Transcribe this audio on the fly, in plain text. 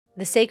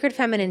The sacred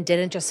feminine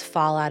didn't just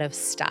fall out of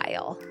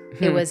style.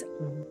 It was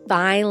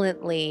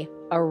violently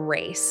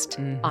erased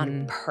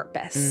on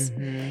purpose.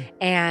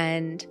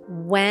 And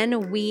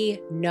when we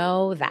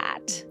know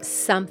that,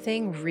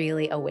 something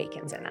really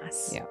awakens in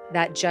us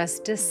that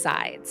just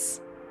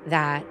decides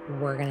that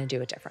we're going to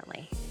do it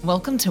differently.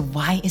 Welcome to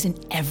Why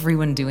Isn't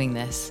Everyone Doing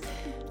This?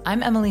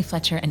 I'm Emily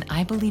Fletcher, and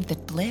I believe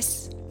that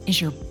bliss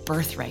is your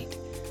birthright.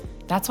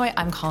 That's why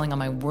I'm calling on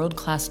my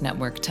world-class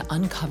network to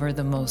uncover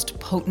the most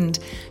potent,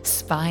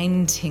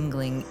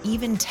 spine-tingling,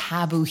 even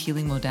taboo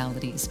healing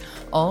modalities,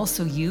 all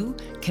so you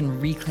can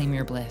reclaim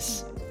your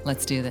bliss.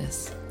 Let's do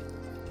this.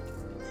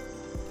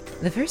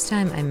 The first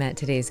time I met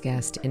today's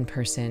guest in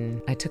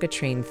person, I took a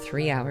train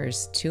 3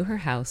 hours to her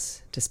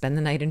house to spend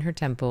the night in her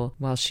temple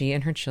while she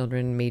and her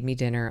children made me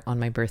dinner on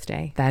my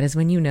birthday. That is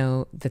when you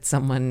know that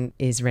someone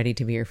is ready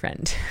to be your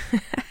friend.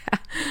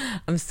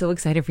 I'm so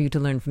excited for you to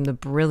learn from the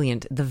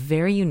brilliant, the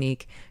very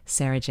unique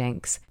Sarah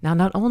Jenks. Now,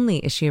 not only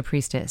is she a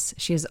priestess,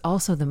 she is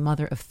also the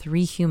mother of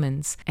 3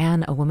 humans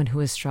and a woman who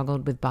has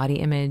struggled with body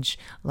image,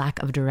 lack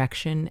of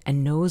direction,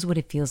 and knows what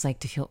it feels like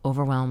to feel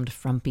overwhelmed,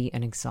 frumpy,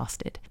 and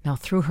exhausted. Now,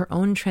 through her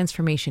own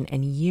transformation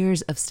and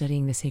years of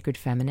studying the sacred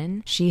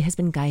feminine, she has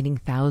been guiding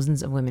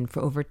thousands of women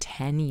for over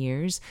 10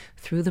 years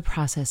through the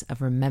process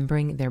of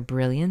remembering their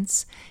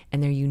brilliance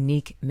and their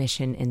unique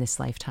mission in this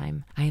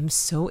lifetime. I am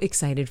so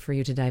excited for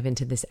you to dive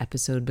into this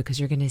episode because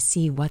you're going to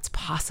see what's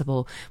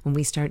possible when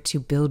we start to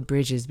build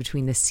bridges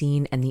between the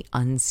seen and the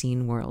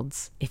unseen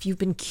worlds. If you've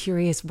been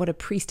curious what a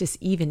priestess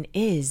even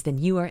is, then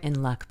you are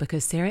in luck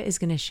because Sarah is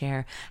going to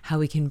share how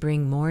we can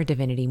bring more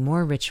divinity,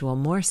 more ritual,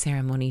 more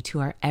ceremony to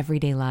our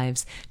everyday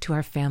lives, to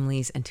our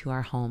families, and to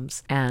our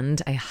homes.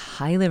 And I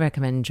highly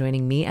recommend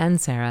joining me and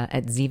Sarah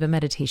at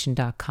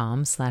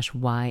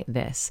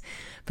zivameditation.com/whythis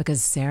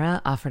because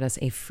Sarah offered us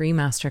a free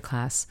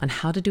masterclass on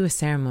how to do a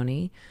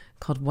ceremony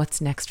called What's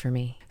Next for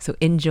Me. So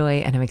enjoy,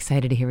 and I'm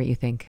excited to hear what you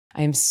think.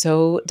 I am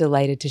so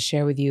delighted to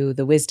share with you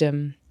the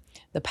wisdom,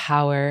 the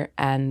power,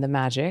 and the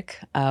magic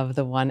of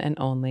the one and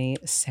only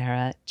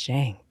Sarah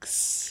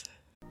Jenks.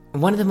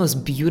 One of the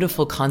most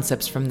beautiful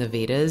concepts from the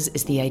Vedas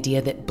is the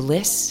idea that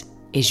bliss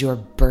is your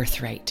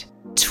birthright.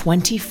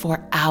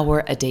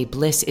 24-hour-a-day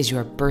bliss is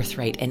your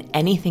birthright, and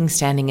anything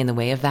standing in the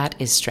way of that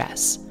is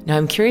stress. Now,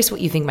 I'm curious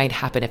what you think might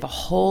happen if a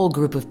whole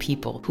group of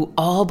people who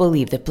all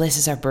believe that bliss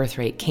is our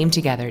birthright came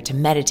together to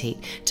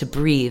meditate, to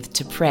breathe,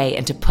 to pray,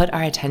 and to put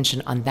our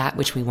attention on that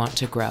which we want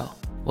to grow.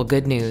 Well,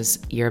 good news,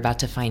 you're about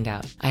to find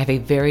out. I have a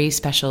very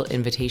special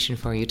invitation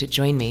for you to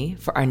join me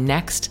for our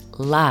next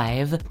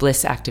live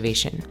bliss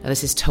activation. Now,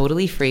 this is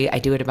totally free. I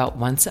do it about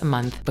once a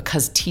month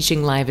because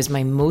teaching live is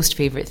my most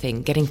favorite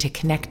thing. Getting to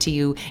connect to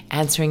you,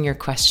 answering your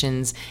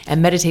questions,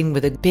 and meditating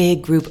with a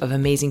big group of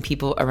amazing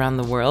people around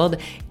the world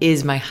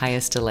is my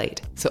highest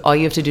delight. So all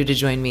you have to do to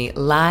join me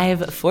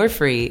live for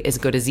free is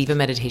go to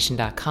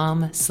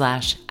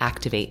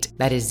zivameditation.com/activate.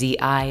 That is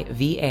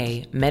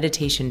ZIVA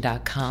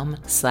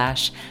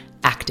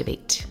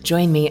meditation.com/activate.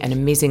 Join me and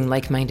amazing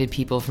like-minded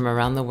people from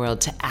around the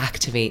world to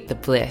activate the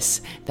bliss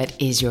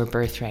that is your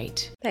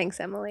birthright. Thanks,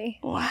 Emily.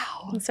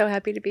 Wow. I'm so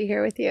happy to be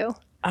here with you.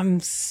 I'm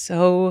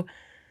so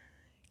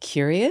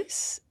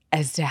curious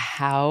as to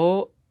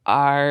how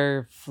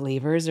our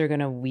flavors are going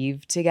to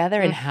weave together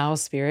and how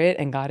Spirit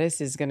and Goddess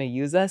is going to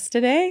use us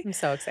today. I'm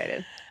so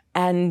excited.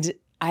 And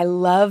I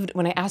loved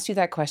when I asked you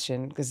that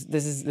question, because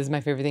this is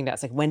my favorite thing to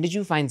ask. Like, when did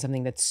you find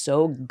something that's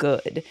so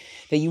good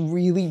that you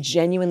really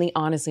genuinely,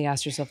 honestly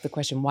asked yourself the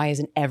question, why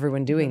isn't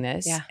everyone doing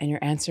this? Yeah. And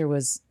your answer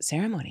was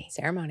ceremony.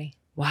 Ceremony.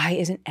 Why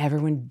isn't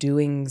everyone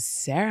doing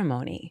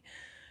ceremony?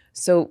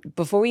 So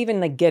before we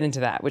even get into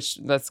that, which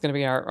that's going to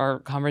be our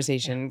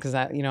conversation, because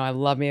I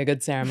love me a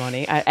good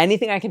ceremony.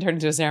 Anything I can turn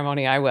into a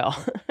ceremony, I will.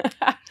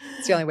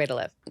 It's the only way to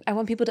live. I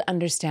want people to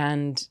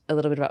understand a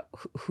little bit about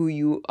who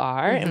you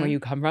are and where you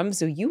come from.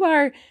 So you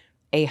are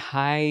a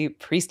high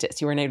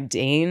priestess. You are an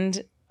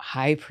ordained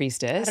high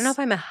priestess. I don't know if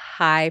I'm a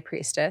high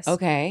priestess.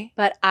 Okay.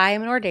 But I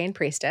am an ordained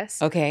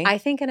priestess. Okay. I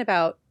think in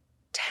about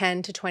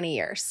 10 to 20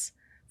 years,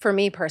 for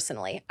me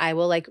personally, I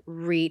will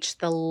reach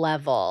the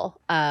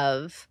level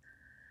of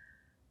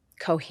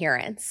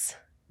coherence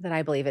that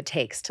I believe it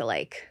takes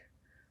to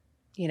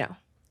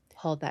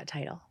hold that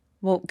title.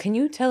 Well, can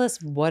you tell us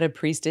what a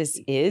priestess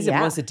is and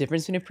what's the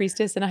difference between a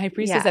priestess and a high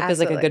priestess? Yeah, that feels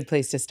like a good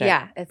place to start.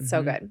 Yeah, it's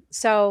so good.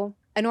 So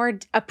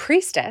a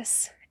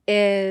priestess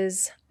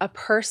is a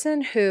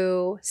person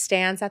who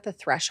stands at the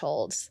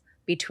thresholds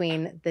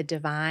between the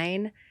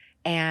divine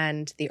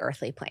and the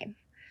earthly plane,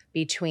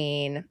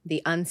 between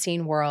the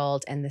unseen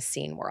world and the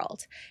seen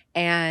world.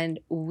 And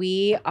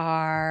we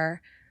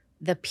are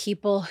the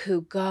people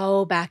who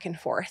go back and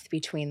forth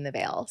between the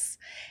veils.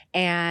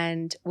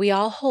 And we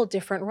all hold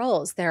different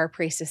roles. There are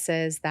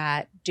priestesses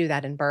that do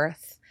that in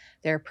birth.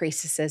 There are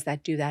priestesses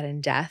that do that in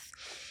death.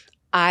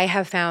 I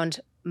have found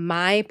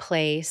my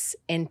place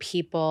in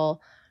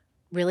people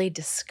really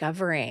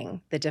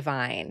discovering the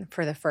divine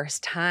for the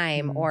first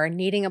time or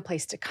needing a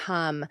place to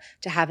come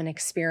to have an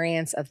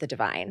experience of the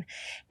divine.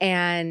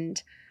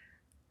 And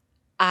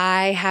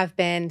I have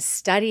been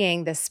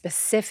studying this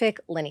specific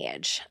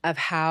lineage of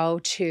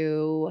how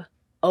to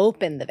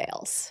open the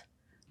veils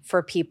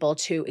for people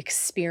to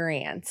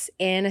experience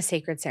in a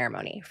sacred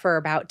ceremony for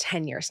about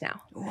 10 years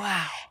now.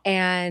 Wow.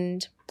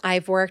 And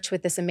I've worked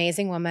with this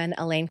amazing woman,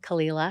 Elaine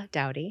Kalila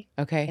Dowdy,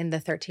 Okay. in the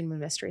 13 Moon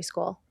Mystery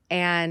School.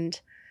 And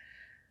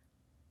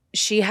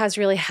she has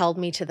really held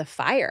me to the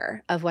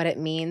fire of what it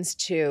means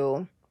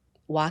to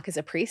walk as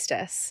a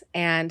priestess.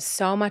 And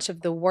so much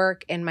of the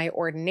work in my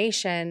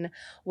ordination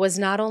was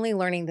not only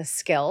learning the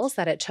skills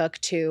that it took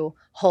to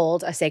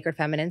hold a sacred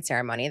feminine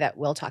ceremony that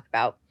we'll talk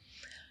about,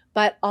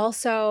 but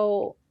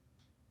also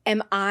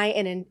am I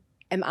in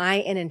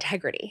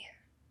integrity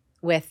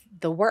with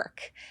the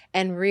work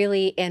and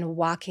really in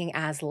walking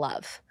as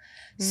love.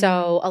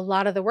 So a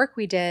lot of the work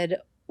we did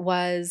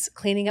was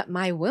cleaning up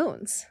my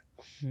wounds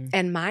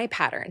and my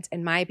patterns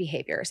and my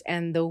behaviors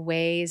and the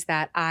ways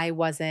that I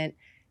wasn't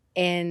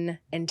in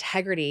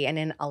integrity and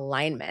in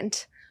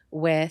alignment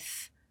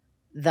with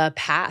the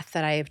path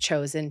that I have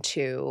chosen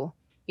to,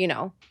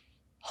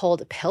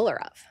 hold a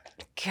pillar of.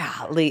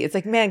 Golly, it's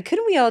like, man,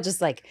 couldn't we all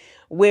just like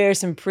wear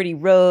some pretty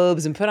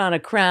robes and put on a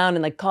crown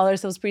and like call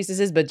ourselves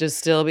priestesses, but just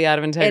still be out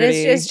of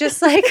integrity? It's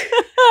just like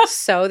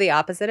so the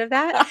opposite of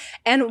that.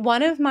 And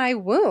one of my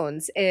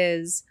wounds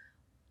is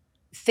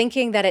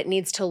thinking that it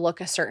needs to look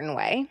a certain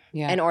way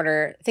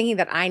thinking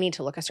that I need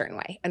to look a certain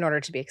way in order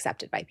to be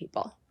accepted by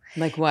people.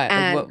 Like what?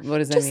 And like what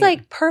does that just mean?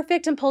 like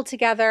perfect and pulled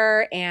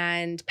together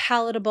and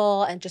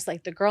palatable and just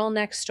like the girl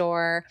next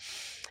door.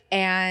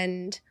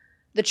 And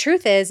the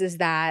truth is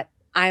that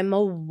I'm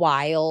a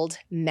wild,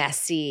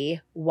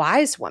 messy,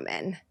 wise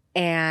woman.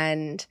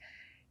 And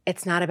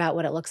it's not about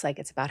what it looks like.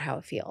 It's about how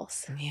it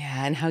feels.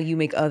 Yeah. And how you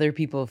make other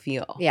people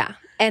feel. Yeah.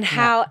 And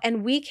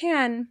and we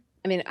can,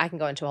 I can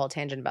go into a whole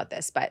tangent about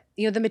this, but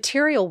the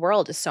material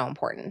world is so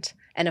important.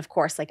 And of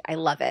course, like I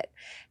love it.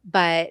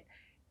 But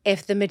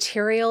if the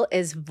material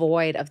is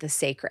void of the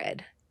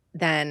sacred,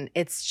 then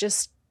it's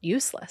just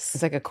useless.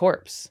 It's like a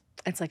corpse.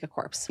 It's like a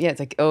corpse. Yeah, it's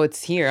like, oh,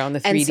 it's here on the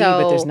 3D,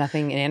 but there's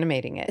nothing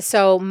animating it.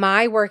 So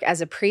my work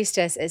as a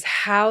priestess is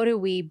how do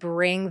we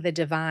bring the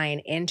divine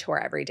into our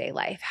everyday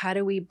life? How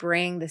do we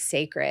bring the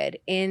sacred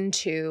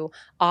into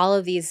all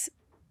of these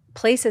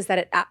places that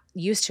it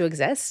used to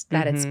exist,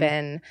 that it's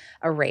been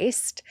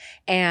erased?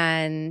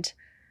 And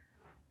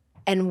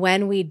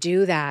when we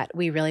do that,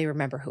 we really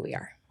remember who we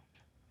are.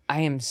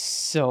 I am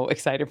so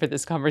excited for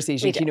this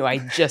conversation. I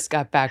just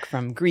got back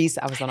from Greece.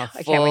 I was on a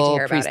full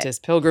priestess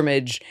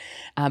pilgrimage.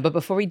 But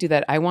before we do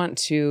that, I want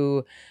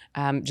to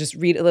just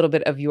read a little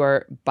bit of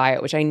your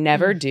bio, which I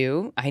never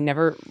do. I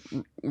never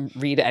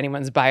read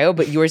anyone's bio,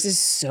 but yours is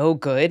so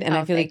good. And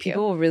I feel like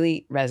people will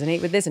really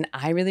resonate with this. And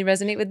I really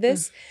resonate with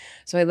this.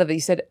 So I love it. You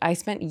said, I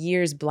spent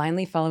years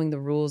blindly following the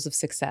rules of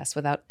success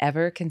without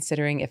ever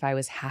considering if I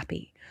was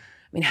happy.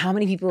 How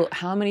many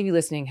of you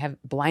listening have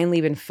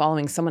blindly been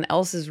following someone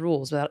else's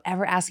rules without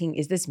ever asking,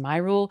 is this my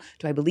rule?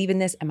 Do I believe in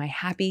this? Am I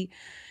happy?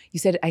 You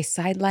said, I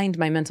sidelined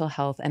my mental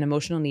health and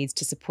emotional needs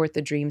to support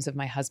the dreams of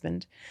my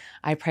husband.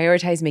 I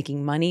prioritized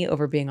making money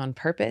over being on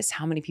purpose.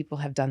 How many people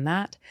have done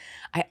that?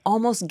 I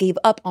almost gave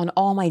up on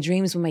all my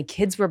dreams when my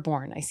kids were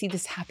born. I see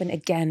this happen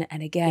again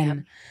and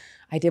again. Yeah.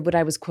 I did what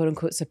I was quote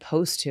unquote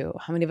supposed to.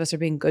 How many of us are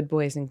being good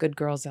boys and good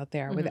girls out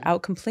there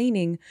without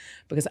complaining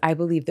because I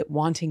believed that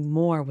wanting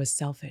more was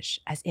selfish,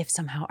 as if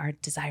somehow our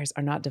desires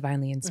are not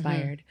divinely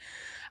inspired.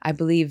 I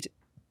believed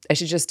I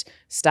should just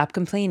stop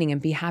complaining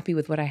and be happy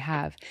with what I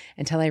have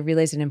until I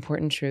realized an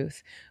important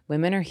truth.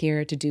 Women are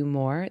here to do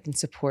more than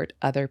support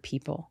other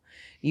people.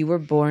 You were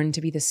born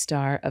to be the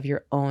star of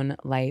your own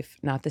life,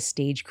 not the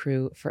stage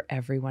crew for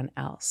everyone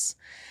else.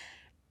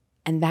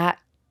 And that,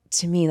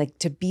 to me, like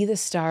to be the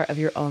star of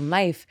your own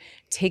life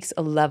takes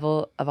a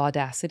level of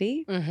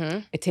audacity.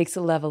 It takes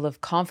a level of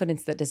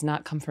confidence that does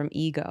not come from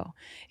ego.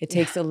 It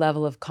takes a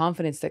level of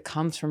confidence that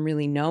comes from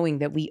really knowing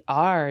that we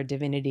are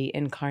divinity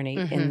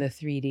incarnate in the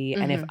 3D.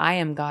 And if I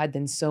am God,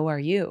 then so are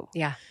you.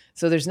 Yeah.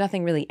 So there's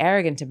nothing really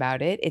arrogant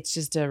about it. It's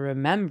just a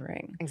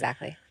remembering.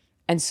 Exactly.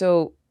 And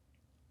so,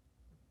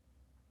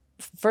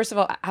 first of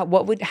all,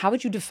 how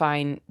would you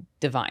define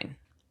divine?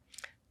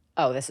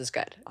 Oh, this is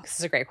good. This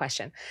is a great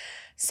question.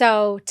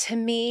 So to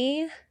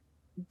me,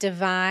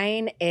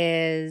 divine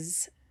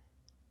is,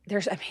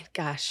 I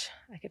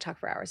could talk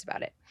for hours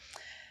about it.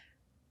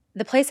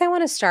 The place I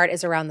want to start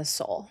is around the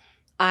soul.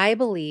 I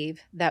believe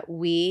that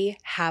we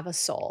have a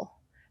soul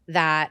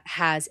that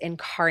has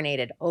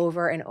incarnated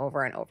over and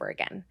over and over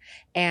again.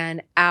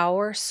 And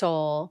our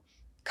soul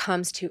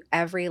comes to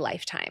every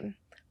lifetime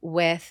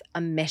with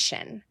a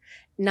mission.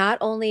 Not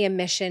only a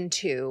mission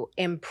to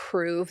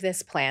improve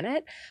this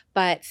planet,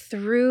 but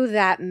through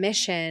that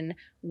mission,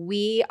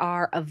 we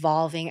are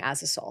evolving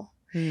as a soul.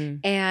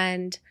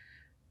 And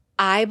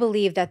I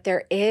believe that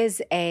there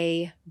is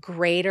a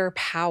greater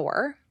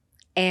power,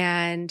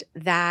 and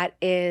that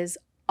is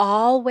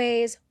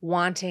always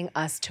wanting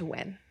us to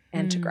win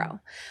and to grow.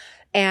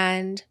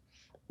 And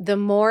the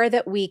more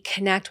that we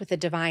connect with the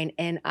divine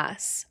in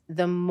us,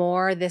 the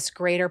more this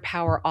greater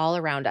power all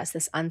around us,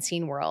 this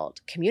unseen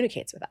world,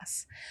 communicates with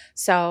us.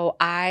 So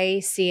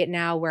I see it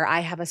now where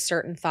I have a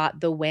certain thought,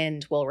 the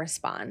wind will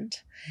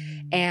respond.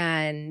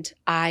 And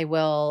I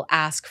will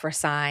ask for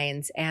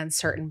signs, and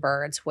certain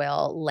birds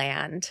will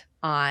land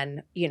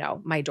on,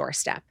 my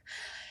doorstep.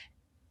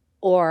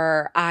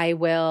 Or I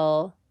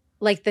will,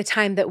 like the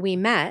time that we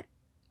met,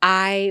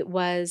 I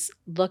was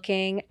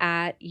looking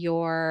at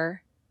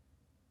your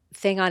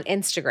thing on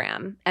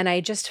Instagram, and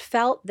I just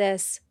felt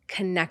this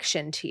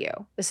connection to you.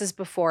 This is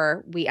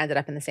before we ended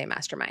up in the same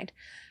mastermind.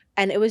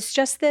 And it was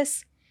just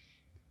this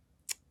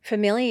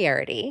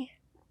familiarity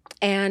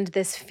and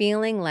this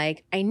feeling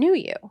like I knew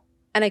you,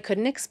 and I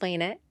couldn't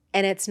explain it.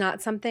 And it's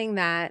not something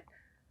that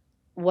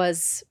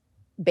was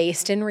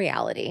based in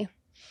reality.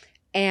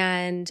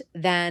 And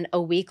then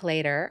a week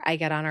later, I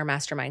get on our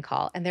mastermind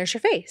call, and there's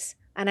your face.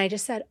 And I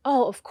just said,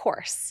 oh, of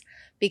course,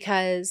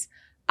 because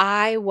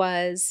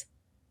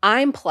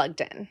I'm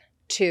plugged in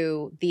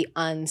to the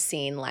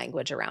unseen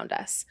language around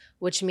us,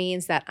 which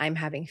means that I'm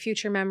having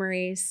future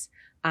memories.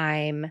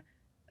 I'm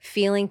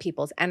feeling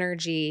people's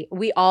energy.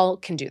 We all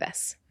can do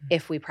this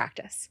if we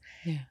practice.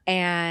 Yeah.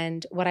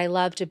 And what I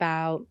loved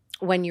about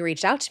when you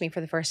reached out to me for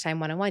the first time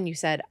one-on-one, you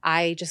said,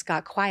 I just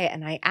got quiet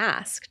and I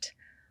asked,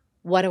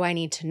 what do I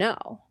need to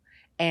know?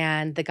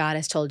 And the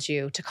goddess told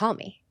you to call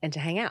me and to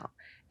hang out.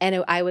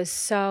 And I was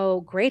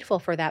so grateful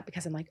for that,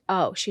 because I'm like,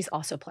 oh, she's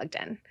also plugged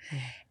in.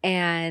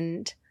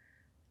 And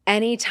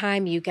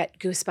anytime you get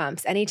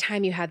goosebumps,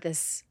 anytime you have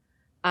this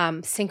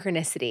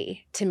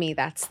synchronicity, to me,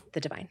 that's the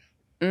divine.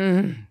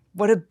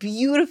 What a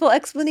beautiful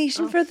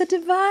explanation for the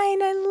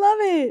divine. I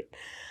love it.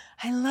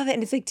 I love it.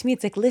 And it's like, to me,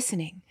 it's like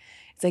listening.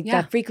 It's like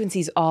that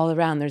frequency's all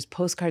around. There's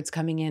postcards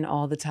coming in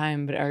all the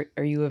time, but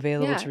are you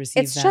available to receive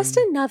them? It's just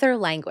another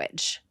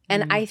language.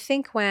 And I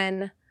think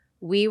when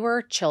we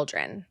were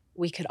children,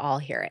 we could all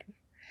hear it.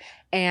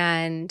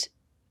 And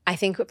I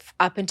think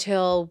up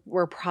until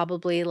we're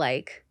probably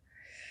like,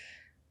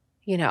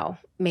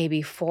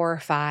 maybe 4 or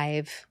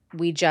 5,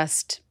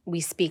 we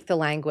speak the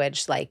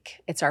language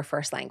like it's our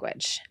first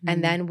language.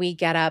 And then we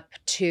get up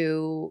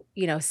to,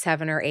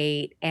 7 or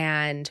 8,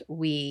 and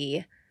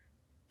we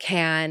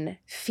can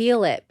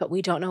feel it, but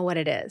we don't know what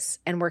it is.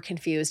 And we're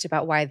confused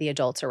about why the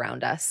adults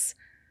around us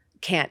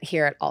can't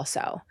hear it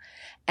also.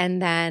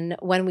 And then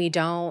when we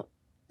don't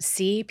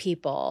see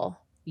people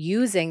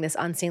using this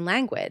unseen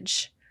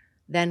language,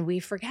 then we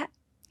forget.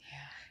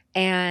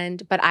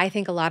 But I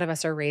think a lot of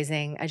us are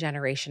raising a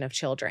generation of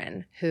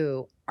children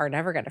who are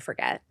never going to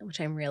forget,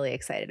 which I'm really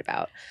excited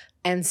about.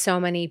 And so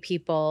many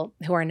people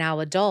who are now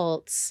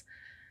adults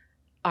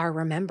are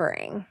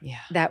remembering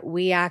that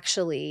we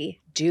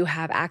actually do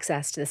have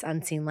access to this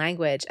unseen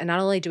language. And not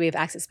only do we have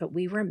access, but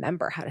we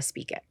remember how to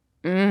speak it.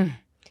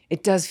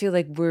 It does feel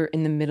like we're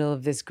in the middle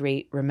of this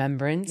great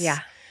remembrance.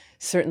 Yeah.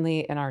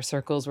 Certainly in our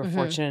circles, we're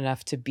fortunate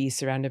enough to be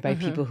surrounded by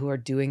people who are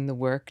doing the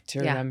work to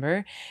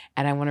remember.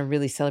 And I want to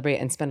really celebrate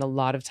and spend a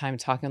lot of time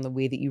talking on the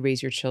way that you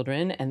raise your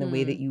children and the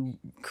way that you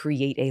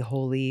create a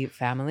holy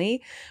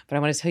family. But I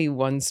want to tell you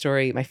one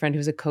story. My friend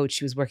who's a coach,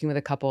 she was working with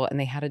a couple, and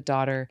they had a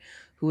daughter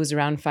who was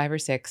around 5 or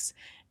 6.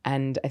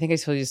 And I think I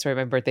told you the story of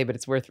my birthday, but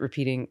it's worth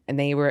repeating. And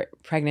they were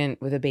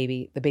pregnant with a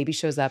baby. The baby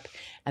shows up,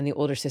 and the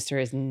older sister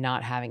is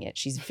not having it.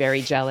 She's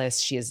very jealous.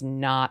 She is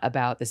not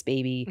about this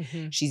baby.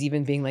 She's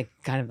even being like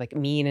kind of like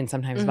mean and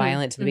sometimes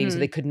violent to the baby. So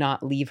they could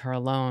not leave her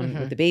alone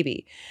with the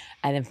baby.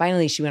 And then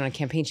finally she went on a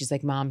campaign. She's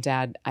like, Mom,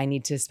 Dad, I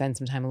need to spend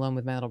some time alone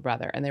with my little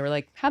brother. And they were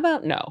like, how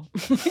about no?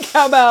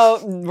 How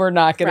about we're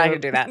not going to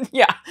do that?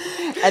 Yeah.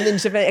 And then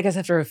I guess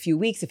after a few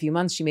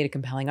months, she made a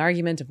compelling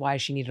argument of why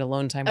she needed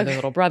alone time with her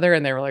little brother.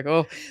 And they were like,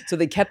 oh. So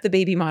they kept the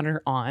baby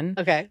monitor on.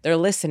 Okay. They're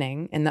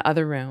listening in the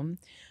other room.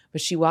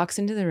 But she walks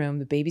into the room,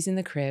 the baby's in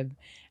the crib,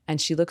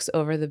 and she looks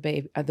over the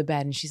bed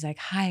and she's like,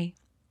 hi,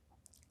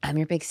 I'm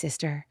your big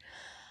sister.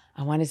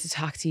 I wanted to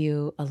talk to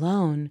you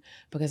alone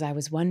because I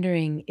was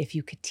wondering if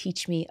you could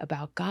teach me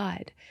about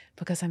God,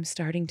 because I'm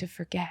starting to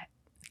forget.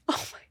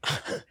 Oh my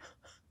God.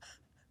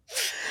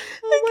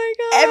 Oh my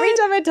God. Every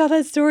time I tell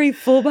that story,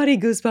 full body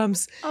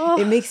goosebumps.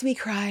 It makes me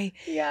cry.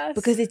 Yes.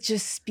 Because it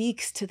just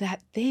speaks to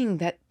that thing,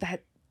 that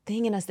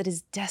thing in us that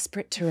is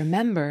desperate to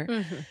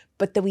remember,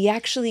 but that we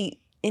actually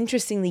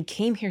interestingly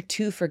came here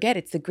to forget.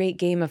 It's the great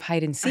game of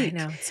hide and seek. I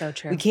know, it's so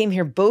true. We came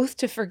here both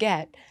to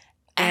forget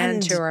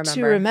and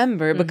to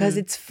remember because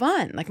it's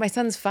fun. Like my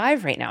son's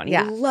 5 right now, and he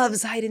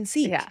loves hide and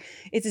seek. Yeah.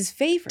 It's his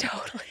favorite.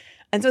 Totally.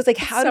 And so it's like,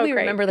 how do we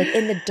remember, like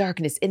in the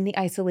darkness, in the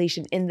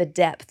isolation, in the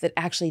depth, that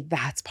actually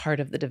that's part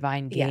of the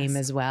divine game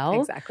as well.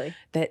 Exactly.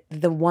 That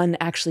the one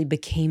actually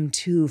became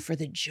two for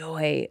the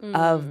joy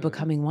of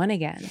becoming one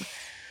again.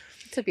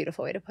 It's a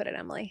beautiful way to put it,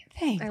 Emily.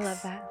 Thanks. I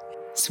love that.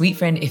 Sweet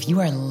friend, if you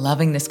are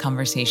loving this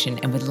conversation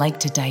and would like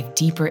to dive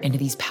deeper into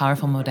these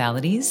powerful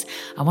modalities,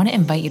 I want to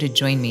invite you to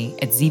join me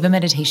at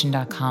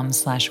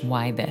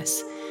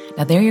zivameditation.com/whythis.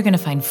 Now, there you're going to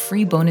find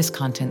free bonus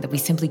content that we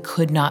simply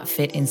could not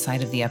fit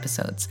inside of the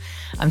episodes.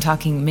 I'm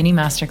talking mini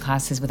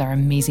masterclasses with our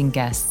amazing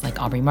guests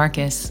like Aubrey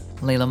Marcus,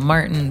 Layla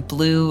Martin,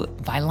 Blue,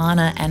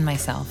 Vailana, and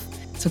myself.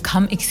 So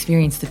come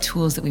experience the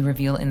tools that we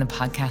reveal in the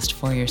podcast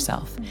for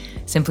yourself.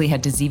 Simply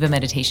head to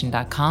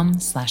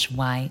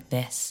zivameditation.com/why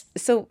this.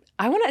 So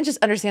I want to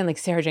just understand like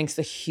Sarah Jenks,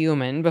 the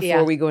human,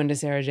 before we go into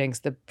Sarah Jenks,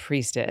 the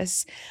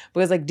priestess.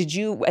 Because like, did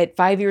you at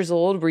 5 years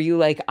old, were you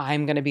like,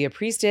 I'm going to be a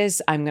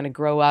priestess. I'm going to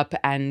grow up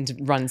and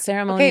run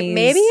ceremonies. Okay,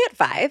 maybe at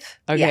 5.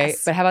 Okay,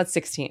 yes. But how about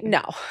 16?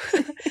 No.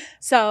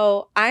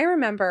 So I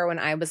remember when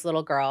I was a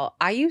little girl,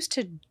 I used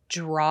to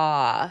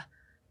draw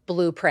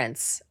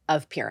blueprints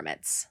of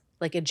pyramids,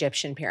 like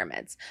Egyptian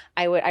pyramids.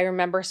 I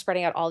remember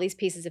spreading out all these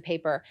pieces of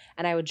paper,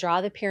 and I would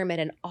draw the pyramid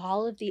and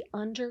all of the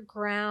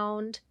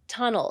underground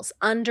tunnels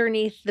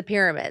underneath the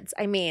pyramids.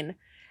 I mean,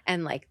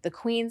 and like the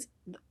queens,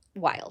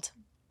 wild.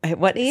 At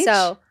what age?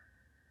 So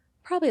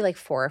probably like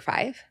 4 or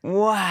 5.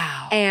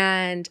 Wow.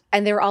 And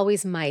there were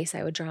always mice.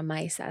 I would draw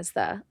mice as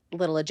the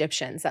little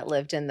Egyptians that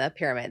lived in the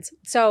pyramids.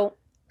 So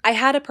I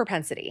had a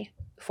propensity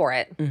for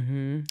it.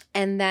 Mm-hmm.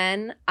 And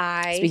then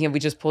Speaking of, we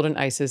just pulled an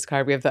Isis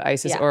card. We have the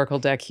Isis Oracle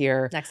deck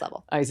here. Next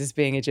level. Isis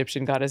being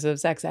Egyptian goddess of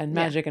sex and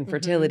magic and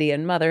fertility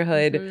and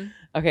motherhood.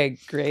 Mm-hmm. Okay,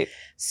 great.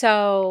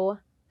 So,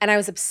 and I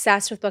was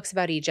obsessed with books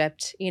about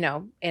Egypt, you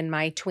know, in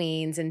my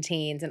tweens and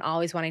teens and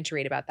always wanting to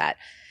read about that.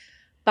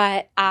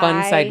 But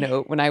Fun side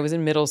note, when I was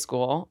in middle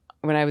school,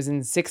 when I was in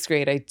 6th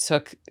grade, I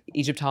took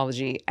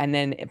Egyptology. And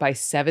then by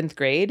 7th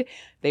grade,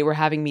 they were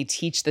having me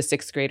teach the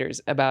 6th graders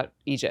about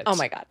Egypt. Oh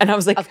my God. And I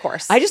was like, of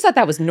course. I just thought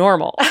that was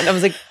normal. And I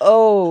was like,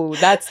 oh,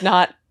 that's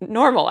not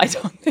normal, I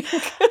don't think.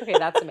 Okay,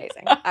 that's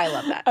amazing. I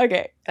love that.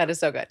 Okay. That is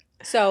so good.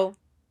 So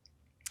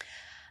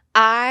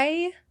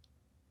I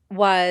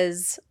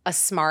was a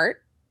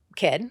smart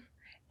kid,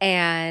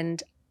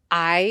 and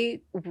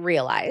I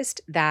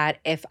realized that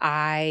if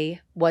I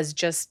was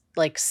just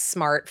like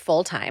smart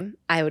full time,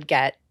 I would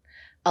get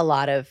a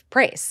lot of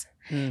praise.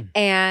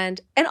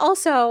 And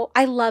also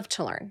I love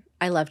to learn.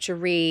 I love to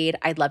read.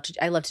 I love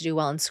to do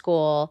well in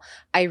school.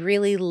 I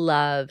really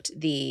loved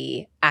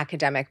the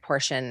academic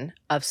portion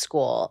of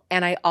school.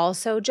 And I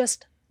also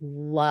just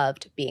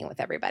loved being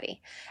with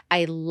everybody.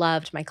 I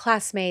loved my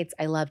classmates.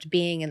 I loved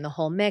being in the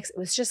whole mix. It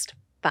was just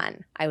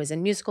fun. I was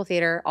in musical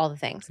theater, all the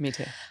things. Me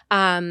too.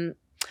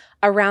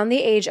 Around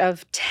the age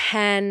of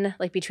 10,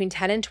 like between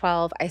 10 and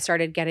 12, I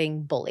started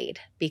getting bullied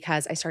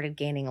because I started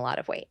gaining a lot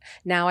of weight.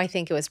 Now I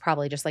think it was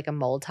probably just like a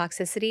mold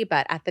toxicity,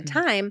 but at the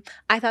time,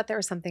 I thought there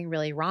was something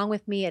really wrong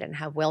with me. I didn't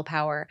have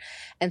willpower.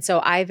 And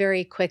so I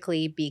very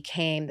quickly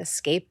became the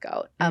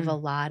scapegoat of a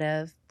lot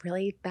of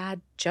really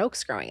bad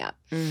jokes growing up.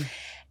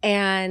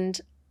 And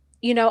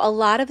you know, a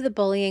lot of the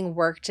bullying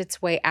worked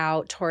its way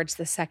out towards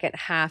the second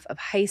half of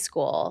high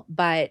school,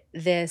 but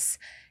this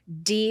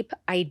deep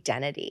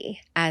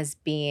identity as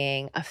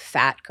being a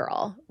fat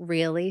girl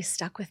really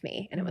stuck with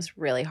me, and it was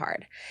really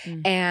hard.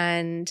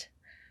 And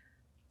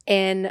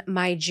in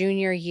my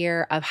junior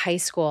year of high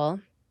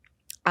school,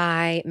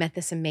 I met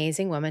this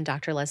amazing woman,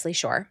 Dr. Leslie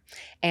Shore,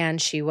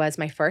 and she was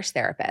my first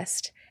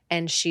therapist.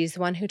 And she's the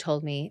one who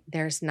told me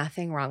there's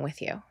nothing wrong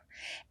with you.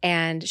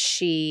 And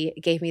she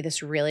gave me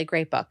this really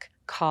great book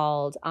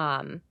called,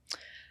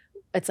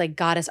 it's like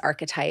Goddess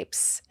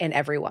Archetypes in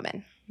Every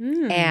Woman.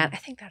 And I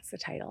think that's the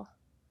title.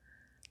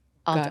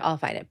 I'll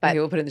find it. But okay,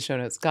 we'll put it in the show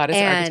notes. Goddess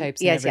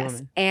Archetypes in Every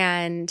Woman.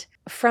 And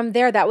from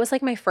there, that was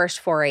like my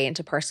first foray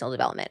into personal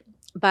development.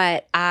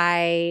 But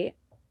I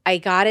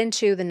got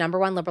into the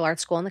 #1 liberal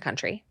arts school in the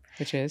country.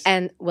 Which is?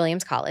 And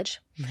Williams College.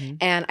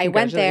 And I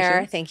went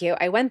there. Thank you.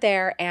 I went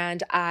there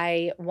and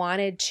I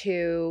wanted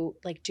to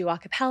like do a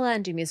cappella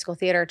and do musical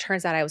theater.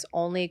 Turns out I was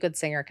only a good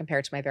singer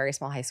compared to my very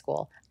small high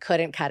school.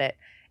 Couldn't cut it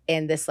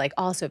in this like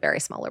also very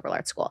small liberal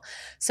arts school.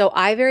 So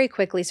I very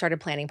quickly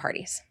started planning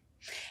parties.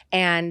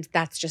 And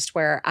that's just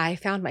where I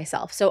found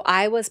myself. So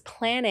I was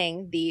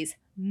planning these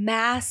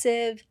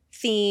massive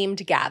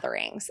themed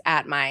gatherings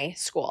at my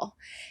school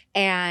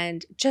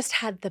and just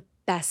had the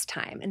best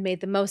time and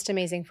made the most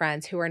amazing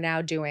friends who are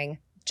now doing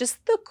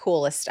just the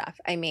coolest stuff.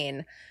 I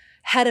mean,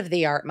 head of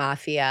the art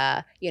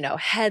mafia, you know,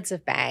 heads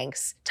of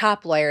banks,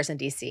 top lawyers in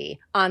DC,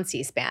 on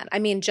C-SPAN. I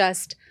mean,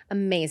 just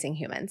amazing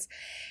humans.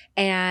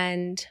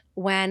 And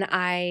when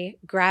I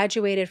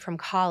graduated from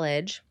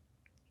college,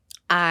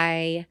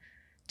 I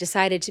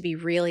decided to be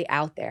really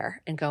out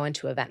there and go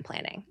into event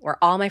planning,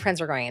 where all my friends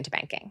were going into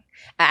banking.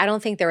 I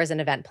don't think there was an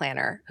event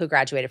planner who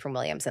graduated from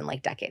Williams in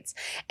like decades.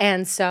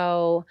 And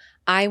so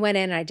I went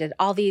in and I did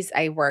all these.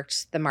 I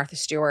worked the Martha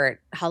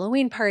Stewart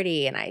Halloween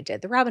party and I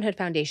did the Robin Hood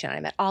Foundation. I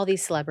met all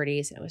these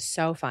celebrities and it was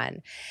so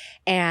fun.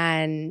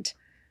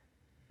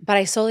 But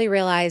I slowly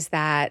realized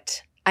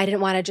that I didn't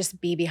want to just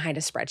be behind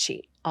a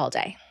spreadsheet all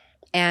day.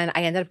 And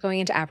I ended up going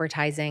into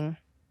advertising,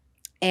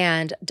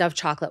 and Dove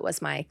Chocolate was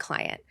my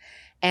client.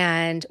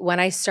 And when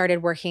I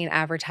started working in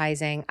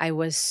advertising, I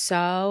was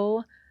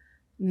so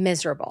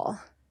miserable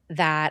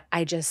that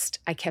I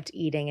kept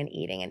eating and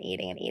eating and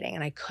eating and eating,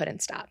 and I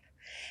couldn't stop.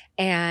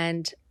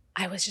 And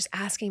I was just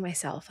asking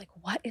myself, like,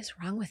 what is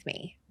wrong with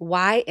me?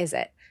 Why is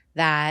it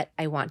that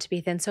I want to be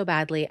thin so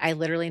badly? I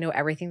literally know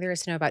everything there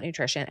is to know about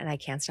nutrition and I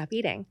can't stop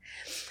eating.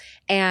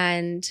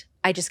 And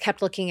I just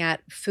kept looking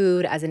at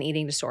food as an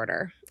eating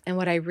disorder. And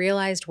what I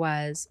realized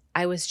was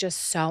I was just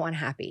so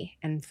unhappy,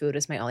 and food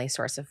was my only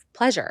source of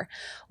pleasure,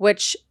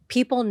 which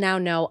people now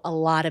know a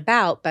lot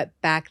about. But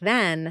back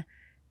then,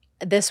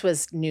 this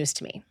was news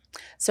to me.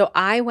 So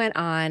I went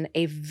on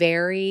a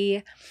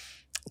very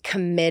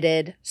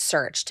committed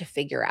search to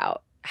figure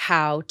out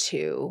how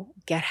to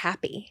get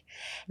happy.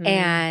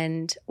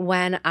 And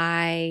when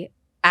I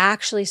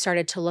actually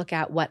started to look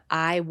at what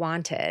I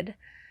wanted,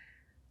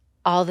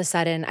 all of a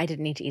sudden I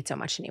didn't need to eat so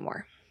much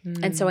anymore.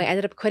 And so I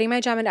ended up quitting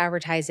my job in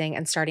advertising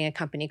and starting a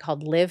company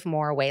called Live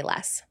More, Weigh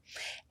Less.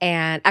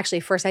 And actually,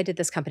 first I did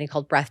this company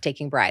called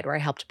Breathtaking Bride, where I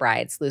helped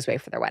brides lose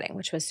weight for their wedding,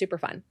 which was super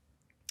fun.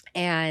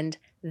 And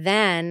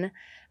then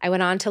I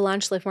went on to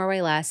launch Live More,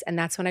 Weigh Less, and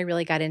that's when I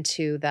really got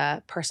into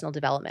the personal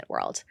development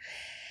world.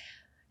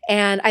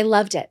 And I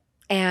loved it.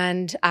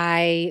 And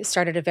I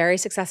started a very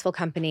successful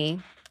company,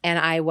 and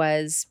I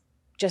was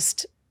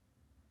just,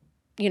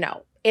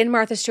 in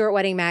Martha Stewart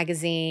Wedding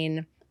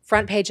Magazine,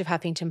 front page of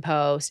Huffington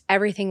Post.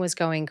 Everything was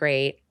going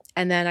great.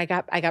 And then I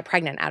got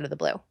pregnant out of the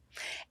blue.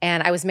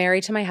 And I was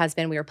married to my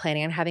husband. We were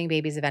planning on having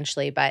babies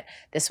eventually, but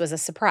this was a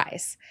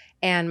surprise.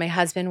 And my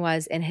husband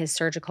was in his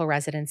surgical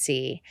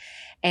residency.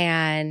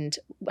 And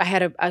I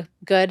had a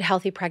good,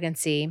 healthy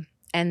pregnancy.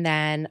 And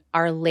then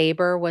our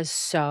labor was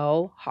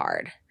so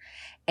hard.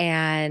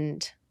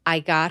 And I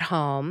got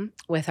home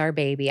with our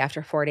baby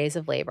after 4 days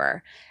of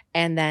labor.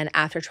 And then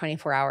after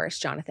 24 hours,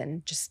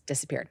 Jonathan just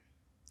disappeared.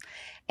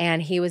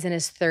 And he was in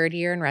his third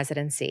year in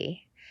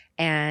residency.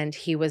 And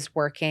he was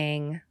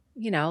working,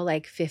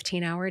 like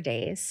 15-hour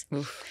days.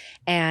 Oof.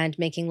 And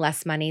making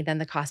less money than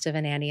the cost of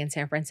a nanny in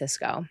San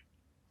Francisco.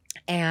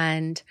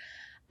 And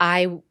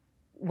I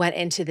went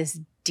into this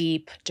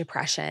deep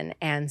depression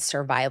and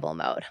survival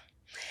mode.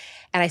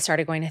 And I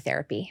started going to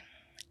therapy.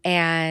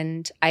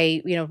 And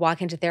I,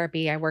 walk into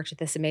therapy. I worked with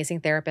this amazing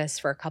therapist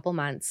for a couple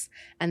months.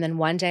 And then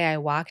one day I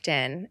walked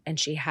in and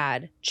she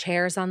had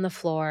chairs on the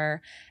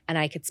floor and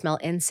I could smell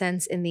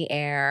incense in the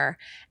air.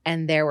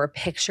 And there were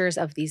pictures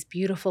of these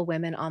beautiful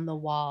women on the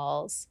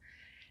walls.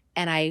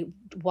 And I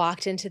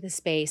walked into the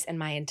space and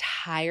my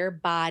entire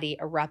body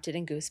erupted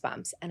in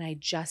goosebumps. And I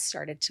just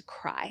started to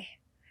cry.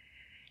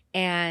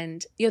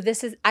 And,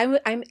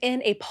 I'm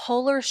in a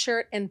polo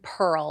shirt and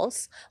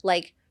pearls,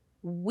 like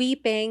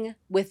weeping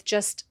with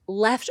just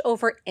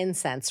leftover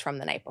incense from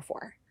the night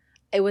before.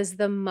 It was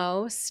the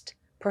most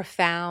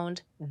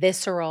profound,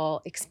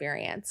 visceral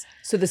experience.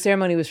 So the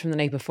ceremony was from the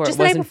night before. Just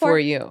it wasn't the night before. for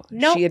you.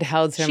 No, She had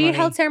held ceremony. She had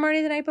held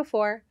ceremony the night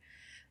before.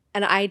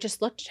 And I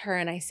just looked at her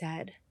and I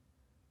said,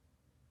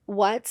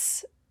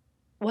 What's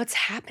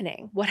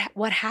happening?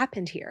 What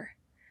happened here?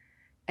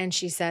 And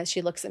she says,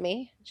 she looks at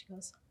me and she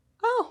goes,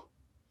 "Oh,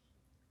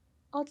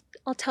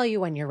 I'll tell you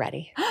when you're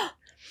ready."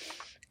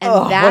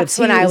 And that's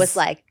when I was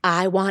like,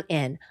 I want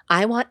in.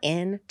 I want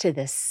in to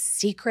this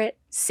secret,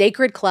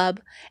 sacred club.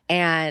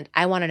 And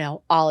I want to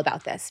know all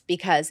about this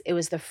because it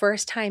was the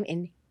first time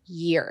in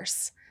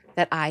years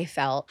that I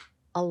felt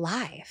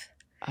alive.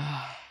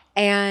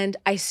 And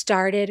I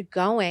started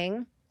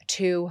going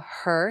to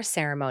her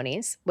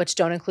ceremonies, which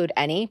don't include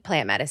any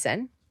plant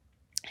medicine.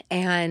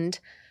 And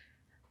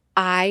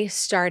I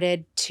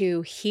started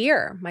to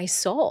hear my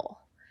soul.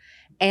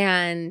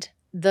 And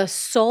the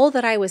soul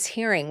that I was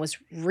hearing was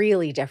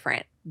really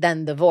different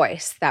than the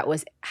voice that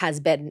has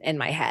been in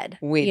my head.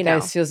 Wait,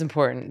 this feels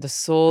important. The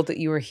soul that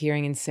you were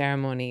hearing in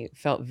ceremony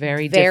felt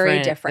very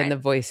different than the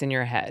voice in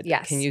your head.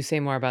 Yes. Can you say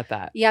more about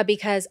that? Yeah,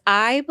 because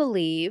I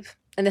believe,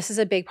 and this is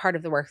a big part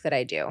of the work that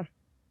I do,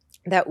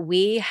 that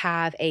we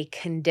have a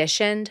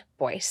conditioned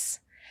voice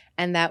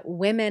and that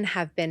women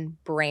have been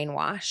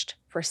brainwashed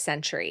for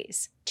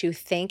centuries to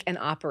think and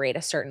operate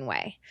a certain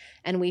way.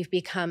 And we've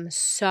become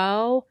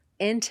so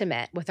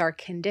intimate with our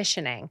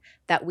conditioning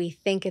that we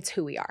think it's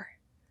who we are,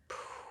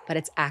 but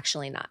it's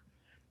actually not.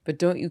 But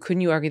couldn't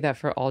you argue that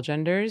for all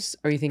genders?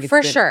 Or you think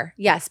it's sure,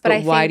 yes.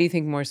 But why do you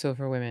think more so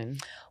for women?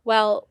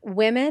 Well,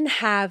 women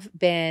have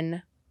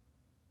been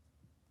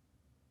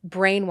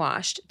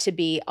brainwashed to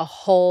be a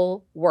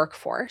whole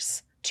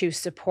workforce to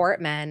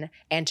support men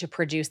and to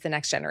produce the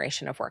next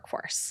generation of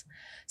workforce.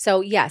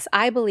 So yes,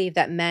 I believe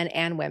that men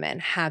and women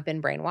have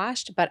been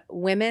brainwashed, but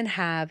women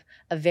have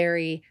a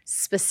very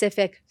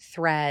specific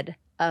thread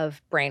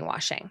of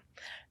brainwashing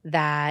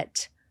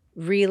that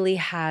really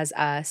has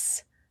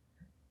us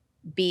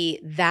be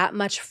that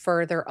much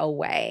further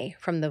away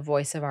from the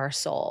voice of our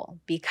soul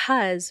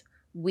because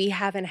we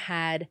haven't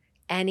had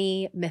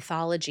any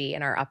mythology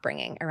in our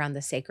upbringing around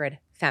the sacred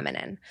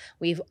feminine.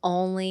 We've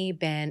only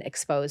been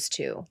exposed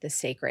to the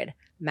sacred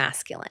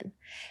masculine.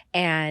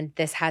 And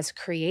this has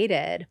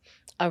created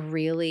a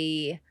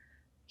really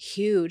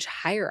huge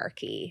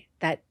hierarchy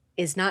that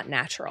is not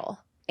natural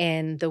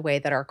in the way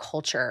that our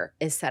culture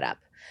is set up.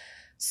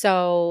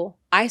 So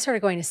I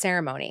started going to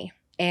ceremony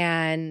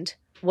and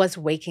was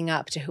waking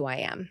up to who I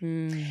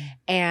am.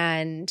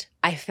 And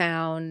I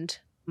found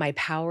my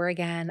power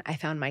again. I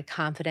found my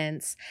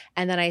confidence.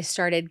 And then I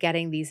started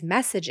getting these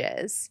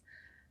messages.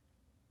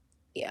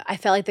 Yeah, I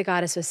felt like the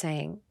goddess was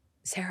saying,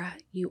 Sarah,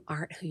 you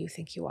aren't who you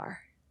think you are.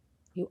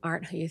 You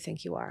aren't who you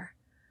think you are.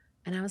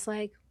 And I was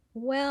like,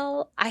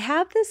 well, I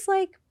have this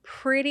like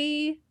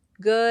pretty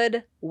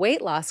good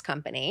weight loss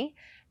company.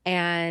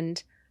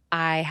 And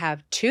I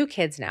have 2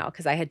 kids now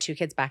because I had 2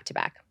 kids back to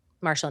back.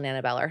 Marshall and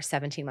Annabelle are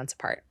 17 months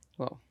apart.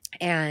 Whoa.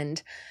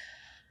 And,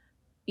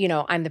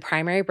 I'm the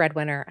primary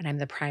breadwinner and I'm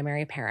the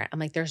primary parent. I'm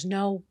like, there's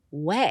no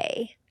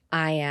way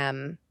I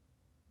am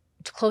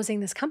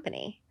closing this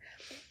company.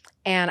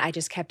 And I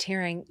just kept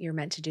hearing, you're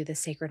meant to do this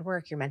sacred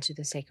work. You're meant to do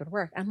this sacred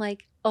work. I'm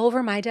like,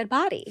 over my dead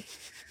body.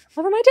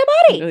 Over my dead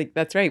body. Like,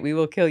 that's right. We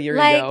will kill your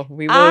Like, ego.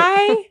 We will.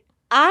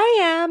 I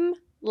am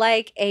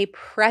like a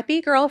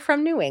preppy girl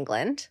from New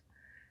England.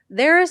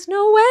 There is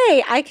no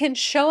way I can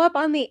show up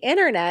on the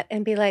internet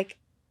and be like,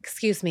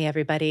 excuse me,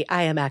 everybody,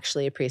 I am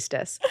actually a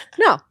priestess.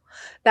 No,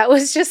 that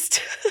was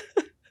just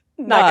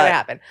not going to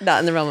happen. Not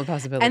in the realm of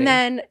possibility. And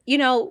then,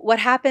 what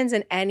happens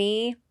in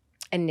any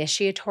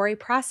initiatory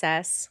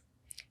process,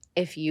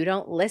 if you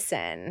don't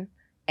listen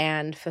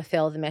and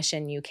fulfill the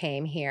mission you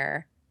came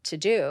here to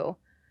do,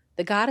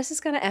 the goddess is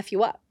going to F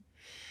you up.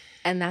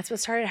 And that's what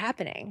started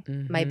happening.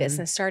 Mm-hmm. My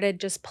business started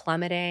just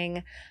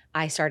plummeting.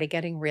 I started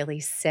getting really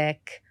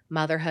sick.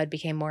 Motherhood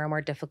became more and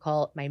more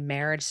difficult. My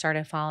marriage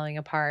started falling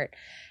apart.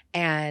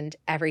 And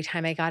every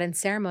time I got in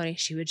ceremony,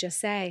 she would just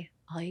say,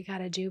 all you got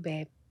to do,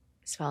 babe,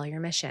 is follow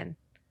your mission.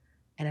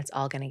 And it's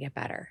all going to get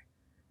better.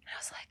 And I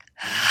was like,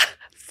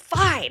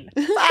 fine,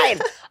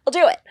 I'll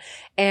do it.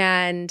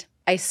 And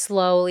I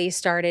slowly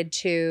started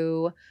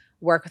to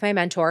work with my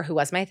mentor, who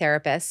was my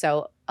therapist.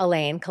 So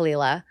Elaine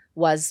Kalila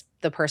was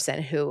the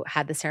person who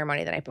had the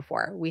ceremony the night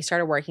before. We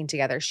started working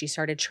together. She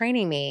started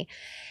training me.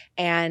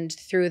 And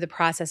through the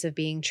process of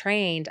being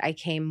trained, I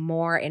came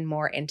more and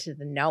more into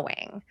the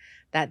knowing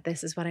that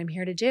this is what I'm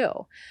here to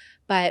do.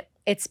 But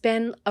it's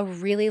been a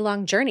really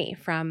long journey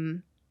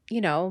from,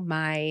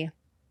 my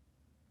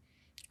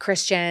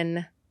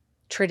Christian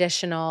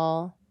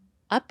traditional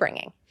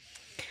upbringing.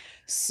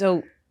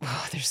 So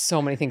there's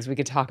so many things we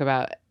could talk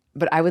about,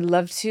 but I would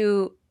love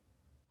to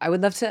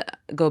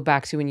go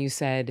back to when you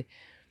said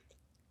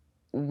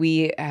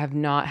we have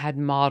not had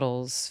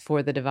models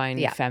for the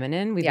divine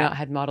feminine. We've not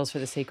had models for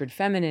the sacred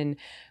feminine,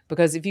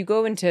 because if you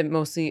go into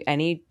mostly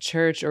any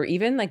church or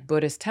even like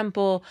Buddhist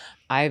temple,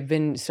 I've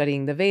been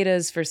studying the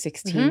Vedas for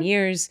 16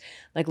 years.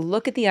 Like,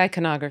 look at the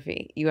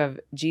iconography. You have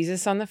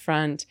Jesus on the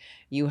front.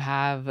 You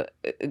have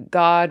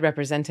God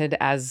represented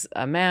as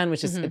a man,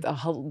 which is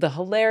the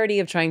hilarity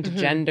of trying to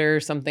gender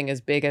something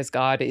as big as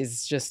God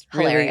is just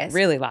really,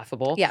 really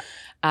laughable. Yeah.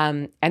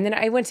 And then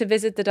I went to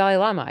visit the Dalai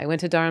Lama. I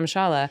went to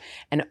Dharamshala,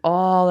 and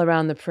all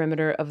around the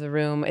perimeter of the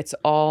room, it's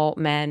all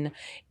men.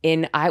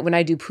 When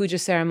I do puja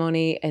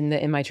ceremony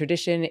in my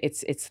tradition,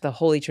 it's the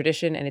holy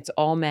tradition, and it's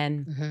all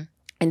men. Mm-hmm.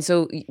 And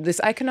so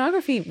this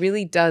iconography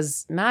really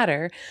does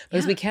matter,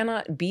 because we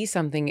cannot be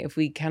something if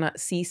we cannot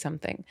see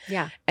something.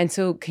 Yeah. And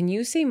so can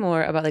you say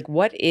more about like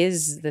what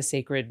is the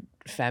sacred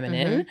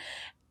feminine?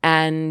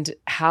 And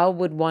how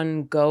would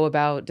one go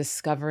about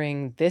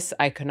discovering this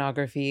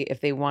iconography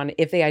if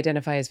they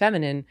identify as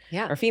feminine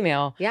or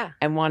female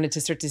and wanted to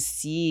start to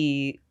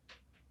see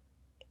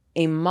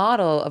a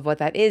model of what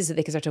that is, that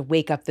they can start to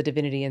wake up the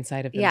divinity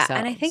inside of themselves? Yeah,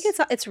 and I think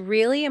it's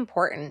really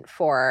important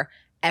for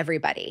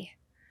everybody,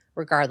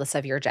 regardless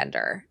of your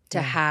gender,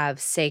 to have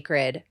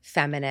sacred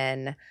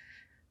feminine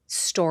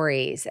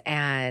stories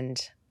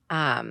and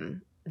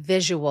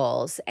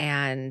visuals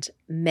and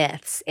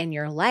myths in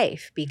your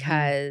life,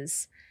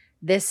 because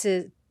this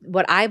is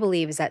what I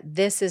believe is that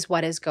this is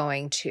what is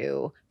going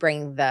to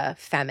bring the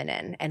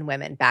feminine and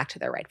women back to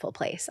their rightful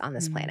place on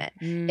this planet,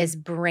 is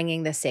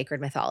bringing the sacred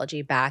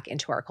mythology back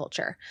into our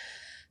culture.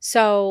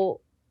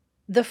 So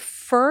the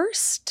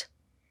first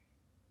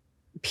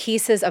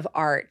pieces of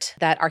art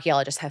that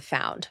archaeologists have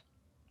found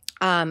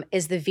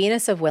is the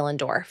Venus of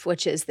Willendorf,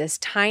 which is this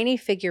tiny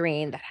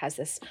figurine that has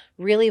this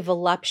really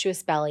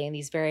voluptuous belly and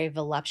these very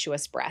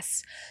voluptuous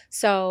breasts.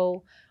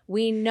 So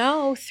we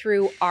know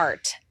through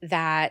art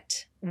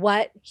that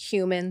what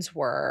humans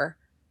were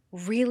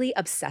really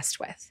obsessed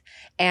with.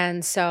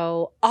 And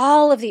so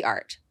all of the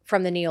art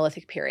from the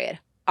Neolithic period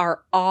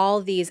are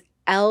all these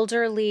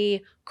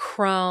elderly,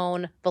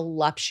 crone,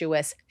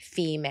 voluptuous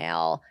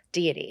female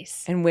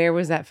deities. And where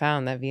was that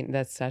found,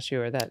 that statue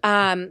or that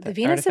the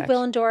Venus artifact? of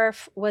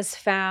Willendorf was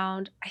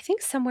found, I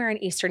think, somewhere in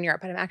Eastern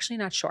Europe, but I'm actually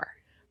not sure.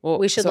 Well,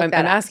 we should so look I'm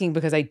that up. asking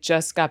because I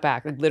just got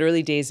back, like,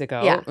 literally days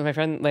ago. Yeah. My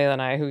friend Layla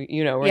and I, who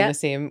we're in the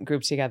same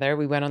group together,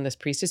 we went on this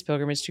priestess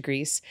pilgrimage to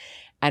Greece.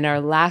 And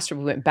our last trip,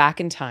 we went back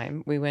in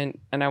time. We went,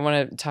 and I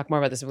want to talk more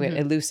about this. We went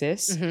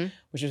Eleusis,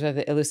 which was where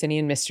the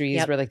Eleusinian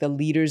mysteries, where like the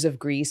leaders of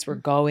Greece were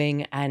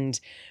going and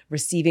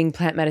receiving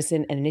plant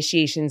medicine and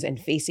initiations and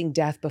facing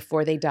death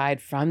before they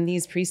died from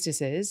these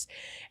priestesses.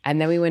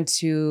 And then we went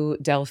to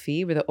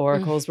Delphi, where the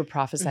oracles were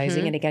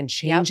prophesizing and again,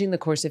 changing the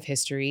course of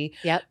history,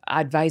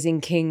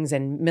 advising kings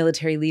and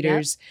military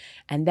leaders.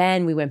 And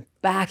then we went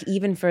back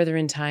even further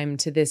in time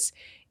to this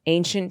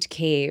ancient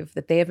cave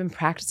that they have been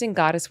practicing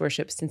goddess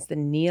worship since the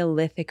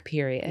Neolithic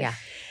period. Yeah.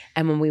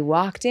 And when we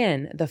walked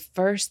in, the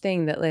first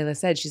thing that Layla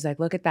said, she's like,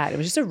 look at that. It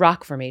was just a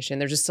rock formation.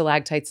 There's just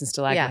stalactites and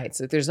stalagmites.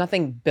 So there's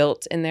nothing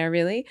built in there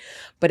really,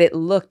 but it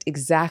looked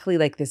exactly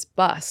like this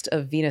bust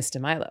of Venus de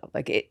Milo.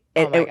 Like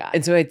Oh my God.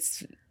 And so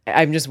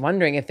I'm just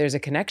wondering if there's a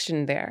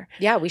connection there.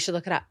 Yeah, we should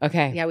look it up.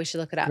 Okay. Yeah, we should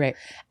look it up. Great.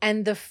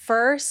 And the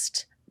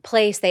first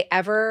place they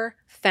ever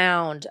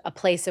found a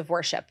place of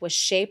worship was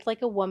shaped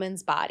like a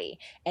woman's body,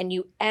 and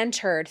you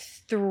entered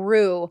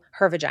through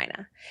her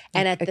vagina.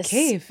 And at the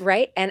cave,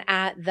 right? And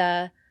at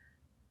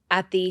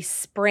the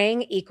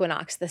spring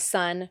equinox, the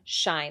sun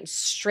shines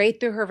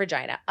straight through her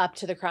vagina up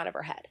to the crown of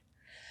her head.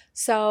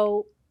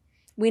 So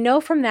we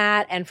know from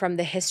that and from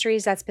the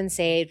histories that's been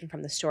saved and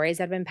from the stories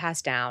that have been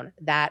passed down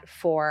that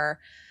for,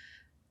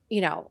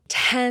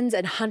 tens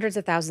and hundreds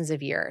of thousands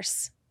of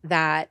years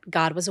that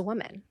God was a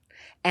woman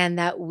and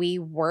that we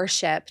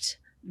worshiped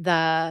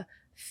the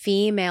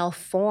female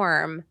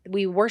form.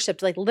 We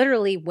worshiped like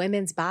literally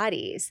women's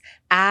bodies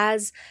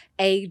as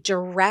a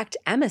direct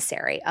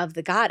emissary of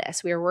the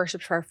goddess. We were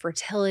worshiped for our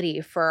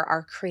fertility, for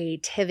our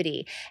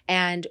creativity,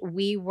 and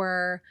we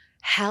were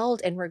held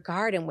in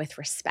regard and with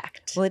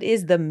respect. Well, it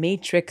is the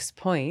matrix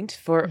point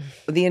for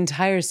the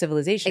entire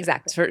civilization.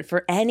 Exactly.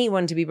 For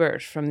anyone to be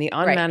birthed from the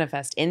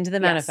unmanifest into the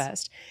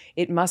manifest,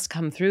 it must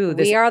come through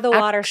this. We are the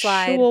water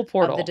slide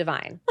portal of the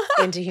divine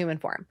into human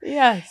form.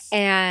 Yes.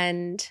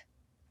 And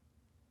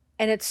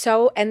it's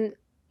so, and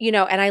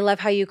I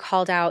love how you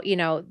called out,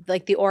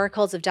 like the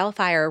oracles of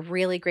Delphi are a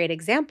really great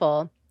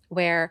example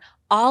where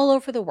all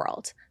over the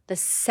world, the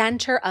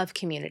center of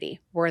community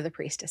were the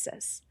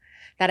priestesses.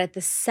 That at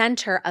the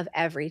center of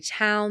every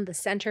town, the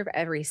center of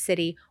every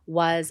city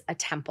was a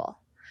temple.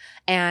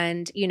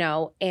 And,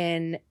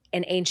 in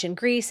ancient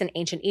Greece and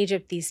ancient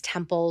Egypt, these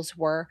temples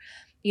were,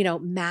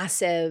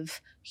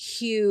 massive,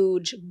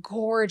 huge,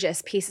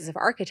 gorgeous pieces of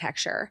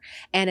architecture.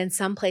 And in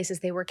some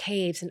places they were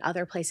caves, in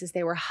other places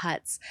they were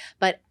huts.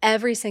 But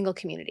every single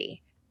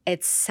community,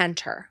 its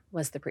center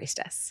was the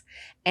priestess.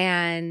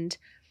 And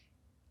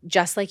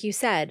just like you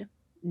said,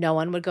 no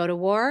one would go to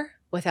war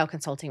without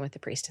consulting with the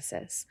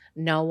priestesses.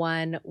 No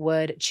one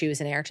would choose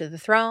an heir to the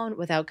throne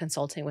without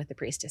consulting with the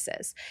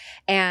priestesses.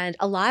 And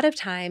a lot of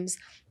times,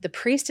 the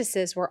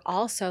priestesses were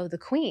also the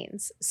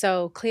queens.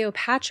 So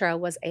Cleopatra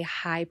was a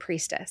high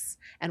priestess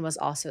and was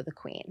also the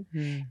queen.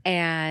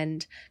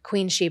 And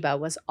Queen Sheba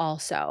was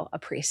also a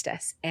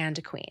priestess and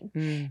a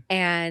queen.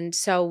 And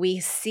so we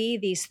see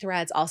these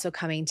threads also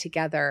coming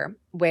together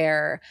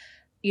where,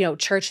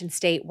 church and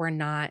state were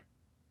not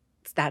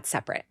that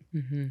separate.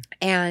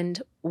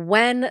 And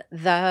when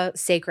the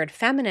sacred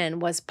feminine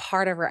was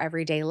part of our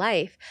everyday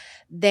life,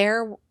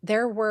 there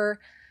were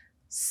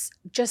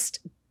just,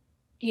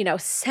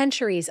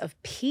 centuries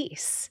of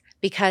peace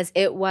because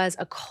it was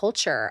a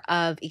culture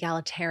of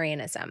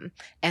egalitarianism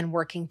and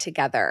working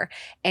together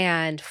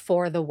and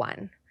for the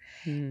one.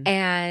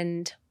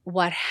 And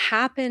what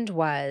happened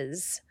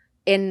was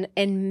in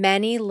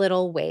many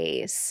little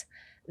ways,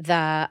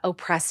 the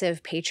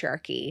oppressive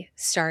patriarchy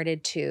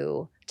started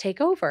to take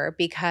over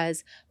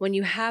because when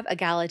you have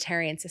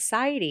egalitarian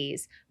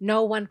societies,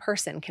 no one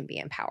person can be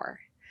in power.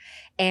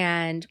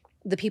 And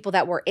the people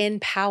that were in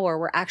power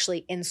were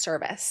actually in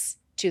service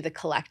to the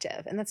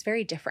collective. And that's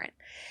very different.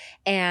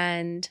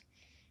 And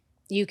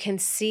you can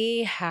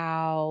see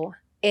how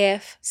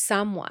if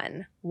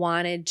someone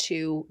wanted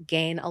to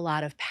gain a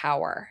lot of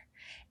power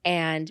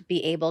and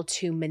be able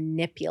to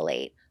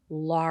manipulate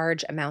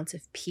large amounts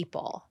of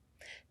people,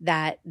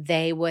 that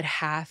they would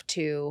have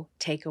to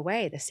take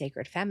away the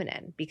sacred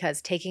feminine, because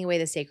taking away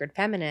the sacred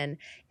feminine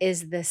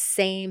is the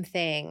same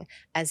thing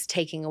as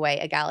taking away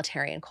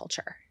egalitarian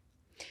culture.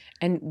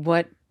 And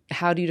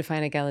how do you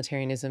define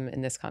egalitarianism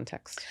in this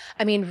context?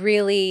 I mean,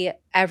 really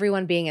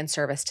everyone being in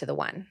service to the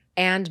one,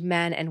 and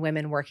men and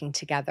women working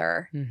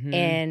together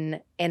in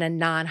a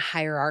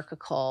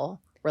non-hierarchical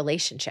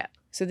relationship.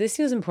 So this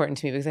feels important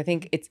to me because I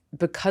think it's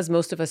because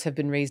most of us have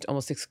been raised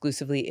almost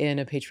exclusively in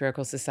a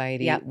patriarchal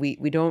society. Yep.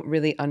 We don't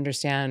really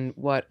understand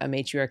what a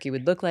matriarchy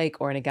would look like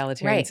or an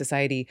egalitarian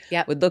society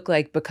would look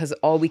like, because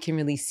all we can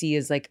really see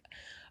is like,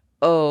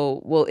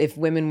 oh, well, if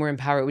women were in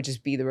power, it would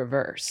just be the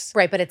reverse.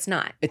 Right, but it's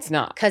not. It's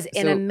not. Because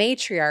in a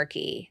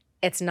matriarchy,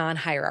 it's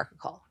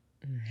non-hierarchical.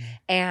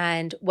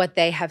 And what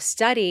they have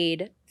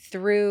studied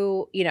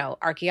through,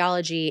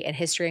 archaeology and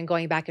history and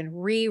going back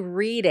and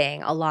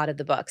rereading a lot of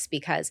the books,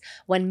 because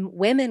when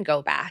women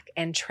go back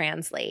and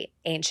translate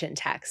ancient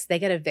texts, they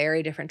get a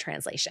very different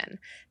translation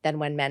than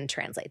when men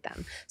translate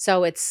them.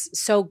 So it's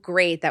so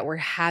great that we're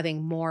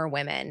having more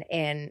women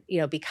in,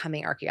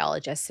 becoming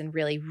archaeologists and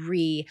really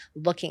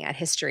re-looking at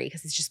history,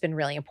 because it's just been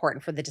really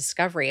important for the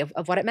discovery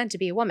of what it meant to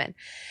be a woman.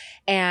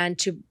 And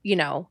to,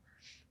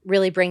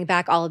 really bring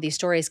back all of these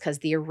stories, because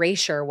the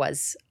erasure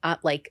was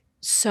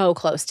so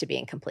close to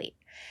being complete.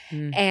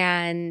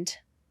 And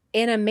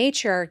in a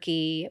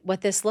matriarchy,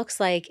 what this looks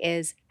like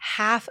is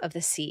half of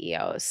the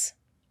CEOs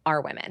are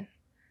women.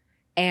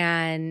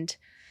 And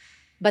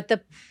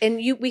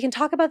we can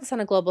talk about this on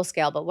a global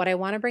scale, but what I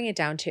want to bring it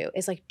down to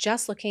is like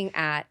just looking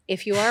at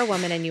if you are a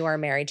woman and you are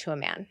married to a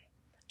man,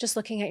 just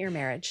looking at your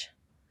marriage.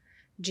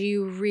 Do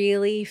you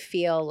really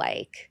feel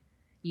like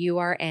you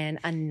are in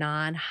a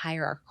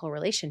non-hierarchical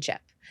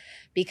relationship?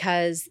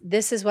 Because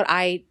this is what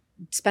I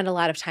spend a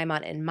lot of time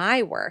on in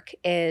my work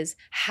is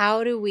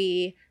how do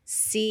we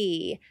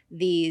see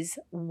these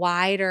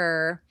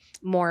wider,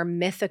 more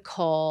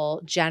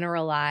mythical,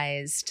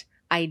 generalized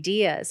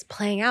ideas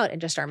playing out in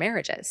just our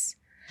marriages.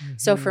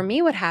 So for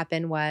me, what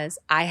happened was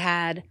I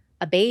had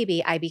a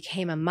baby, I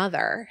became a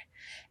mother,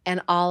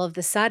 and all of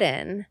the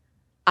sudden,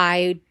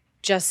 I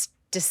just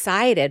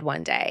decided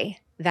one day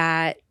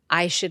that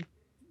I should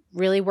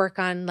really work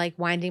on like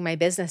winding my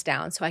business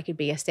down so I could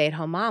be a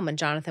stay-at-home mom when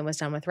Jonathan was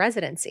done with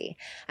residency.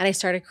 And I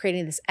started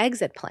creating this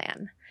exit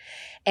plan.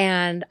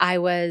 And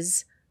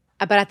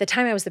but at the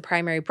time I was the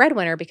primary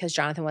breadwinner because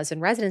Jonathan was in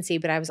residency,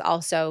 but I was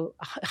also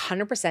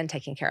 100%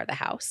 taking care of the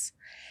house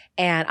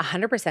and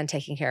 100%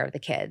 taking care of the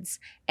kids.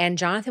 And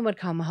Jonathan would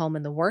come home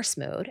in the worst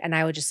mood, and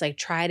I would just like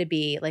try to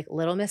be like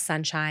Little Miss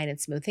Sunshine and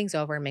smooth things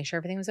over and make sure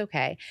everything was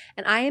okay.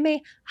 And I am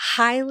a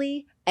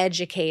highly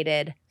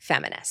educated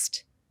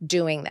feminist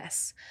doing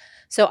this.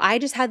 So I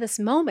just had this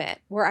moment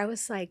where I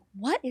was like,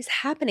 what is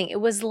happening?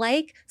 It was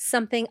like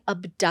something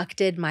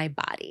abducted my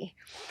body.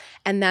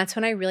 And that's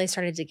when I really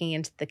started digging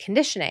into the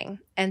conditioning.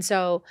 And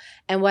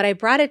what I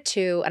brought it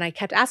to, and I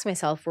kept asking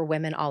myself, were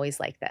women always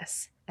like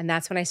this? And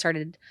that's when I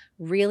started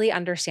really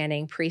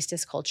understanding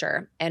priestess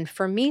culture. And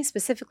for me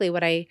specifically,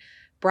 what I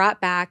brought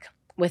back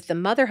with the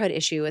motherhood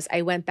issue is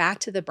I went back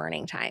to the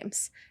burning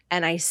times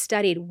and I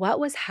studied what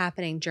was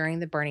happening during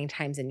the burning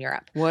times in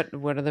Europe. What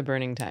are the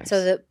burning times?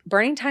 So the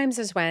burning times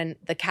is when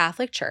the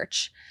Catholic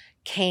Church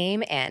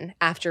came in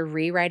after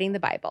rewriting the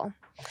Bible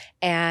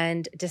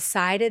and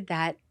decided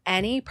that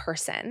any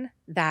person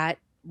that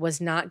was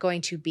not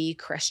going to be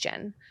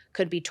Christian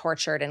could be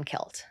tortured and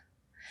killed.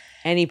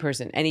 Any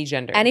person, any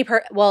gender.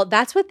 Well,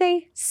 that's what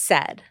they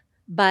said.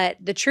 But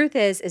the truth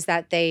is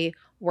that they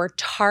were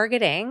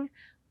targeting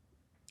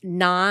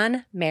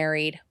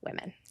non-married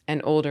women.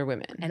 And older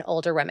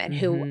women.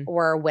 Who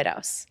were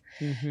widows.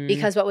 Mm-hmm.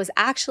 Because what was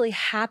actually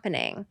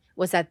happening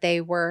was that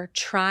they were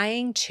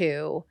trying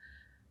to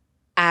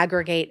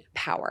aggregate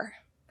power.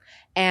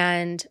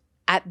 And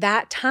at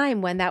that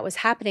time when that was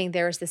happening,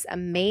 there was this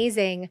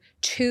amazing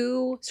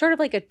two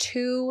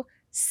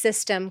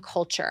system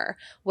culture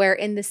where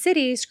in the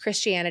cities,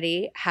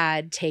 Christianity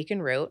had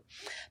taken root,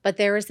 but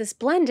there was this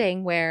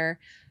blending where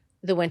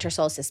the winter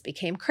solstice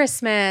became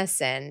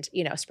Christmas and,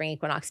 spring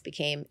equinox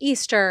became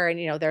Easter.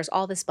 And, there's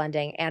all this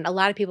blending. And a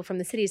lot of people from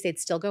the cities, they'd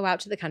still go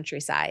out to the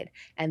countryside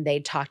and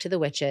they'd talk to the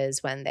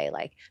witches when they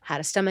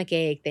had a stomach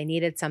ache, they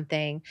needed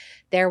something.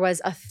 There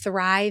was a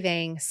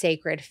thriving,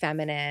 sacred,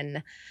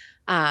 feminine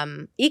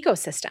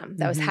ecosystem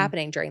that was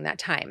happening during that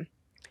time.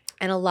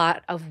 And a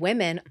lot of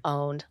women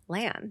owned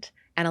land.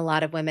 And a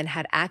lot of women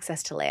had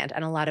access to land.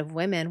 And a lot of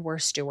women were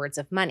stewards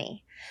of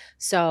money.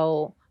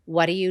 So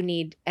what do you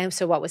need? And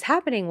so what was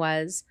happening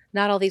was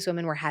not all these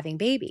women were having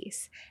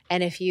babies.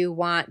 And if you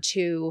want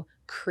to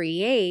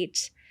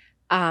create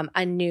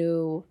a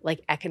new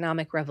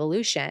economic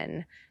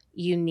revolution,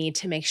 you need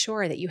to make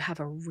sure that you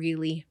have a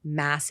really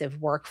massive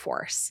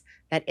workforce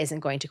that isn't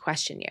going to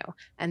question you.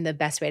 And the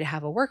best way to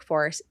have a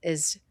workforce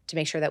is to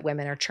make sure that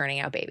women are churning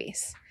out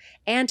babies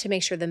and to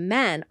make sure the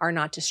men are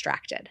not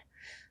distracted.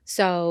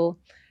 So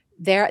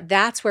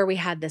that's where we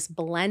had this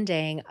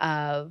blending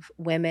of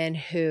women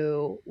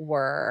who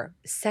were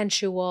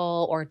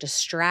sensual or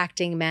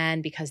distracting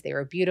men because they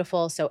were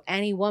beautiful. So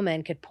any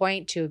woman could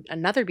point to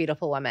another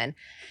beautiful woman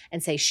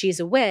and say she's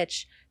a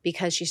witch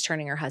because she's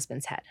turning her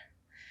husband's head.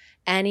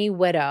 Any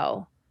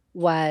widow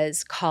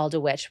was called a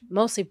witch,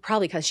 mostly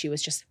probably because she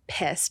was just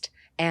pissed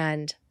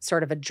and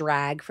sort of a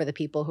drag for the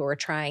people who were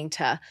trying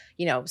to,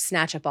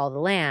 snatch up all the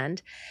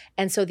land.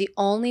 And so the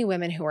only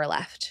women who were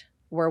left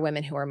were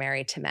women who were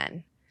married to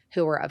men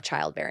who were of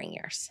childbearing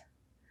years.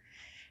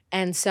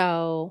 And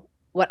so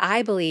what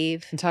I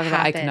believe and talk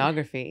about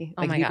iconography.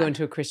 Like you go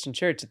into a Christian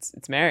church,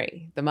 it's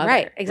Mary, the mother.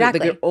 Right,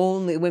 exactly.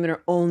 Women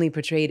are only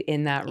portrayed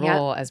in that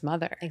role as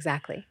mother.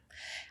 Exactly.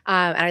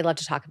 And I'd love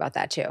to talk about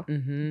that too.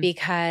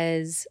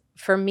 Because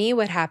for me,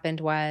 what happened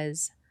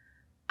was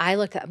I'm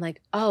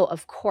like, oh,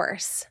 of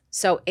course.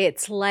 So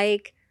it's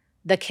like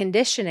the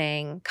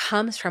conditioning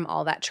comes from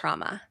all that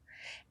trauma.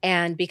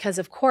 And because,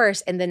 of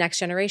course, in the next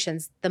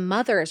generations, the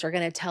mothers are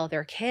going to tell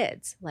their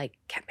kids,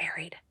 get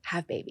married,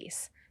 have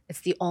babies.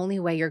 It's the only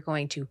way you're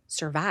going to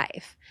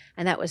survive.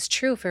 And that was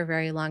true for a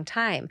very long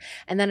time.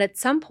 And then at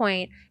some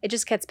point, it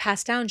just gets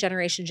passed down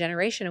generation,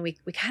 and we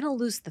kind of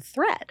lose the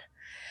thread.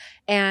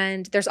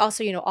 And there's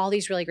also, all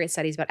these really great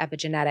studies about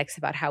epigenetics,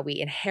 about how we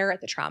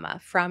inherit the trauma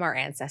from our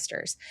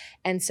ancestors.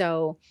 And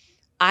so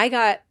I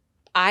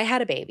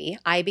had a baby,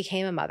 I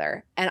became a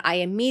mother, and I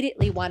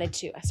immediately wanted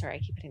to, sorry, I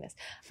keep hitting this.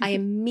 I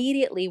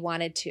immediately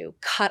wanted to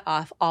cut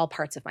off all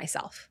parts of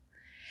myself.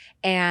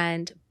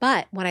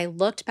 But when I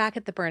looked back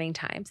at the burning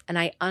times and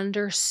I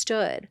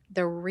understood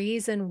the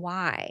reason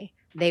why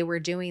they were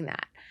doing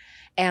that,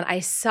 And I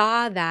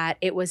saw that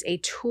it was a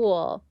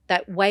tool,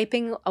 that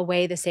wiping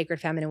away the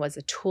sacred feminine was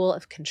a tool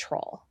of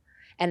control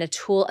and a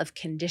tool of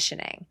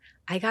conditioning.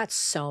 I got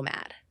so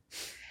mad.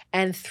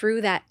 And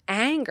through that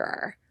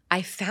anger,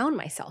 I found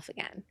myself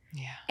again.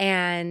 Yeah.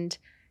 And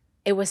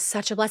it was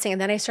such a blessing. And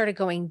then I started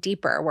going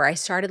deeper, where I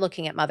started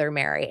looking at Mother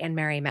Mary and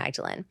Mary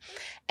Magdalene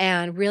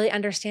and really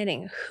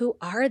understanding, who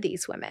are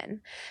these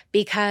women?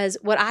 Because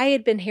what I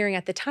had been hearing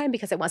at the time,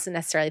 because I wasn't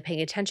necessarily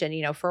paying attention,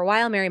 for a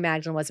while, Mary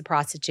Magdalene was a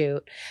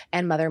prostitute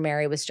and Mother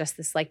Mary was just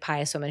this like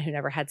pious woman who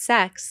never had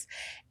sex.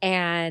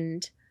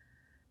 And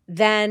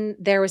then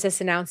there was this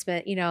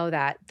announcement,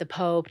 that the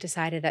Pope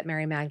decided that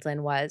Mary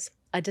Magdalene was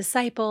a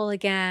disciple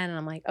again. And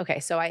I'm like, okay,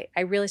 so I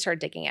really started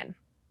digging in.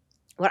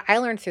 What I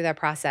learned through that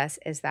process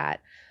is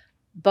that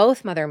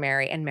both Mother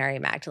Mary and Mary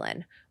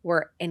Magdalene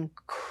were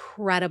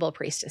incredible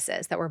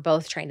priestesses that were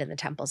both trained in the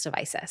temples of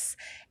Isis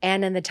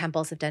and in the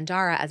temples of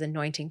Dendara as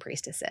anointing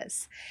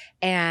priestesses.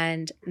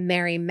 And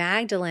Mary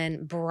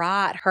Magdalene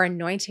brought her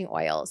anointing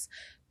oils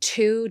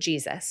to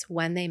Jesus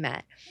when they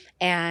met.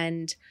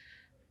 And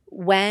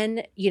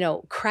when,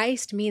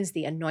 Christ means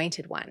the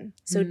anointed one.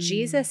 So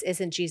Jesus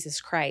isn't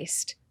Jesus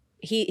Christ.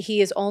 He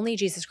is only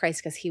Jesus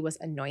Christ because he was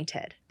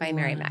anointed by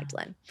Mary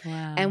Magdalene.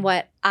 Wow. And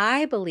what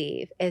I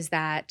believe is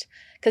that,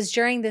 because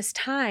during this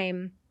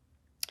time,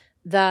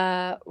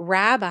 the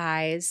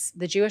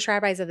Jewish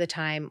rabbis of the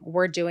time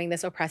were doing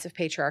this oppressive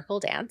patriarchal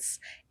dance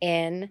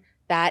in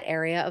that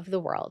area of the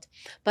world.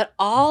 But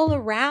all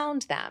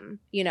around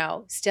them,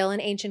 still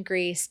in ancient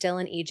Greece, still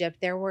in Egypt,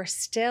 there were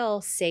still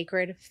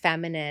sacred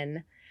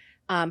feminine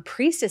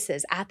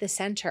priestesses at the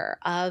center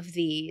of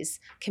these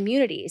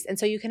communities. And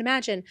so you can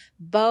imagine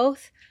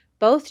both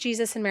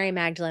Jesus and Mary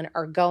Magdalene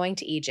are going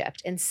to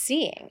Egypt and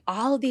seeing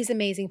all of these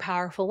amazing,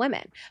 powerful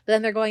women. But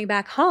then they're going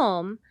back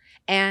home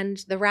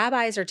and the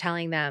rabbis are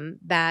telling them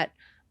that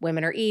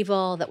women are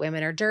evil, that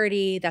women are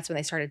dirty. That's when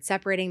they started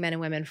separating men and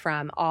women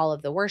from all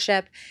of the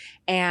worship.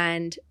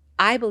 And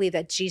I believe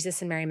that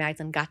Jesus and Mary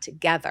Magdalene got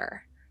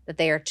together, that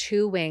they are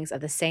two wings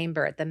of the same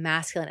bird, the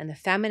masculine and the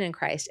feminine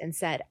Christ, and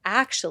said,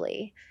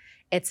 actually,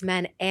 it's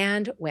men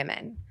and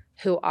women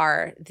who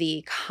are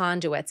the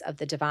conduits of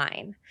the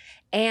divine.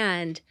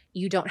 And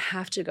you don't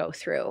have to go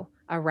through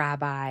a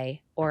rabbi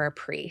or a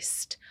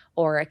priest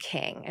or a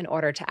king in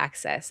order to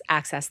access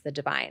the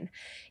divine.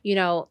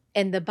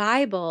 In the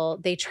Bible,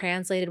 they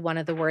translated one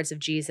of the words of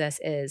Jesus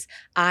is,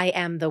 I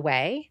am the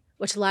way,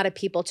 which a lot of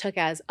people took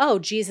as, oh,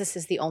 Jesus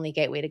is the only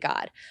gateway to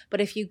God.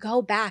 But if you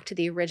go back to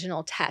the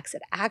original text,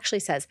 it actually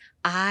says,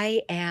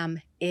 I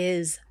am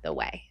is the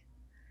way.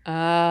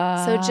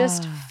 So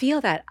just feel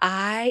that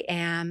I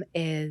am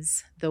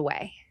is the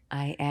way.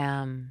 I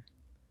am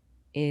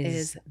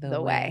is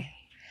the way.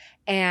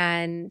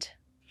 And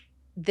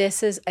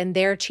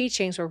their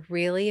teachings were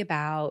really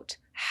about,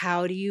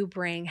 how do you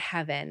bring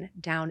heaven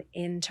down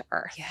into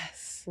earth?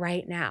 Yes.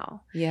 Right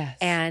now? Yes.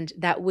 And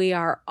that we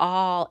are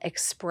all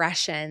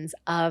expressions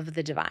of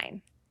the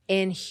divine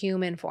in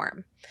human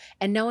form.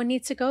 And no one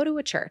needs to go to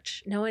a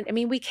church.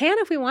 We can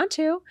if we want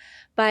to,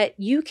 but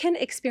you can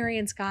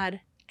experience God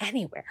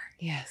anywhere.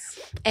 Yes.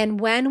 And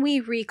when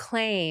we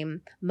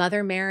reclaim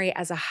Mother Mary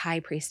as a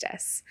high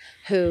priestess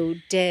who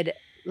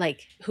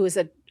is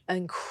an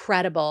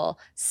incredible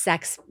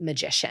sex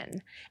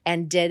magician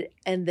and did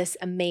in this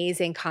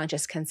amazing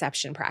conscious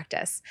conception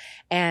practice,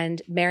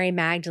 and Mary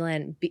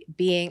Magdalene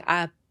being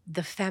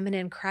the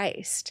feminine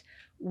Christ,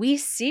 we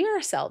see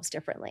ourselves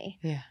differently.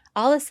 Yeah.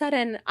 All of a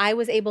sudden, I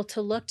was able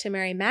to look to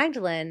Mary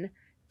Magdalene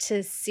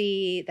to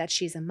see that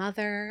she's a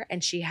mother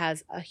and she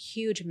has a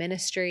huge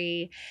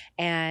ministry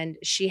and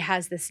she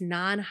has this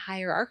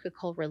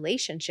non-hierarchical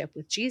relationship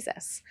with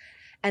Jesus.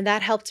 And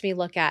that helped me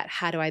look at,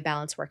 how do I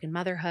balance work and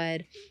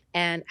motherhood,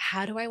 and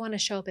how do I want to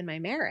show up in my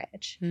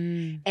marriage?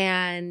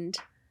 And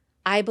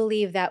I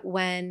believe that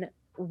when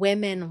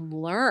women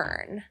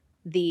learn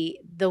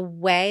the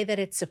way that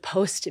it's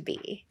supposed to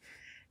be,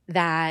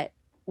 that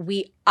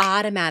we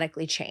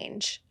automatically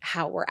change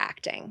how we're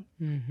acting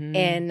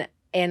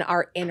in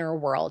our inner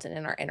world and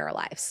in our inner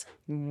lives.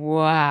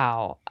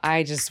 Wow.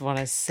 I just want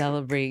to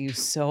celebrate you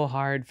so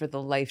hard for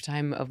the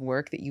lifetime of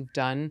work that you've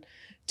done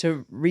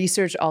to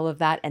research all of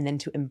that and then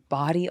to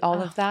embody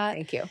all of that.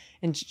 Thank you.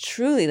 And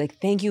truly,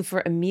 thank you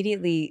for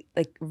immediately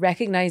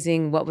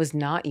recognizing what was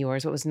not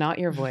yours, what was not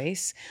your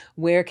voice,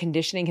 where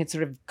conditioning had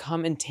sort of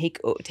come and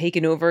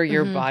taken over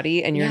your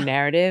body and your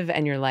narrative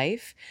and your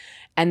life.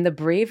 And the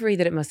bravery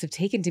that it must have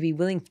taken to be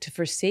willing to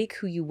forsake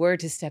who you were,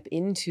 to step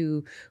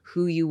into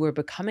who you were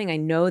becoming. I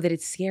know that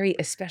it's scary,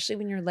 especially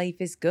when your life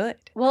is good.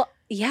 Well,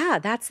 yeah,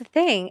 that's the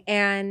thing.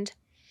 And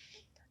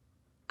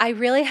I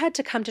really had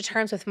to come to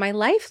terms with, my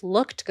life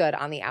looked good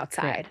on the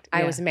outside. Yeah.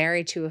 I was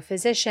married to a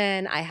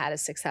physician. I had a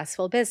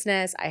successful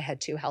business. I had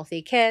 2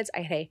 healthy kids.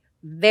 I had a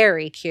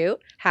very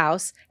cute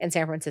house in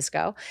San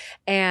Francisco.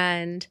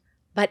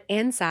 But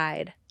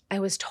inside, I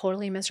was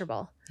totally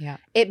miserable. Yeah.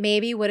 It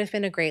maybe would have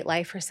been a great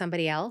life for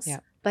somebody else,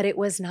 but it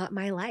was not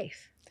my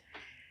life.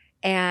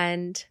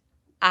 And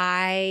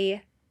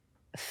I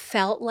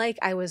felt like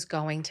I was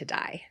going to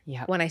die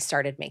Yep. when I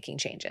started making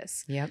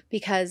changes. Yep.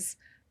 Because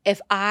if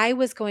I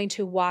was going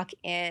to walk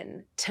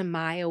in to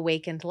my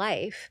awakened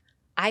life,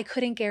 I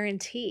couldn't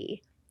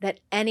guarantee that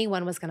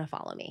anyone was going to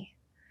follow me.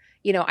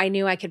 I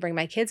knew I could bring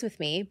my kids with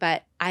me,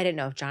 but I didn't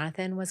know if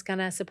Jonathan was going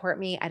to support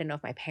me. I didn't know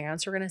if my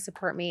parents were going to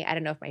support me. I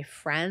didn't know if my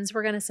friends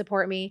were going to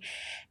support me.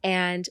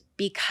 And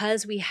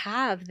because we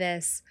have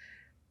this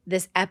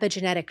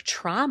epigenetic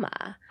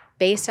trauma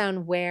based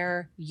on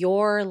where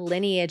your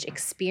lineage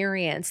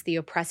experienced the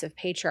oppressive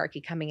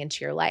patriarchy coming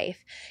into your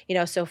life.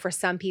 So for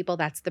some people,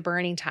 that's the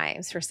burning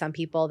times. For some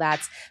people,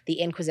 that's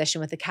the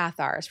Inquisition with the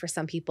Cathars. For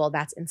some people,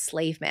 that's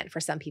enslavement. For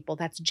some people,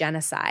 that's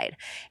genocide.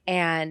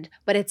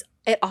 But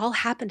it all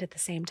happened at the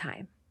same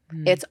time.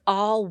 It's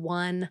all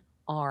one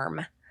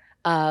arm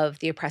of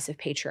the oppressive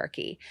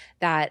patriarchy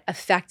that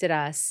affected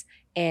us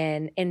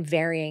in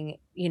varying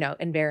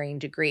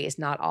degrees.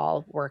 Not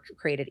all were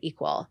created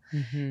equal.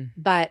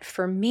 But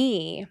for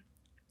me,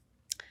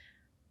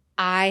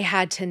 I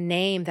had to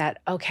name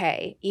that,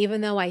 okay, even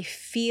though I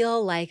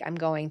feel like I'm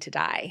going to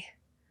die,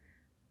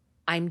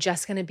 I'm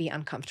just going to be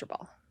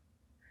uncomfortable.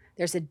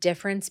 There's a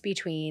difference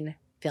between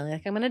feeling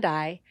like I'm going to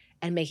die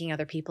and making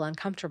other people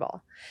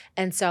uncomfortable.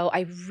 And so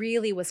I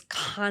really was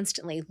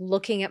constantly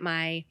looking at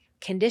my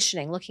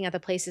conditioning, looking at the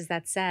places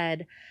that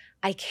said,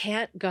 I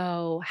can't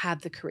go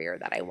have the career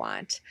that I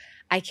want.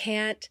 I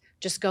can't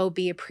just go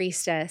be a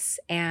priestess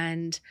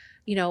and,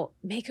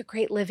 make a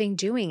great living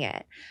doing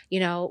it.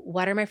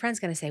 What are my friends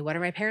going to say? What are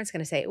my parents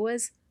going to say?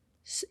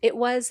 It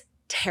was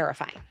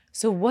terrifying.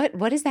 So what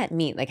does that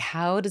mean? Like,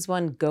 how does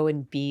one go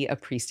and be a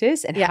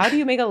priestess? And how do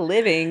you make a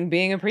living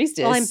being a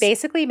priestess? Well, I'm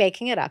basically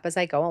making it up as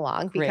I go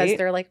along because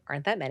there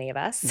aren't that many of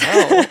us.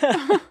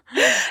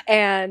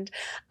 No.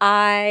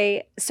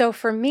 So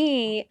for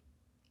me,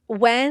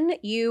 when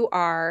you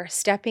are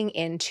stepping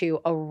into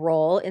a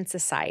role in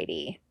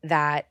society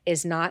that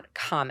is not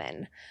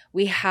common,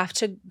 we have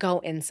to go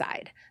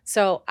inside.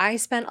 So I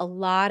spent a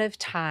lot of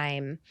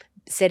time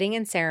sitting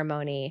in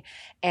ceremony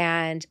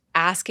and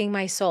asking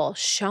my soul,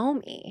 show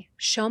me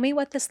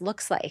what this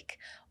looks like.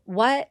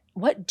 What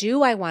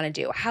do I want to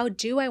do? How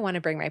do I want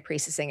to bring my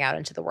priestessing out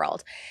into the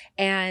world?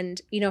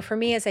 And, for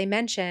me, as I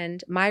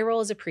mentioned, my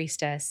role as a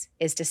priestess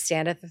is to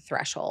stand at the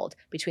threshold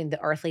between the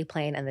earthly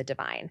plane and the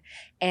divine.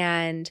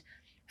 And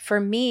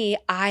for me,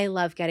 I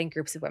love getting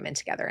groups of women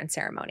together in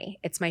ceremony.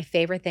 It's my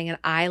favorite thing. And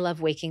I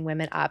love waking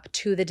women up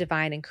to the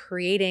divine and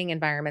creating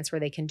environments where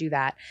they can do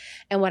that.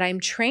 And what I'm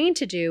trained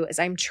to do is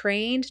I'm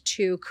trained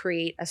to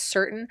create a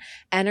certain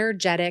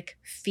energetic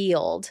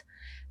field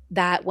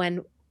that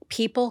when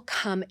people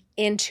come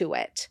into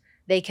it,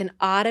 they can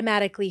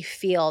automatically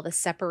feel the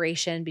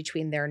separation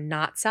between their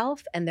not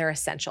self and their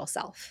essential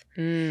self.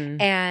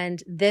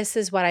 And this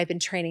is what I've been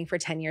training for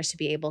 10 years to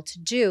be able to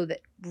do,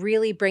 that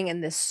really bring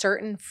in this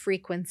certain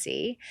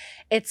frequency.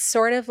 It's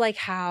sort of like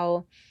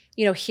how,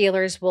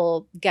 healers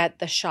will get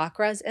the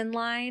chakras in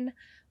line.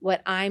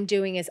 What I'm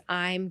doing is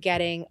I'm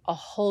getting a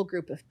whole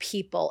group of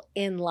people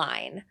in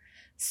line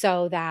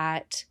so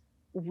that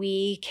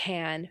we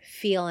can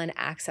feel and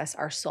access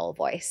our soul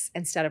voice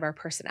instead of our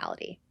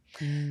personality.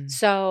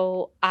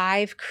 So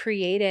I've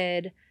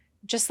created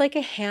just like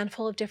a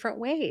handful of different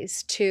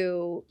ways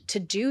to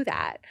do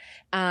that.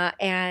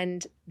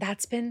 And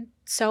that's been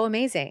so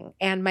amazing.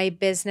 And my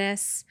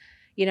business,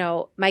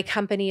 my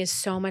company is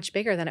so much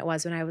bigger than it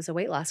was when I was a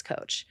weight loss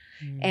coach.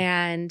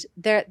 And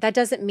that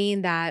doesn't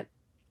mean that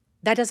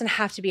doesn't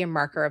have to be a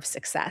marker of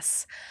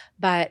success.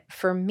 But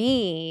for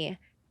me,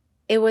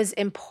 it was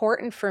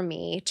important for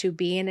me to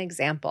be an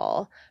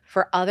example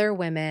for other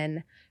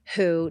women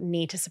who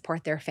need to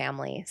support their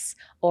families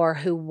or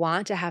who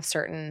want to have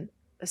certain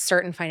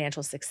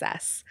financial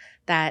success,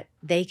 that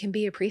they can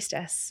be a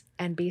priestess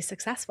and be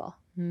successful.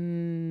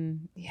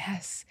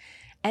 Yes.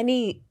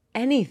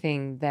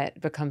 Anything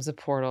that becomes a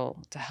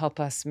portal to help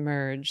us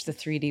merge the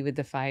 3D with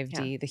the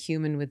 5D, the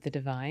human with the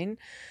divine.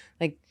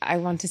 Like, I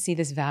want to see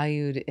this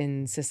valued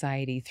in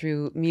society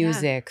through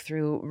music,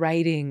 through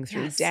writing,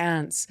 through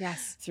dance,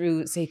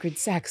 through sacred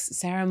sex,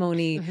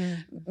 ceremony,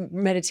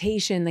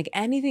 meditation, like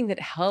anything that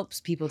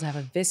helps people to have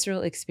a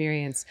visceral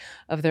experience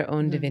of their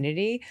own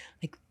divinity.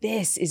 Like,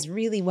 this is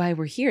really why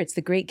we're here. It's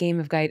the great game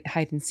of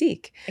hide and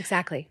seek.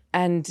 Exactly.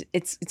 And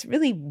it's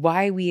really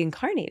why we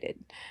incarnated.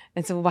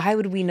 And so why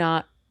would we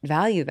not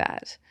value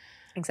that?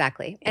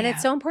 Exactly. And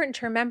it's so important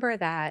to remember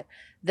that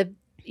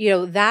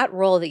that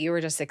role that you were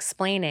just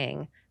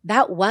explaining,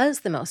 that was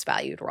the most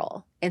valued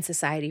role in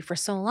society for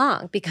so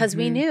long, because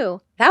we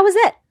knew that was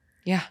it.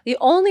 Yeah. The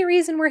only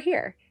reason we're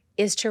here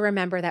is to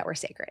remember that we're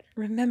sacred.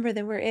 Remember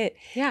that we're it.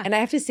 Yeah. And I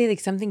have to say, like,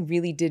 something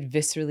really did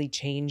viscerally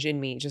change in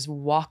me just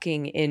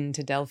walking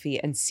into Delphi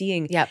and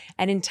seeing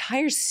an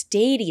entire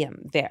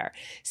stadium there,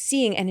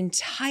 seeing an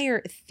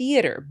entire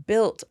theater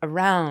built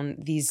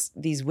around these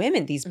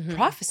women, these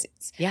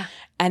prophecies. Yeah.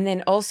 And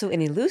then also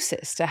in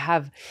Eleusis to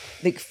have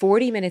like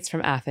 40 minutes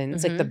from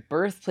Athens, like the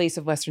birthplace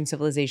of Western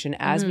civilization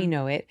as we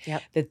know it,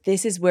 that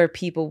this is where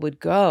people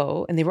would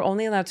go. And they were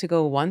only allowed to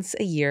go once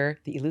a year.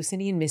 The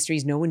Eleusinian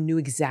mysteries, no one knew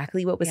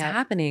exactly what was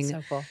happening.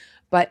 So cool.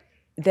 But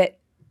that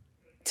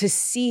to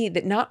see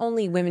that not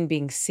only women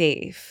being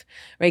safe,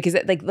 right?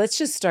 Because like, let's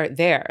just start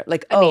there.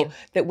 Like,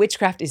 that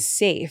witchcraft is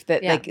safe,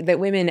 that like that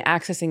women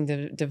accessing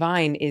the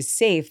divine is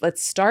safe.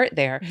 Let's start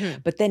there.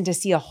 But then to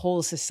see a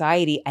whole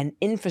society and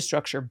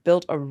infrastructure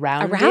built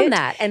around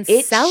that and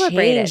it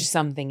celebrated changed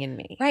something in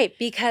me. Right,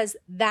 because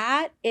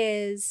that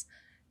is,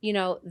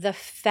 the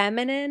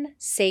feminine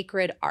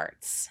sacred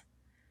arts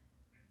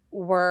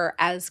were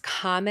as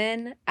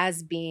common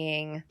as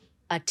being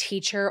a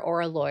teacher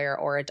or a lawyer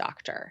or a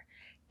doctor.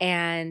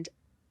 And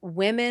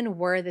women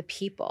were the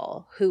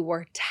people who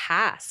were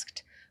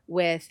tasked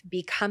with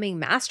becoming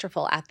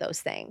masterful at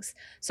those things.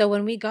 So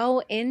when we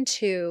go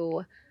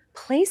into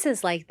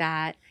places like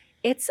that,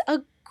 it's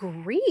a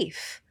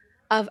grief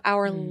of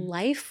our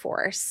life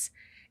force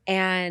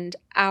and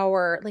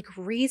our like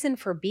reason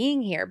for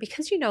being here.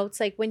 Because, it's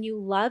like when you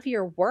love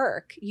your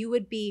work, you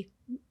would be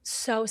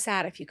so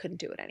sad if you couldn't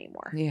do it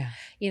anymore. Yeah.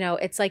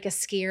 It's like a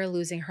skier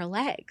losing her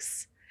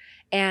legs.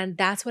 And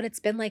that's what it's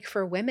been like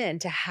for women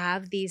to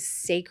have these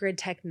sacred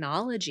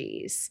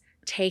technologies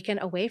taken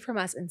away from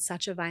us in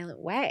such a violent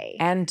way.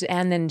 And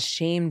then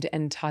shamed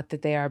and taught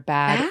that they are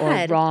bad.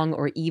 Or wrong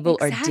or evil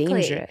or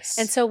dangerous.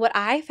 And so what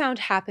I found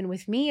happen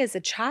with me as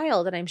a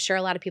child, and I'm sure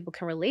a lot of people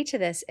can relate to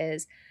this,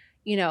 is,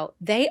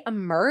 they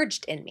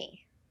emerged in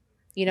me.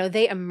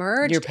 They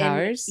emerged. Your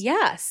powers?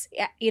 Yes.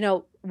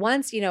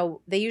 Once,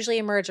 they usually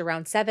emerge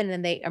around 7, and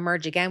then they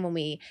emerge again when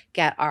we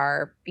get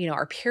our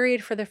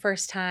period for the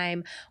first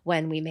time,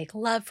 when we make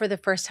love for the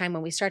first time,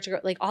 when we start to grow,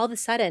 like all of a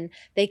sudden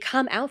they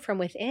come out from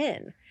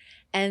within.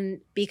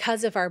 And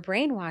because of our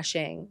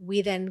brainwashing,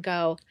 we then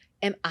go,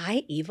 am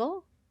I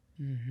evil?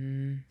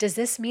 Mm-hmm. Does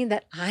this mean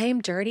that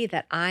I'm dirty,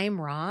 that I'm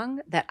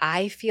wrong, that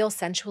I feel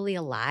sensually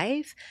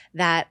alive,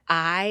 that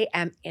I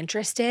am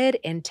interested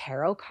in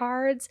tarot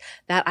cards,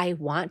 that I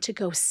want to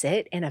go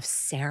sit in a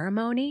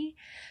ceremony?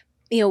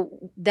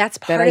 That's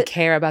part that I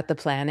care about the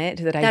planet,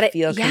 that I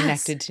feel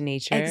connected to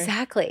nature.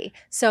 Exactly.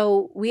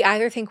 So we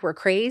either think we're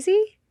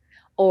crazy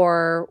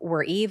or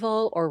we're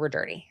evil or we're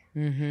dirty.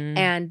 Mm-hmm.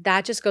 And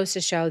that just goes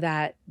to show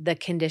that the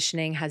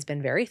conditioning has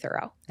been very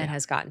thorough and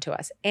has gotten to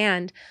us.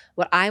 And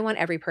what I want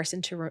every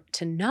person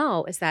to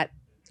know is that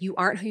you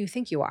aren't who you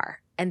think you are.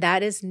 And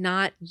that is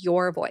not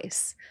your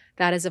voice.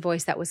 That is a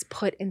voice that was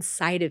put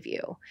inside of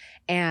you.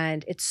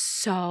 And it's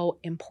so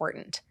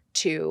important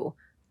to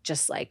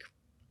just like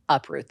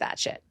uproot that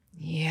shit.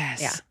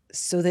 Yes. Yeah.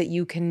 So that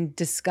you can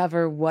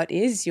discover what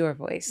is your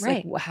voice.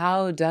 Right. Like,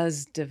 how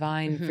does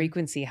divine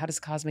frequency, how does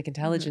cosmic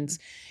intelligence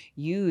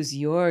use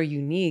your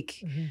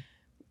unique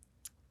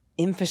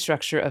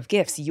infrastructure of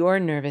gifts, your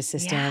nervous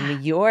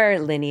system, your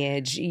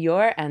lineage,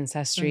 your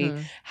ancestry?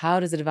 How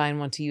does the divine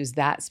want to use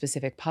that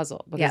specific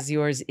puzzle? Because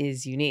yours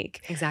is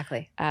unique.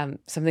 Exactly.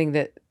 Something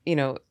that,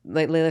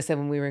 like Layla said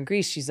when we were in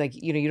Greece, she's like,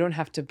 you don't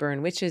have to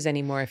burn witches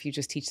anymore if you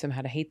just teach them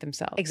how to hate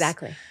themselves.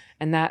 Exactly.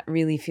 And that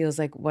really feels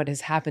like what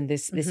has happened,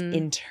 this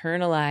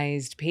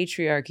internalized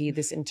patriarchy,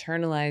 this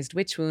internalized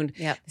witch wound,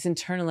 this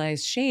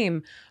internalized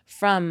shame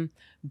from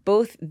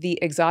both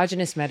the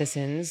exogenous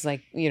medicines,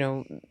 like,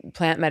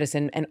 plant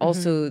medicine, and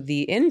also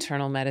the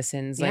internal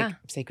medicines, like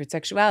sacred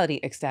sexuality,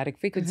 ecstatic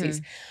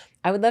frequencies.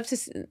 I would love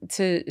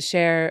to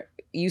share,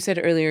 you said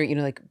earlier,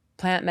 like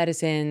plant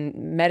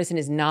medicine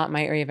is not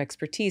my area of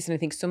expertise. And I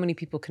think so many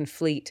people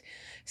conflate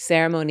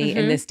ceremony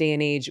in this day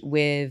and age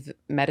with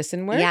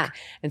medicine work. Yeah.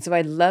 And so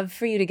I'd love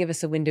for you to give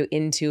us a window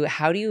into,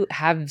 how do you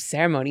have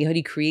ceremony? How do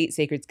you create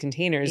sacred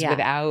containers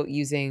without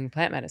using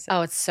plant medicine?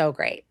 Oh, it's so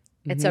great.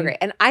 It's so great.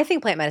 And I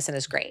think plant medicine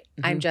is great.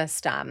 I'm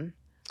just, I'm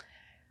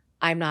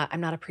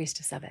not a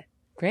priestess of it.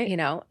 Great.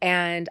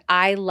 And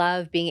I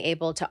love being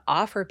able to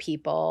offer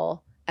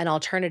people an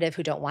alternative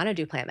who don't want to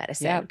do plant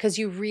medicine, because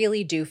you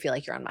really do feel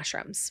like you're on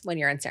mushrooms when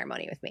you're in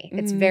ceremony with me.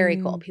 It's very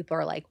cool. People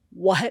are like,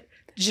 what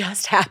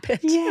just happened?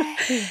 Yeah.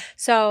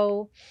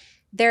 So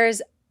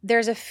there's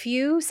a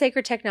few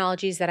sacred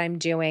technologies that I'm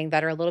doing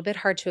that are a little bit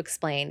hard to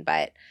explain,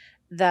 but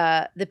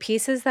the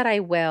pieces that I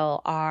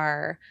will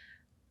are,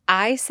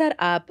 I set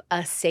up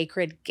a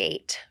sacred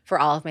gate for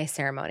all of my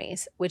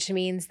ceremonies, which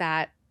means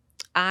that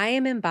I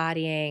am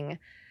embodying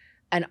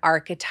an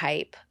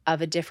archetype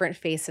of a different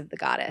face of the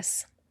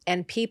goddess.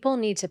 And people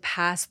need to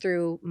pass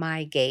through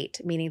my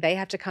gate, meaning they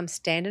have to come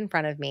stand in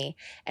front of me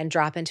and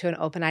drop into an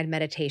open-eyed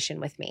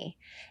meditation with me.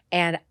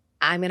 And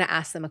I'm going to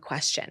ask them a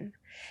question.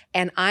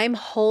 And I'm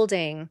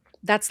holding,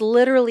 that's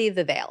literally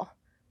the veil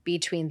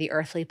between the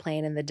earthly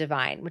plane and the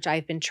divine, which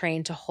I've been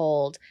trained to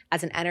hold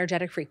as an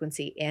energetic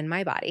frequency in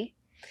my body.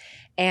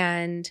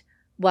 And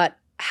what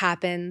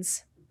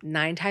happens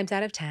 9 times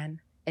out of 10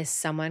 is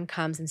someone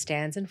comes and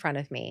stands in front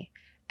of me,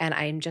 and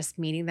I'm just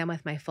meeting them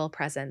with my full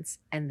presence,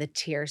 and the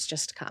tears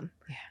just come.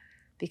 Yeah.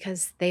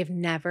 Because they've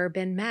never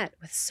been met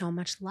with so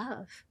much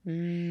love.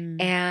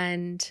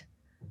 And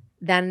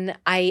then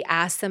I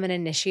ask them an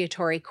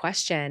initiatory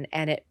question,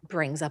 and it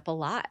brings up a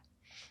lot.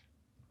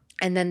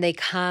 And then they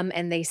come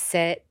and they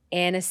sit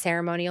in a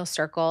ceremonial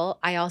circle.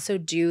 I also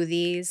do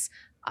these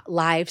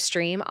live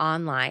stream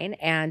online.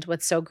 And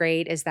what's so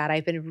great is that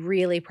I've been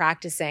really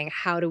practicing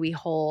how do we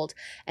hold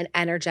an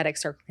energetic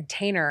circle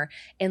container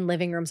in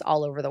living rooms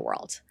all over the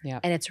world. Yeah.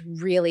 And it's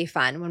really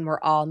fun when we're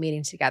all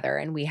meeting together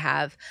and we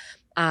have,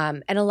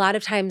 and a lot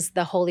of times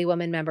the Holy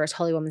Woman members,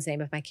 Holy Woman's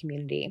name of my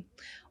community,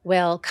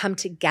 will come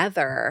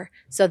together.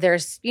 So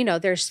there's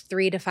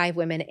 3 to 5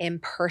 women in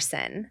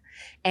person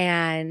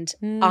and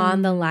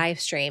on the live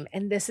stream.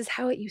 And this is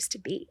how it used to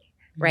be.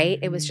 Right?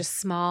 It was just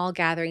small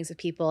gatherings of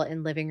people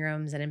in living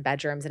rooms and in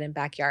bedrooms and in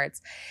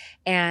backyards.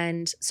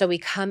 And so we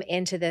come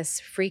into this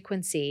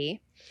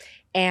frequency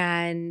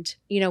and,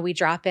 we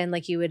drop in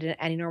like you would in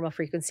any normal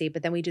frequency,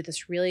 but then we do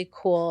this really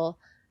cool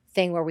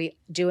thing where we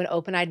do an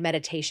open-eyed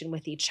meditation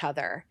with each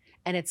other.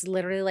 And it's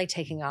literally like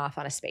taking off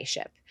on a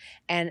spaceship.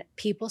 And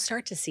people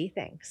start to see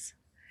things.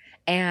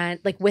 And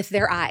like with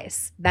their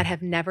eyes that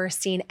have never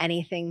seen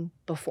anything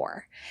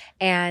before.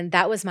 And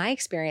that was my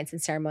experience in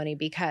ceremony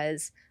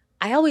because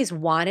I always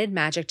wanted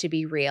magic to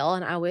be real.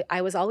 And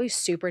I was always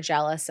super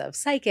jealous of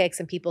psychics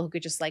and people who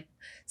could just like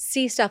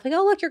see stuff like,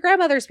 oh, look, your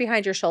grandmother's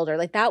behind your shoulder.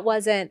 Like that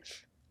wasn't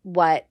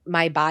what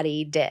my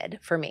body did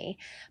for me.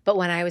 But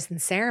when I was in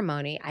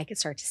ceremony, I could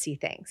start to see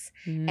things.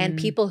 And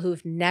people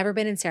who've never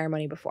been in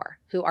ceremony before,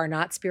 who are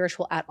not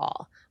spiritual at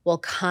all, will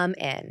come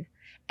in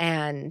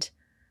and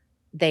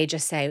they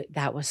just say,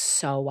 that was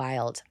so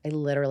wild. I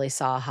literally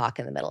saw a hawk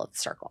in the middle of the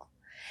circle.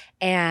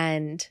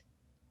 And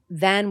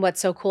then what's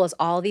so cool is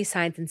all these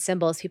signs and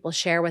symbols, people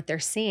share what they're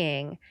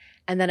seeing.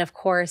 And then, of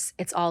course,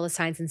 it's all the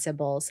signs and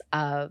symbols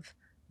of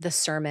the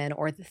sermon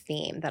or the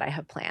theme that I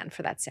have planned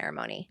for that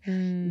ceremony.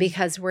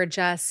 Because we're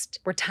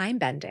time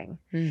bending.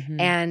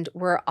 And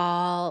we're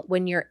all,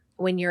 when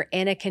you're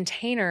in a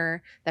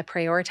container that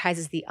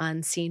prioritizes the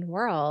unseen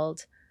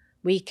world,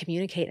 we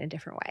communicate in a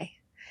different way.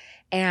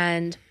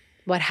 And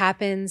what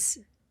happens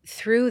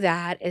through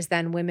that is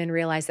then women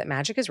realize that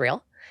magic is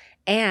real.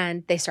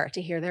 And they start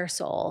to hear their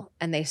soul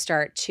and they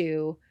start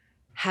to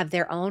have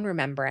their own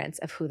remembrance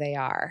of who they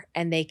are.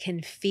 And they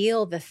can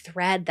feel the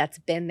thread that's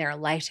been there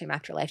lifetime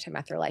after lifetime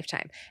after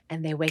lifetime.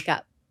 And they wake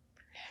up.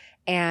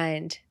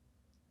 And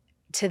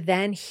to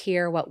then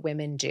hear what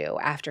women do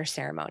after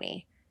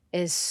ceremony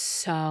is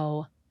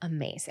so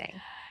amazing.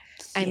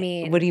 I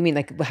mean, what do you mean?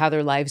 Like how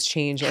their lives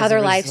change? How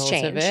their lives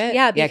change. Of it?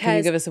 Yeah. Because, can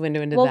you give us a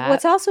window into that?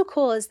 What's also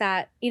cool is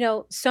that,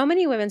 so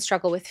many women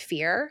struggle with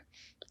fear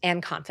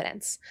and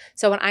confidence.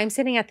 So when I'm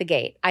sitting at the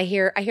gate, I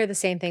hear the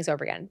same things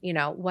over again.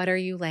 What are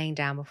you laying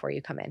down before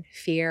you come in?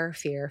 Fear,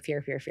 fear,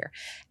 fear, fear, fear.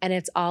 And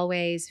it's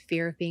always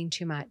fear of being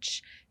too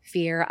much,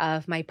 fear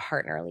of my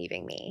partner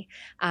leaving me,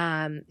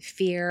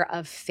 fear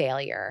of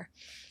failure.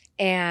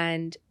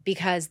 And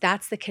because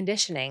that's the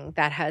conditioning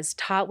that has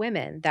taught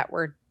women that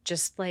we're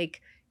just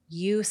like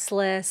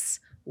useless,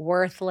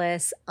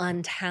 worthless,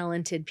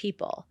 untalented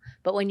people.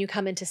 But when you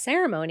come into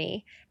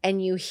ceremony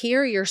and you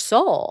hear your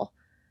soul,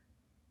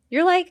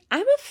 you're like,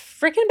 I'm a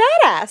freaking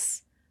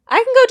badass. I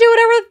can go do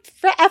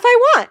whatever F I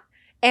want.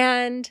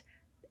 And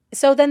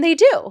so then they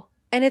do.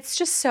 And it's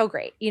just so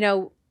great.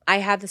 I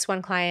have this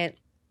one client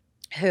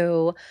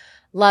who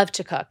loved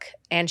to cook.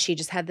 And she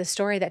just had this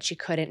story that she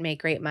couldn't make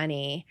great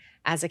money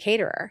as a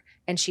caterer.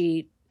 And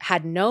she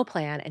had no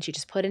plan. And she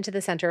just put into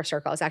the center of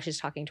circle. I was actually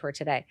just talking to her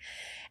today.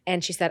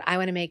 And she said, I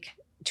want to make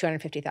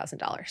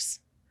 $250,000.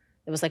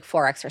 It was like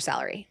 4x her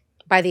salary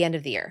by the end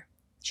of the year.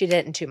 She did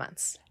it in 2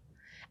 months.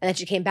 And then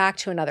she came back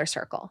to another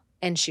circle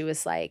and she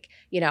was like,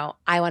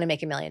 I want to make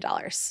 $1 million,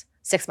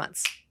 6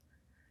 months,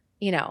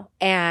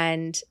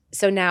 and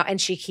so now, and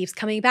she keeps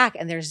coming back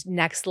and there's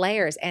next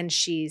layers. And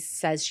she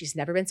says she's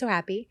never been so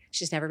happy.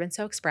 She's never been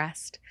so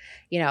expressed.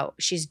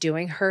 She's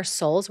doing her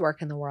soul's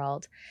work in the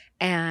world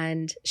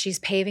and she's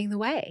paving the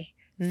way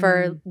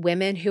for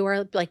women who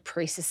are like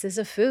priestesses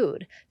of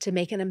food to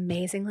make an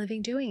amazing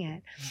living doing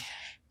it.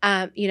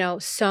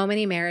 So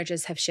many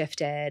marriages have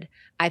shifted.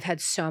 I've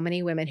had so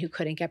many women who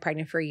couldn't get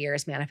pregnant for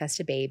years manifest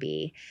a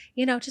baby,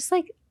 just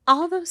like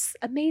all those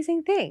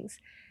amazing things.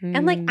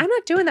 And like, I'm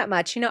not doing that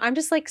much, I'm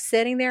just like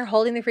sitting there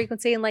holding the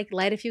frequency and like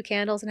light a few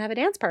candles and have a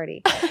dance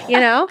party,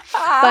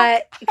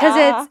 but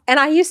because and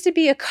I used to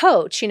be a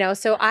coach,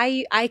 so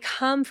I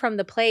come from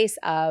the place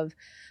of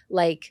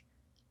like,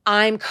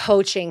 I'm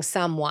coaching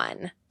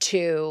someone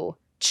to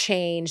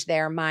change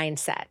their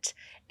mindset.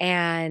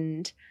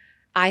 And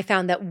I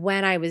found that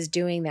when I was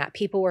doing that,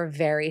 people were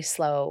very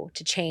slow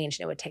to change.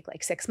 And it would take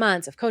like 6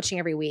 months of coaching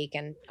every week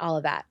and all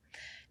of that.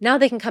 Now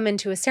they can come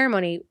into a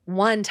ceremony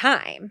one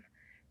time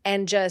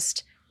and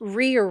just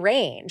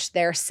rearrange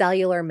their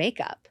cellular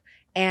makeup.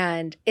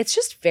 And it's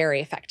just very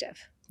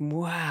effective.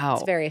 Wow.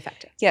 It's very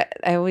effective. Yeah.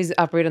 I always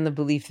operate on the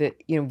belief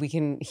that, we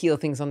can heal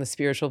things on the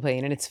spiritual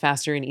plane and it's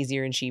faster and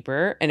easier and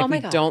cheaper. And if we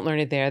don't learn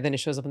it there, then it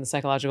shows up on the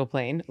psychological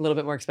plane, a little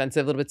bit more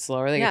expensive, a little bit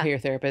slower. Like you pay your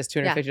therapist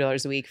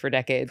 $250 a week for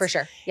decades. For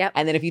sure. Yep.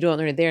 And then if you don't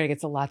learn it there, it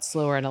gets a lot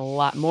slower and a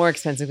lot more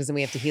expensive because then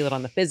we have to heal it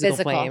on the physical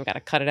plane. We've got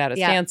to cut it out as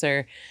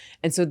cancer.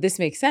 And so this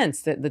makes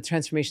sense that the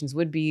transformations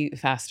would be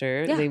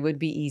faster. Yeah. They would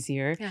be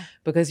easier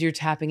because you're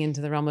tapping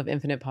into the realm of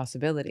infinite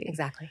possibility.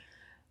 Exactly.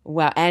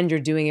 Wow. And you're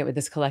doing it with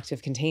this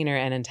collective container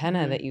and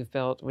antenna that you've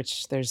built,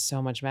 which there's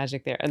so much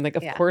magic there. And like,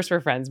 of course we're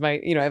friends. I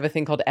have a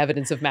thing called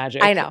evidence of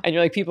magic. I know. And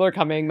you're like, people are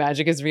coming,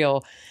 magic is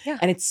real. Yeah.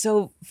 And it's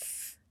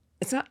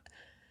not,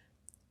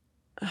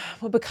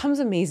 what becomes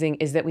amazing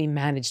is that we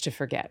manage to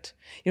forget.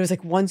 It's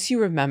like once you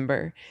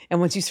remember and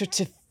once you start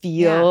to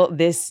feel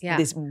this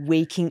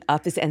waking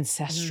up, this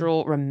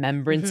ancestral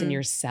remembrance in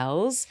your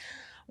cells,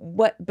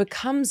 what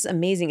becomes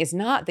amazing is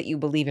not that you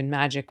believe in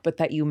magic, but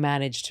that you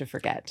manage to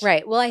forget.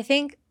 Right. Well, I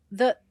think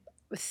the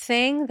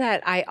thing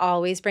that I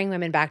always bring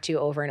women back to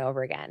over and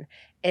over again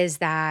is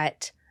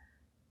that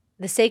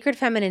the sacred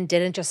feminine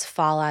didn't just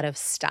fall out of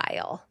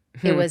style.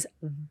 It was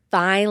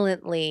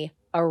violently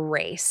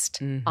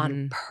erased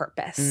on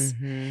purpose.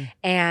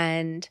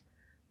 And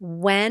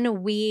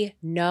when we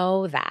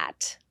know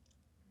that,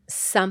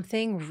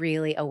 something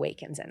really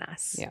awakens in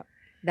us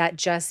that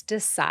just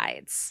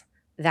decides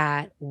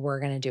that we're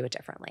going to do it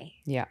differently.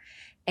 Yeah.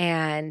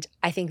 And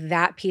I think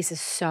that piece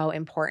is so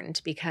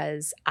important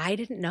because I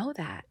didn't know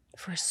that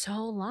for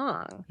so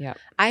long. Yeah.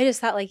 I just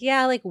thought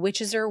like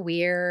witches are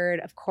weird.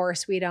 Of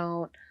course we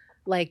don't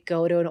like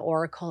go to an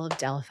oracle of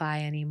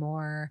Delphi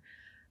anymore.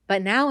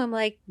 But now I'm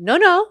like,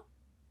 no,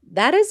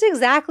 that is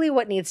exactly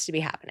what needs to be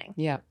happening.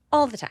 Yeah.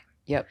 All the time.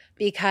 Yep.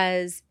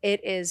 Because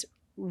it is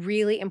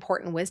really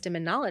important wisdom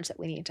and knowledge that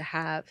we need to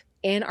have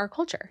in our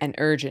culture. And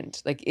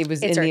urgent. Like it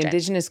was It's in urgent. the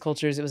indigenous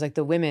cultures, it was like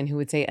the women who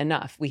would say,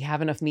 enough. We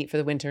have enough meat for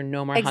the winter,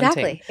 no more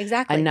hunting.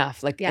 Exactly.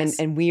 Enough. Like Yes.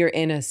 and we are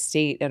in a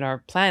state in our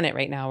planet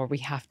right now where we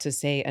have to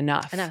say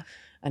enough.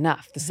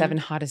 The 7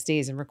 hottest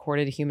days in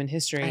recorded human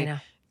history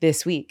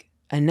this week.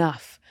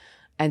 Enough.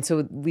 And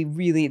so we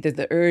really,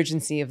 the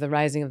urgency of the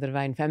rising of the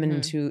divine feminine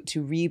to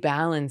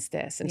rebalance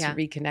this and to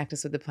reconnect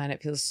us with the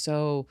planet feels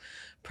so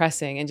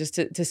pressing. And just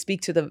to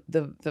speak to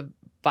the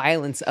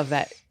violence of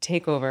that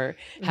takeover,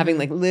 having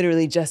like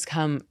literally just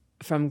come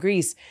from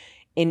Greece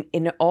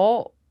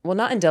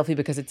not in Delphi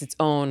because it's its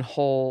own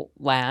whole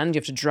land. You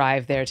have to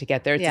drive there to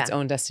get there. It's its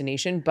own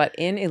destination. But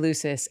in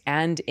Eleusis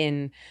and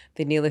in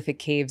the Neolithic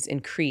caves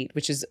in Crete,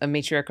 which is a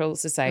matriarchal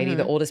society,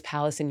 the oldest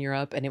palace in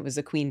Europe, and it was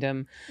a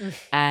queendom.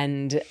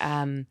 And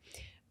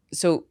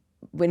so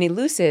when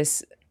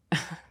Eleusis,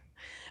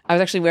 I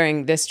was actually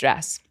wearing this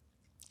dress.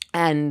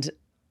 And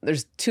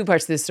there's 2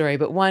 parts to this story,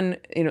 but one,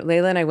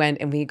 Layla and I went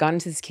and we got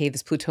into this cave,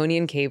 this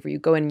Plutonian cave where you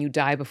go in and you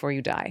die before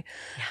you die.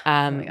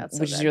 Oh my God, so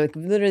which good. is you're like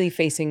literally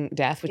facing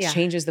death, which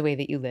changes the way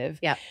that you live.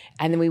 Yeah.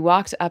 And then we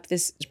walked up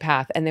this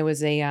path and there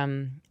was a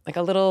like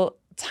a little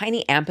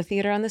tiny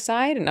amphitheater on the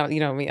side. And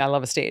I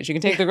love a stage. You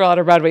can take the girl out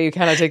of Broadway. You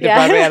cannot take the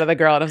Broadway out of the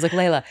girl. And I was like,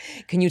 Layla,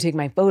 can you take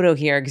my photo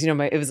here? Because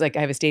it was like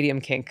I have a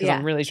stadium kink because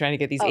I'm really trying to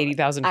get these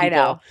 80,000 people I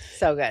know.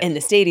 So good. in the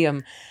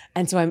stadium.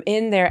 And so I'm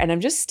in there and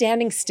I'm just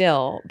standing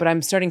still, but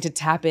I'm starting to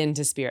tap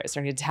into spirit,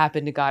 starting to tap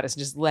into goddess,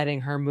 just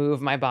letting her move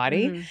my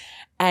body.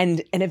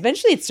 And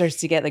eventually it starts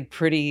to get like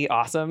pretty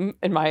awesome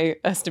in my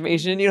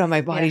estimation.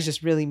 My body's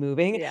just really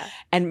moving. Yeah.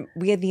 And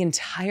we had the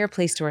entire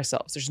place to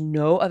ourselves. There's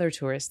no other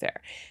tourists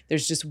there.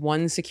 There's just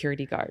one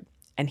security guard.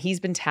 And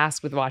he's been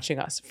tasked with watching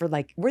us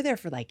we're there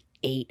for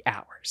 8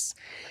 hours.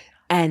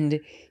 And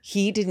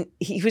he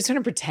was sort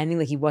of pretending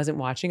like he wasn't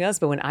watching us.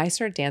 But when I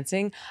started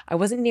dancing, I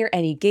wasn't near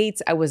any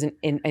gates. I wasn't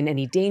in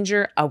any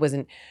danger. I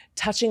wasn't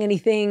touching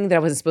anything that I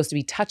wasn't supposed to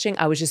be touching.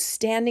 I was just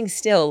standing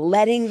still,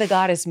 letting the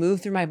goddess move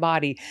through my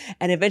body.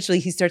 And eventually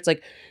he starts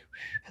like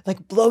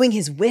blowing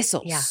his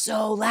whistle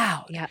so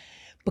loud. Yeah.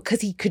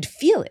 Because he could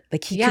feel it.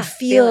 Like he could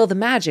feel the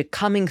magic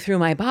coming through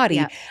my body.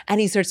 Yeah.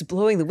 And he starts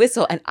blowing the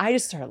whistle. And I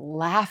just started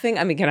laughing.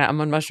 I mean, I'm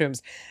on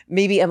mushrooms.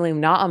 Maybe Emily,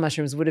 not on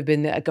mushrooms, would have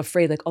been like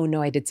afraid, like, oh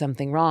no, I did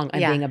something wrong.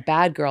 I'm being a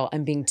bad girl.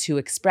 I'm being too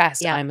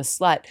expressed. I'm a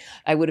slut.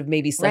 I would have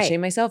maybe slut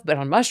shamed myself. But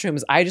on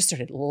mushrooms, I just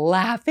started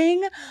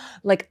laughing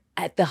like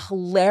at the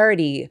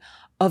hilarity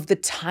of the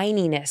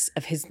tininess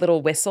of his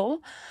little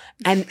whistle.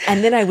 And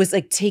then I was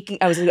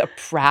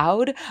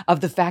proud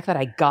of the fact that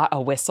I got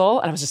a whistle.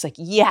 And I was just like,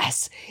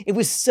 yes, it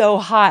was so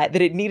hot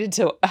that it needed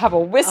to have a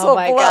whistle. Oh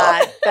my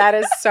God, that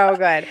is so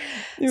good.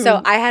 So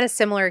I had a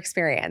similar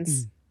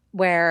experience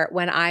where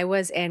when I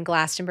was in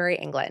Glastonbury,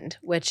 England,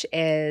 which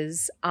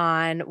is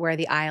on where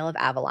the Isle of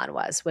Avalon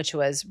was, which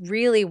was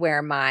really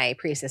where my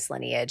priestess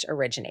lineage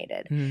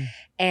originated.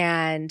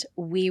 And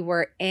we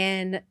were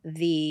in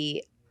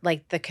the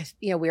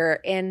we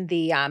were in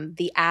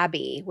the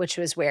Abbey, which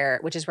is where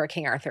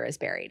King Arthur is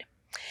buried.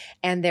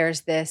 And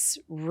there's this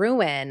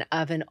ruin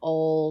of an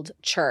old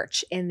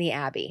church in the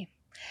Abbey.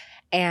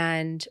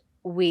 And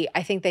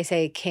I think they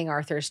say King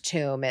Arthur's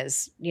tomb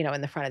is,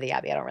 in the front of the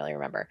Abbey. I don't really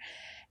remember.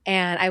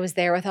 And I was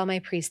there with all my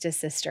priestess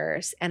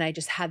sisters, and I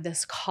just had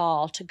this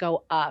call to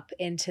go up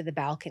into the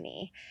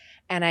balcony.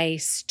 And I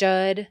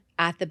stood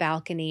at the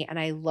balcony and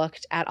I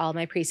looked at all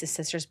my priestess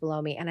sisters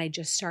below me, and I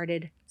just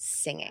started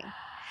singing.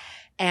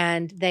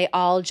 And they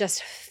all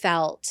just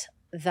felt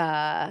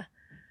the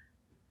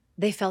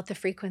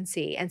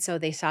frequency. And so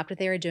they stopped what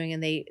they were doing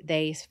and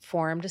they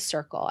formed a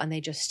circle and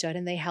they just stood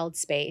and they held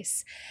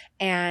space.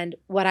 And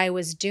what I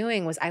was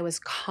doing was I was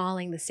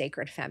calling the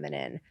sacred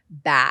feminine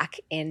back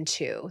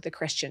into the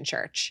Christian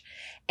church.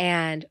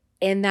 And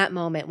in that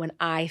moment when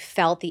I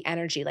felt the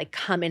energy like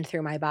come in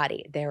through my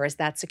body, there was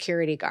that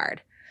security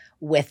guard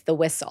with the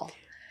whistle.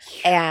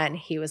 And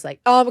he was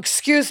like,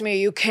 excuse me,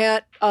 you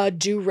can't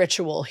do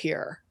ritual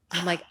here.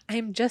 I'm like,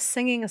 I'm just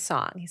singing a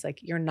song. He's like,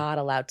 you're not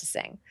allowed to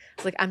sing.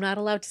 I was like, I'm not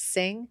allowed to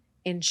sing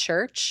in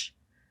church.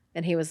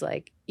 And he was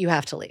like, you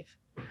have to leave.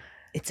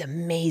 It's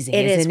amazing,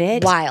 Isn't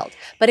it? Wild.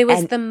 But it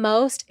was the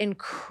most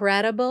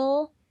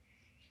incredible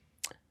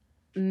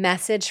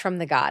message from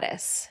the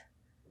goddess,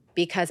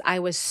 because I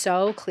was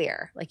so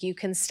clear. Like, you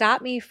can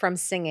stop me from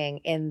singing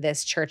in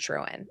this church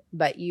ruin,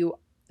 but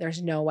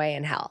there's no way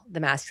in hell the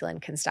masculine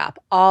can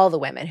stop all the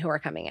women who are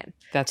coming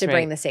in to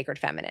bring the sacred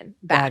feminine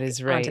back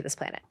onto this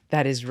planet.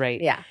 That is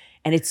right. Yeah.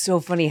 And it's so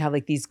funny how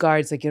like these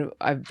guards, like, you know,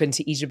 I've been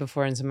to Egypt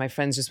before and some of my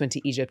friends just went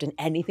to Egypt, and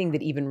anything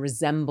that even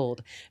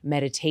resembled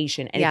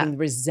meditation, anything that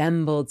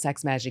resembled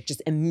sex magic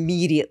just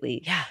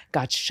immediately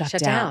got shut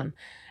down.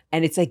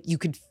 And it's like you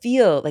could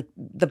feel like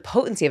the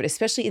potency of it,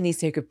 especially in these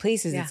sacred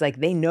places. It's like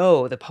they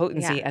know the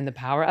potency and the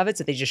power of it,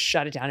 so they just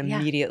shut it down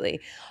immediately.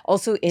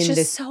 Also, it's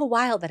just so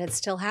wild that it's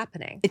still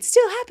happening. It's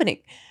still happening.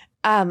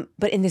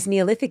 But in this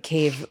Neolithic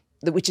cave,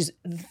 which is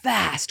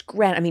vast,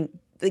 grand, I mean,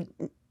 like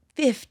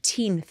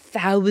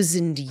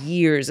 15,000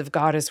 years of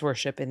goddess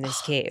worship in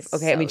this cave.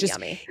 Okay. So I mean, just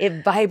yummy.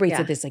 It vibrates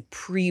at this like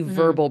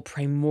pre-verbal,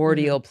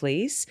 primordial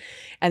place.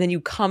 And then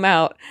you come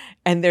out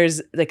and there's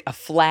like a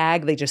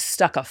flag. They just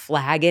stuck a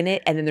flag in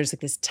it. And then there's like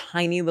this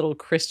tiny little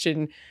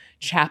Christian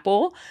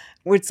chapel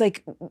where it's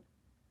like,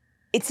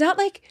 it's not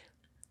like,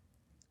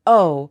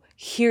 oh,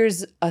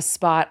 here's a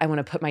spot I want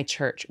to put my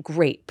church.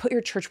 Great. Put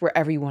your church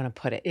wherever you want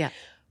to put it. Yeah.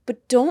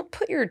 But don't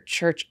put your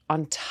church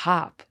on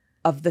top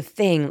of the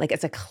thing, like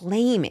it's a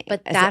claiming.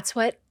 But that's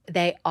what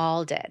they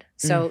all did.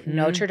 So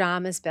Notre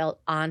Dame is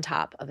built on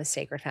top of a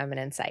sacred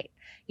feminine site.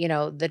 You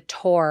know, the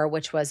Tor,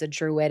 which was a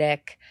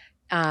Druidic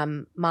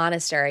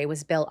monastery,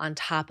 was built on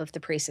top of the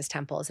priestess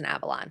temples in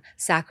Avalon.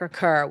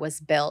 Sacre-Cœur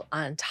was built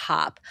on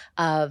top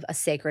of a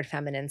sacred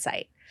feminine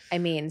site. I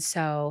mean,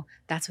 so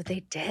that's what they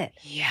did.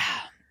 Yeah.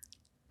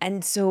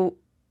 And so,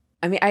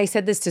 I mean, I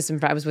said this to some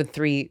friends. I was with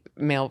 3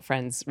 male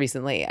friends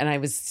recently, and I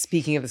was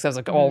speaking of this. I was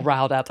like all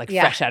riled up, like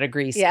fresh out of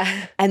Greece.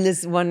 Yeah. And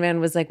this one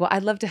man was like, well,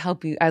 I'd love to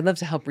help you. I'd love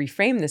to help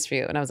reframe this for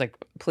you. And I was like,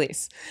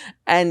 please.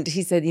 And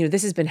he said, you know,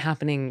 this has been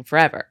happening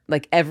forever.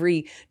 Like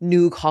every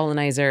new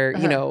colonizer,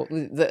 you know,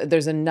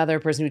 there's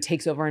another person who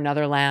takes over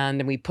another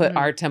land, and we put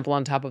our temple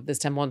on top of this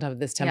temple on top of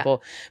this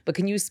temple. But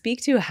can you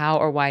speak to how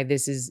or why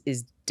this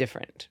is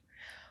different?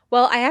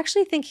 Well, I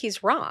actually think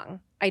he's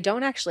wrong. I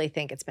don't actually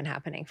think it's been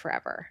happening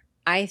forever.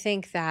 I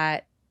think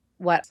that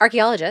what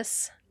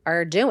archaeologists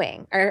are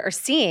doing, are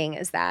seeing,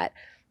 is that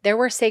there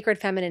were sacred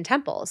feminine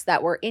temples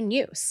that were in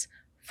use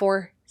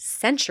for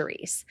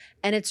centuries.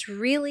 And it's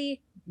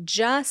really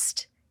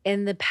just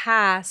in the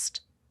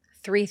past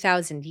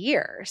 3,000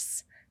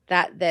 years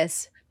that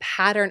this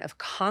pattern of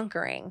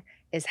conquering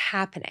is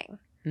happening.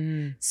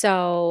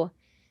 So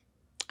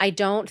I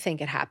don't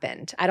think it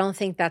happened. I don't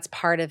think that's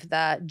part of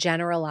the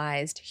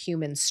generalized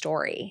human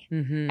story.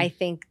 I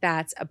think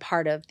that's a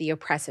part of the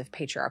oppressive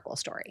patriarchal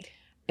story.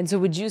 And so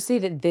would you say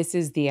that this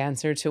is the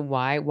answer to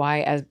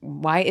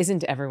why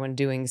isn't everyone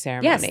doing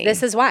ceremony? Yes,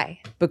 this is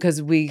why. Because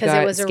it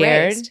was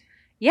scared? Erased?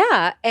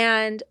 Yeah,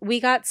 and we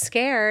got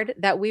scared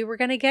that we were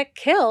going to get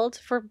killed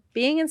for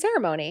being in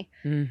ceremony.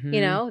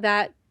 You know,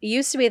 that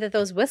used to be that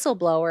those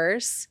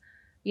whistleblowers,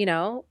 you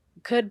know,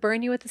 could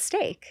burn you at the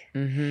stake.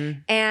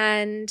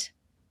 And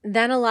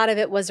then a lot of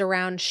it was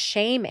around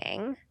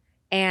shaming.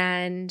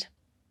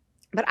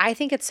 But I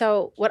think it's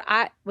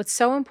what's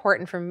so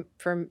important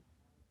for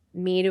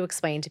me to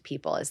explain to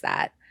people is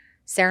that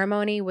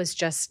ceremony was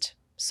just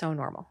so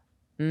normal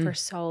for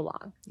so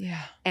long.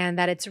 Yeah. And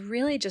that it's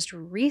really just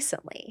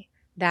recently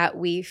that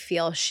we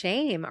feel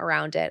shame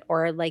around it,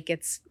 or like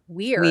it's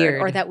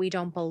weird, or that we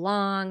don't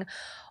belong,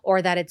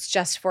 or that it's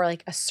just for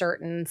like a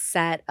certain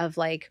set of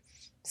like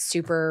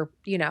super,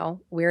 you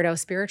know, weirdo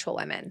spiritual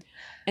women.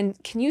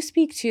 And can you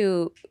speak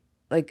to,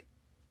 like,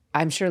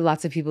 I'm sure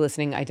lots of people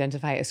listening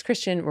identify as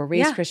Christian, were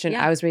raised Christian.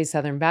 I was raised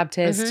Southern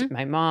Baptist.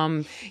 My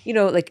mom, you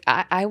know, like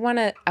I want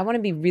to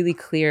be really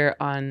clear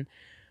on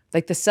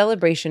like the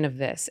celebration of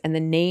this and the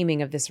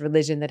naming of this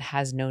religion that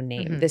has no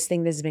name, this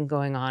thing that's been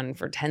going on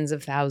for tens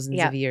of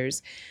thousands of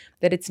years,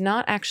 that it's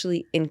not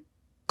actually in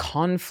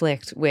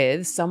conflict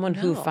with someone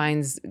who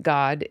finds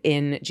God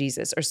in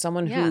Jesus, or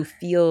someone who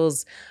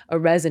feels a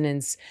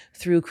resonance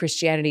through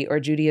Christianity or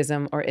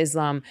Judaism or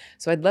Islam.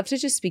 So I'd love to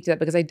just speak to that,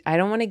 because I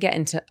don't want to get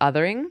into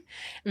othering,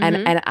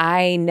 and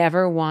I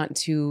never want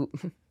to,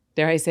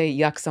 dare I say,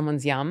 yuck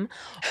someone's yum,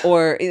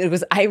 or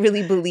I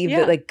really believe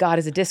that like God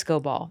is a disco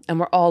ball and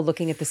we're all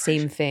looking at the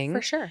same thing.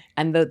 For sure.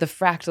 And the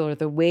fractal, or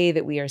the way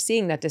that we are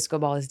seeing that disco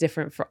ball, is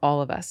different for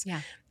all of us.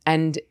 Yeah.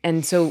 And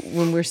so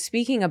when we're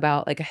speaking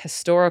about like a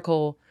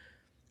historical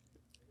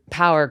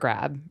power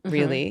grab,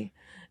 really,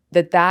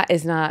 that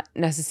is not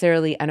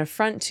necessarily an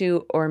affront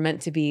to or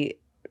meant to be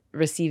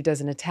received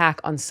as an attack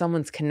on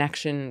someone's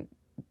connection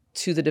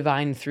to the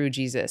divine through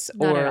Jesus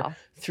Not at or all.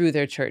 through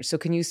their church. So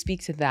can you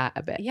speak to that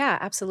a bit? Yeah,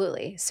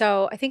 absolutely.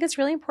 So I think it's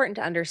really important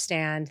to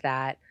understand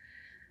that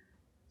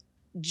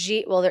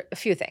there are a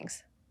few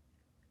things.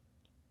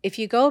 If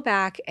you go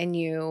back and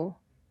you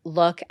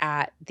look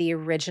at the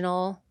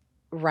original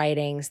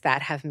writings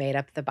that have made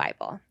up the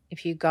Bible,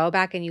 if you go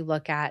back and you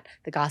look at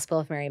the Gospel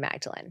of Mary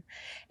Magdalene,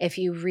 if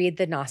you read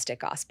the Gnostic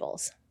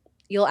Gospels,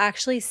 you'll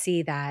actually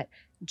see that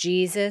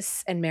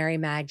Jesus and Mary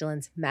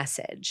Magdalene's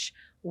message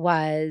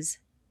was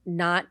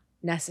not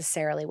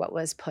necessarily what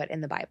was put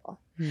in the Bible.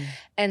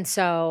 And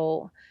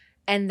so,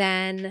 and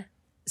then,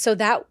 so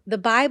that the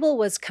Bible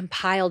was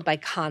compiled by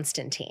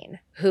Constantine,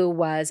 who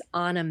was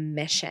on a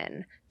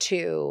mission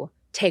to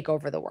take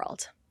over the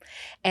world.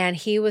 And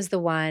he was the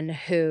one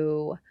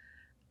who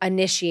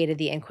initiated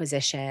the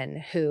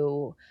Inquisition,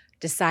 who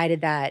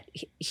decided that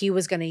he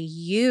was going to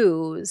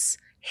use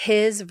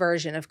his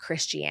version of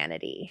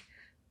Christianity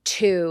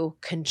to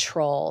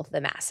control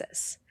the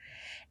masses.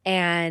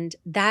 And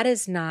that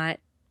is not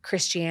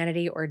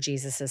Christianity or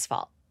Jesus's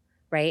fault,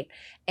 right?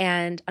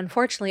 And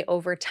unfortunately,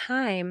 over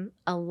time,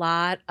 a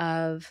lot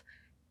of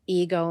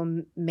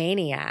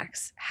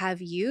egomaniacs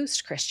have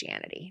used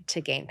Christianity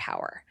to gain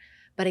power.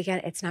 But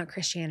again, it's not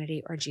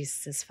Christianity or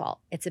Jesus's fault.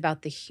 It's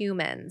about the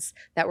humans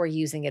that were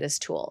using it as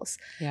tools.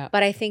 Yeah.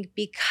 But I think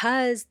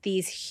because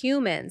these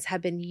humans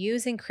have been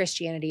using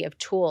Christianity of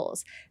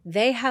tools,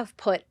 they have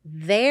put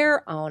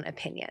their own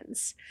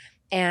opinions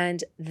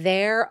and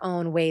their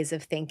own ways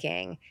of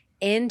thinking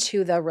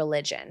into the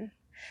religion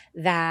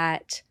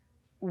that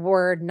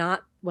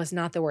was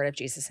not the word of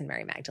Jesus and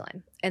Mary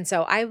Magdalene. And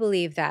so I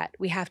believe that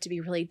we have to be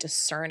really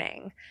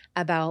discerning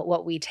about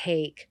what we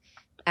take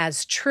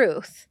as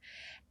truth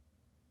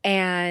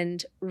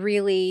and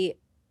really,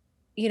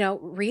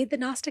 read the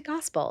Gnostic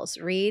Gospels,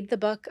 read the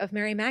book of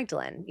Mary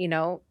Magdalene,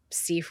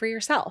 see for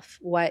yourself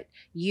what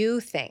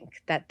you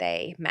think that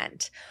they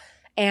meant.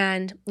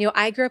 And,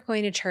 I grew up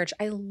going to church.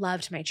 I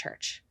loved my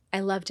church. I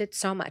loved it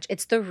so much.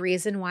 It's the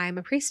reason why I'm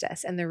a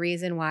priestess and the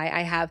reason why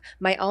I have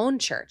my own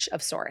church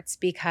of sorts,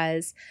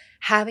 because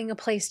having a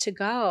place to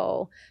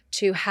go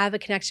to have a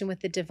connection with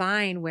the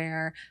divine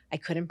where I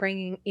couldn't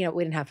bring, we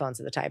didn't have phones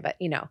at the time, but,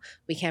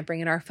 we can't bring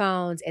in our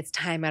phones. It's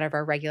time out of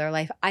our regular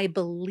life. I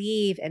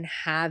believe in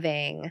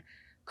having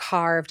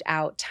carved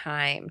out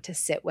time to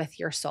sit with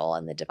your soul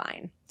and the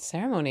divine.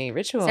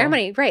 Ritual.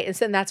 Ceremony, right. And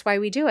so that's why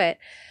we do it.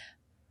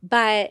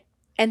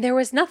 And there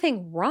was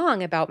nothing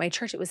wrong about my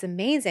church. It was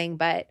amazing,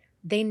 but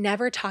they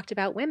never talked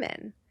about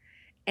women.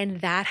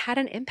 And that had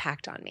an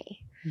impact on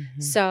me.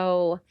 Mm-hmm.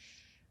 So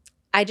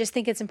I just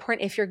think it's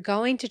important, if you're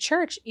going to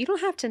church, you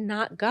don't have to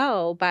not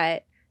go,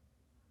 but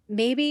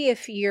maybe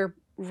if you're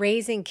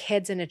raising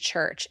kids in a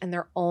church and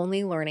they're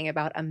only learning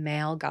about a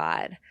male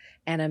God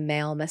and a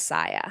male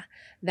Messiah,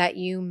 that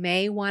you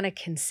may want to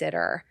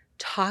consider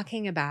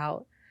talking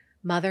about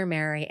Mother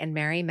Mary and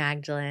Mary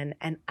Magdalene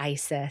and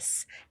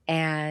Isis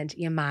and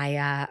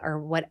Yemaya or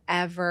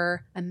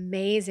whatever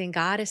amazing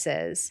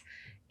goddesses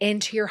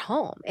into your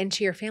home,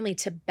 into your family,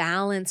 to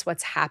balance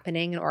what's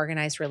happening in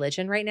organized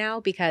religion right now,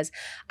 because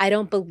I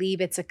don't believe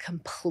it's a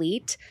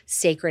complete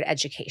sacred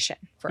education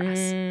for us.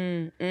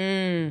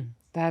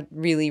 That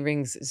really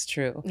rings is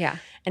true. Yeah.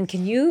 And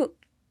can you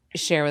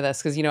share with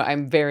us, because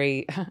I'm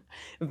very,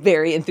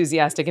 very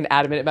enthusiastic and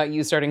adamant about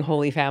you starting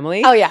Holy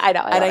Family. Oh yeah, I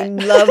know. I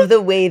love the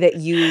way that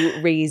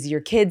you raise your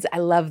kids. I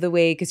love the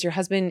way, because your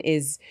husband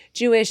is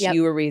Jewish, Yep.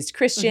 You were raised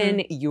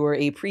Christian, You're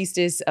a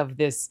priestess of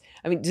this.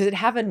 I mean, does it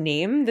have a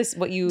name? The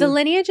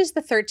lineage is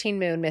the 13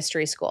 Moon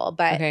Mystery School,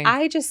 but Okay.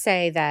 I just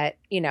say that,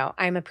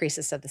 I'm a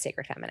priestess of the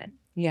sacred feminine.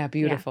 Yeah,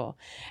 beautiful.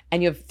 Yeah.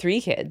 And you have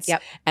 3 kids.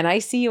 Yep. And I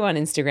see you on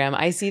Instagram.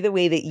 I see the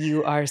way that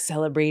you are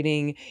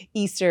celebrating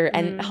Easter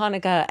and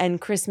Hanukkah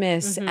and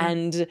Christmas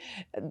and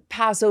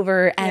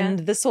Passover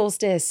and the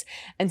solstice.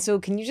 And so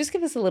can you just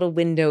give us a little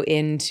window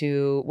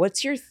into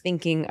what's your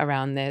thinking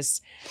around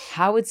this?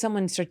 How would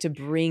someone start to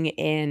bring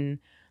in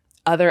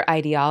other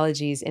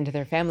ideologies into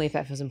their family if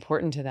that feels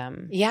important to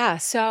them? Yeah.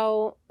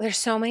 So there's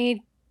so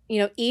many,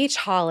 each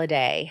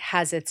holiday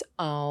has its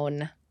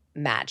own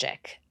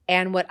magic.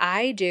 And what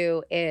I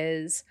do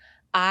is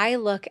I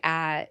look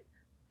at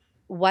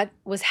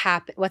what's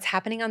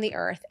happening on the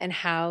earth and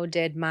how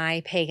did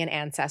my pagan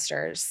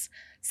ancestors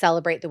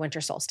celebrate the winter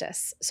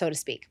solstice, so to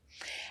speak.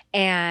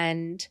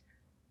 And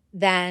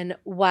then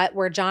what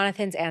were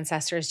Jonathan's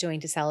ancestors doing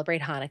to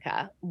celebrate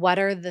Hanukkah? What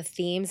are the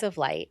themes of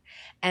light?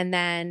 And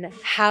then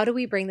how do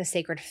we bring the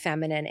sacred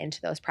feminine into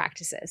those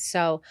practices?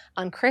 So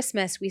on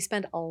Christmas, we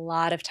spend a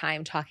lot of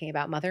time talking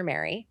about Mother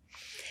Mary.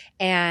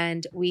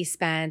 And we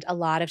spend a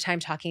lot of time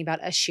talking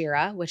about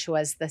Asherah, which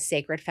was the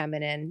sacred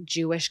feminine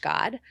Jewish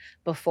god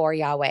before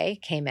Yahweh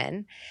came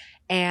in.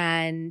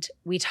 And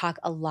we talk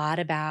a lot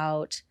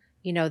about,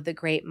 the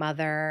Great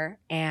Mother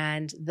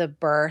and the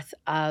birth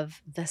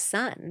of the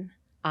sun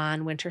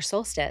on winter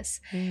solstice.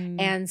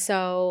 And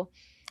so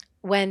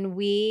when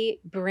we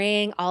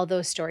bring all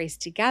those stories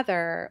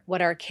together,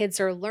 what our kids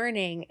are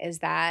learning is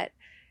that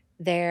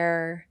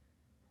they're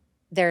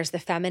there's the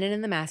feminine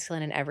and the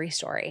masculine in every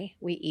story.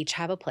 We each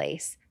have a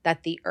place,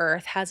 that the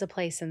earth has a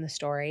place in the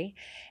story,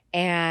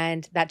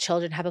 and that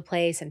children have a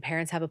place and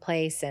parents have a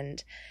place.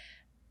 And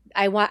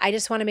I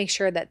just want to make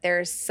sure that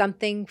there's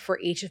something for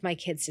each of my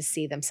kids to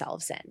see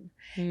themselves in.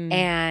 Mm.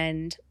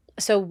 And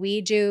so we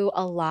do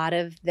a lot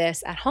of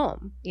this at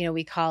home.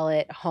 We call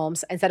it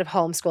homes. Instead of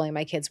homeschooling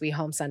my kids, we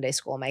home Sunday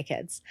school my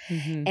kids.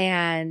 Mm-hmm.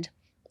 And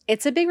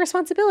it's a big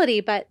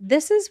responsibility, but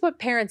this is what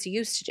parents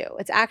used to do.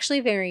 It's actually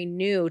very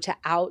new to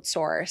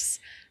outsource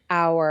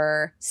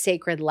our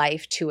sacred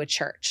life to a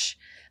church.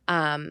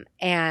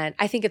 And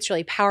I think it's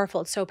really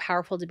powerful. It's so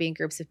powerful to be in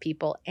groups of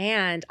people.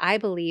 And I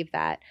believe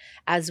that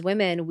as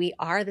women, we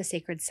are the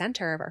sacred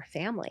center of our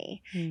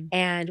family.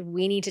 And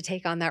we need to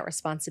take on that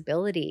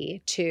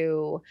responsibility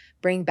to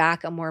bring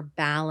back a more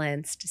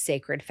balanced,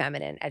 sacred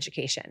feminine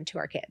education to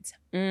our kids.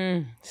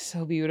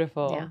 So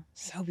beautiful. Yeah.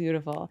 So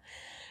beautiful.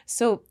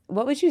 So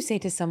what would you say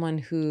to someone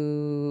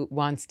who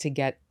wants to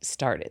get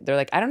started? They're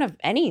like, I don't have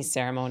any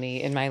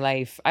ceremony in my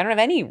life. I don't have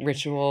any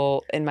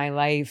ritual in my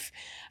life.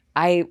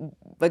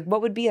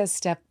 What would be a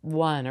step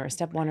one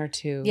or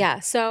two? Yeah.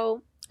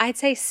 So I'd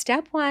say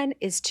step one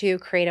is to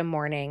create a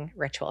morning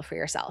ritual for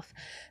yourself.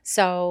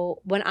 So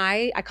when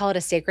I call it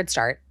a sacred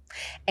start.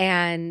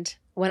 And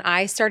when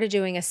I started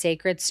doing a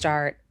sacred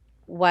start,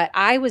 what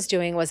I was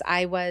doing was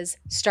I was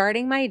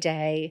starting my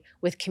day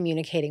with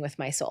communicating with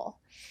my soul.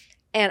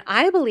 And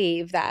I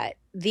believe that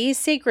these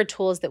sacred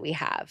tools that we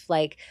have,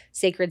 like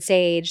sacred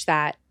sage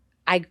that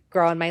I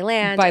grow on my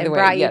land By the and way,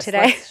 brought you yes,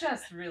 today. Let's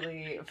just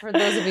really, for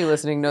those of you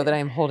listening, know that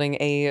I'm holding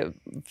a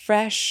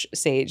fresh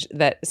sage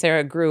that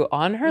Sarah grew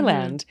on her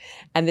land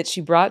and that she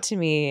brought to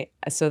me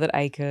so that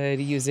I could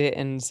use it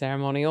in a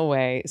ceremonial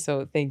way.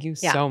 So thank you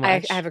so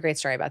much. I have a great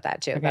story about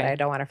that too, Okay. but I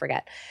don't want to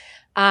forget.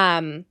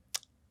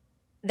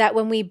 That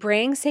when we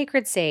bring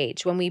sacred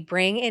sage, when we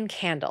bring in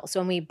candles,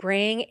 when we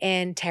bring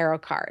in tarot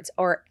cards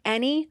or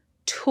any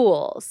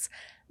tools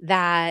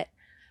that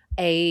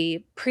a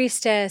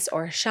priestess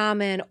or a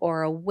shaman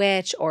or a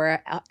witch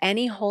or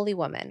any holy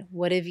woman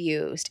would have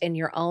used in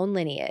your own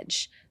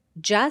lineage,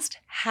 just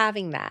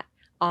having that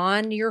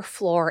on your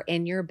floor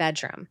in your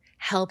bedroom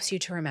helps you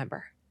to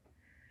remember.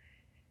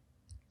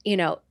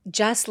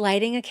 Just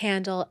lighting a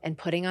candle and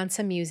putting on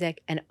some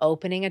music and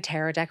opening a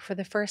tarot deck for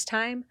the first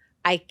time,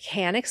 I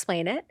can't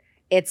explain it.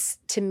 It's,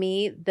 to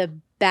me, the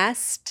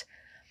best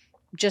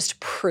just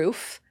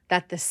proof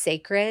that the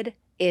sacred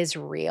is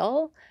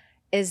real,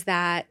 is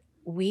that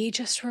we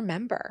just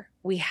remember.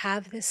 We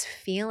have this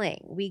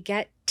feeling. We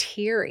get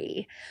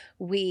teary.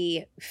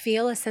 We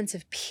feel a sense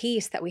of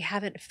peace that we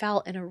haven't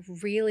felt in a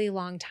really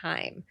long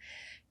time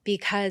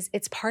because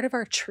it's part of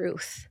our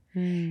truth.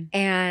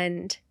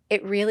 And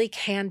it really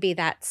can be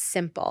that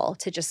simple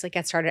to just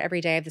get started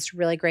every day. I have this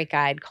really great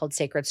guide called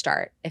Sacred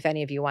Start. If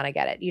any of you want to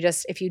get it,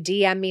 if you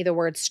DM me the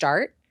word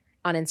start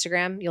on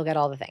Instagram, you'll get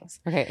all the things.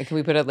 Okay. And can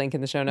we put a link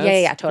in the show notes?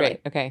 Yeah, totally.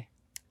 Great. Okay.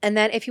 And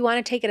then if you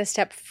want to take it a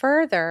step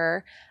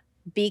further,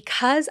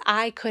 because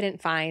I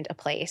couldn't find a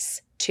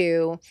place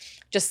to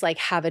just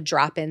have a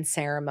drop-in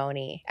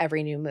ceremony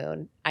every new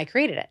moon, I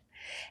created it.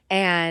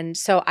 And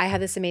so I have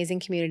this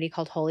amazing community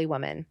called Holy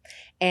Women.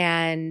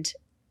 And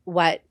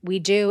what we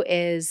do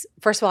is,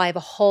 first of all, I have a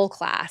whole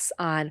class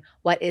on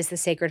what is the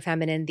sacred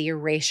feminine, the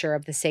erasure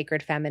of the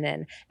sacred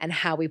feminine, and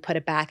how we put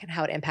it back and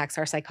how it impacts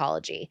our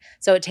psychology.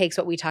 So it takes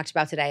what we talked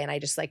about today, and I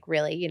just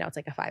really, it's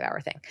like a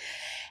 5-hour thing.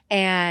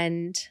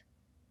 And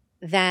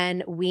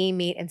then we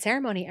meet in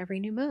ceremony every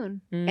new moon.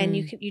 And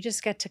you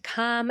just get to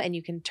come and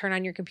you can turn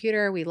on your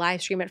computer. We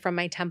live stream it from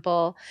my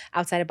temple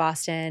outside of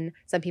Boston.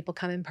 Some people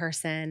come in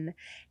person.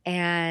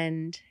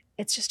 And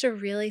it's just a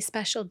really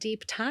special,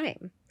 deep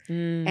time.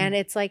 And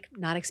it's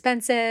not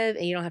expensive,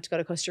 and you don't have to go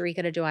to Costa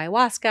Rica to do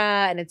ayahuasca.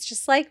 And it's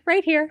just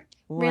right here.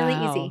 Really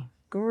easy.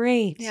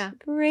 Great. Yeah.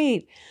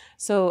 Great.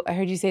 So I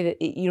heard you say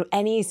that,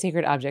 any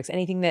sacred objects,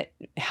 anything that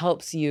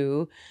helps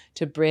you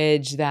to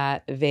bridge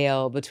that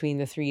veil between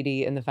the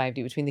 3D and the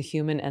 5D, between the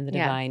human and the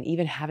divine,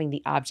 even having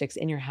the objects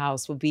in your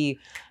house will be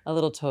a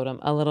little totem,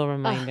 a little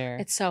reminder.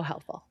 It's so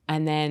helpful.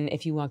 And then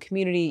if you want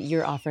community,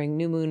 you're offering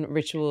new moon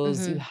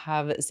rituals. You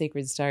have a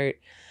Sacred Start.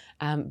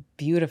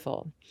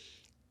 Beautiful.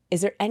 Is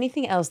there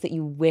anything else that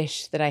you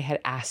wish that I had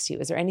asked you?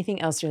 Is there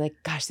anything else you're like,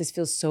 gosh, this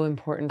feels so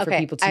important for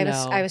people to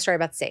know? I have a story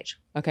about the sage.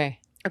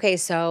 Okay,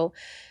 so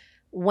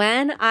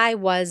when I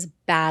was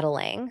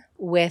battling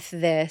with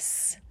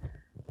this,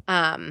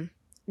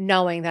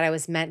 knowing that I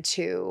was meant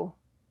to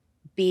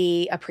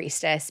be a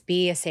priestess,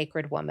 be a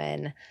sacred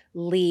woman,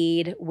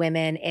 lead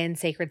women in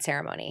sacred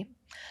ceremony,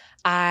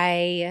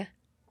 I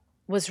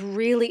was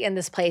really in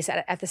this place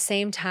at the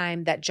same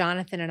time that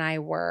Jonathan and I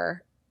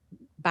were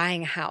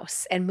buying a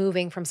house and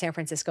moving from San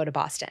Francisco to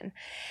Boston.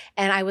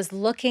 And I was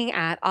looking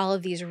at all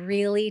of these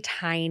really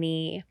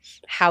tiny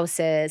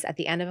houses at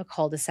the end of a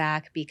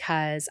cul-de-sac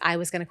because I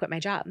was going to quit my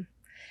job.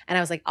 And I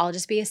was like, I'll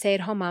just be a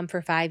stay-at-home mom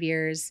for 5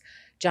 years.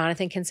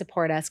 Jonathan can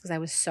support us because I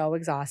was so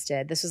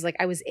exhausted. This was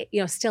I was,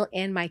 still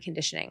in my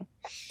conditioning.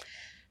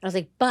 And I was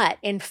like, but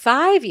in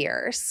 5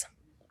 years,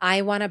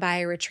 I want to buy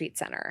a retreat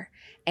center.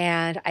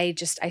 And I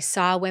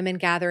saw women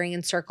gathering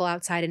in circle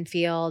outside in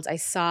fields. I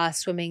saw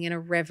swimming in a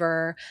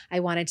river. I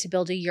wanted to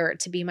build a yurt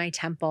to be my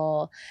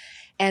temple.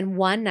 And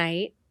one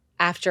night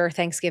after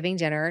Thanksgiving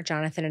dinner,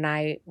 Jonathan and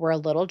I were a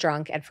little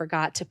drunk and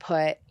forgot to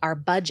put our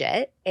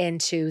budget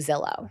into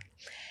Zillow.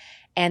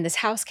 And this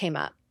house came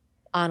up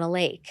on a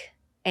lake.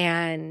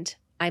 And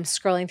I'm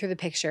scrolling through the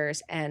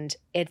pictures, and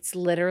it's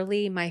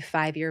literally my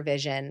 5-year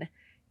vision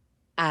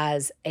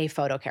as a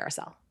photo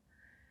carousel.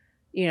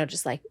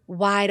 Just like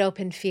wide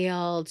open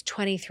field,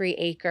 23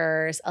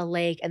 acres, a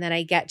lake. And then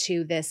I get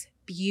to this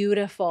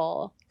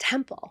beautiful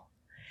temple.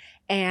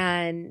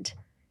 And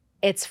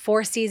it's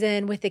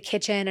 4-season with a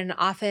kitchen and an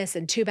office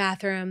and 2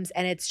 bathrooms.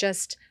 And it's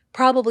just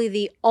probably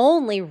the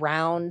only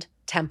round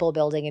temple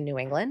building in New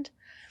England.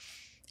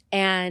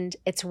 And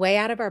it's way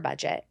out of our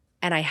budget.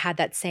 And I had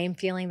that same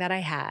feeling that I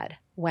had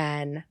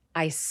when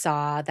I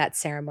saw that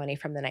ceremony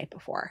from the night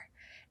before.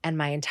 And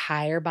my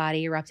entire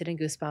body erupted in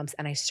goosebumps,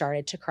 and I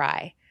started to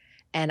cry.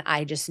 And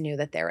I just knew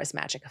that there was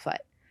magic afoot.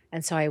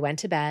 And so I went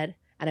to bed,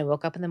 and I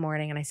woke up in the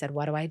morning and I said,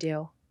 what do I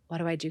do? What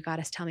do I do?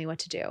 Goddess, tell me what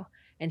to do.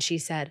 And she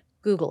said,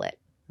 Google it.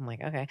 I'm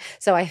like, okay.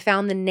 So I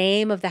found the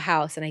name of the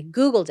house and I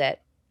Googled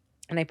it,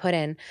 and I put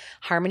in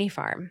Harmony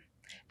Farm,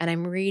 and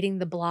I'm reading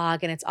the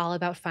blog, and it's all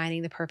about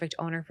finding the perfect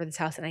owner for this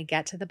house. And I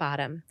get to the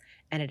bottom,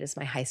 and it is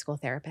my high school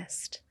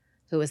therapist,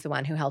 who was the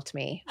one who helped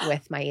me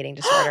with my eating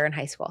disorder in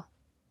high school.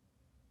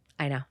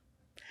 I know.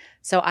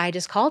 So I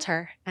just called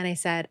her and I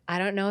said, I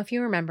don't know if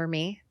you remember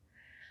me,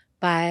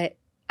 but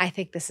I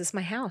think this is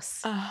my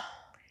house. Oh.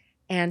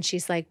 And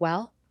she's like,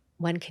 well,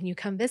 when can you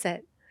come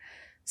visit?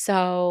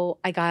 So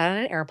I got on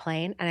an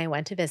airplane and I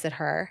went to visit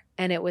her,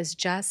 and it was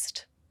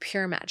just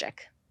pure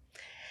magic.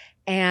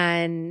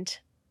 And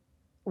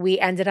we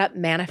ended up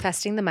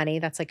manifesting the money.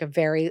 That's like a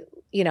very,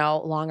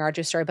 long,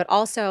 arduous story. But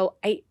also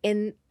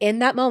in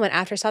that moment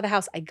after I saw the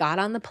house, I got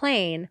on the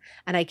plane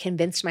and I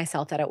convinced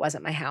myself that it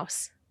wasn't my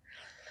house.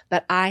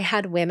 But I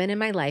had women in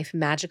my life,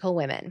 magical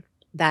women,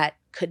 that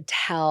could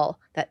tell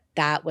that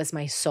that was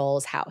my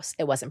soul's house.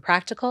 It wasn't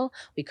practical.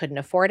 We couldn't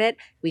afford it.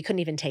 We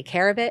couldn't even take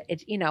care of it.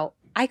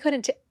 I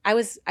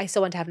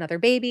still want to have another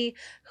baby.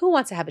 Who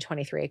wants to have a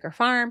 23-acre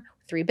farm,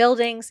 3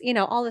 buildings,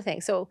 all the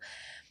things. So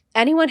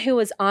anyone who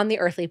was on the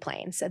earthly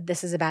plane said,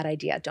 this is a bad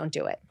idea. Don't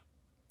do it.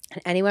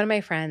 And any one of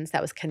my friends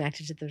that was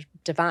connected to the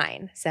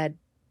divine said,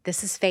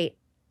 this is fate.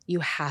 You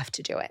have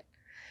to do it.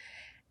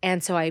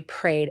 And so I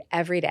prayed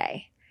every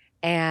day.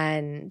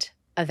 And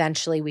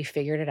eventually we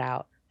figured it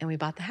out and we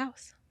bought the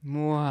house.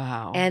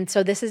 Wow. And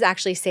so this is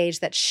actually sage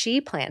that she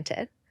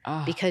planted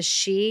because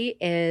she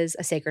is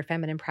a sacred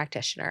feminine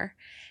practitioner.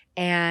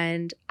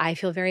 And I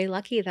feel very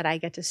lucky that I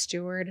get to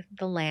steward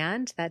the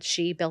land that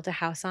she built a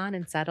house on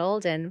and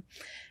settled. And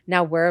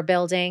now we're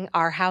building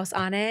our house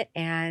on it.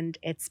 And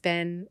it's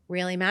been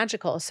really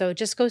magical. So it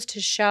just goes to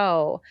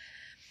show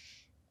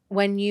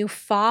when you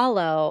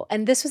follow,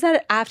 and this was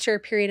after a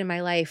period in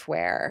my life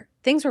where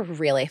things were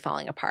really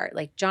falling apart.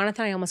 Like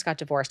Jonathan, I almost got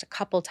divorced a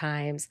couple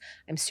times.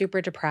 I'm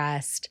super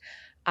depressed.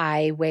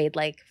 I weighed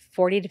like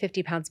 40 to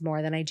 50 pounds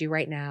more than I do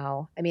right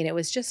now. I mean, it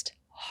was just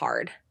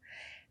hard.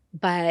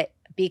 But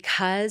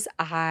because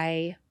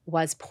I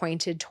was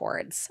pointed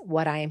towards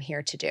what I am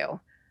here to do,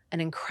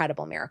 an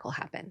incredible miracle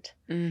happened.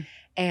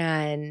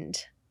 And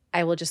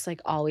I will just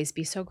always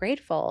be so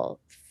grateful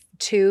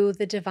to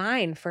the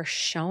divine for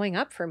showing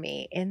up for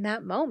me in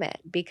that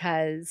moment,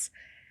 because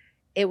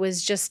it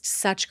was just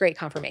such great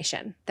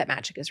confirmation that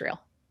magic is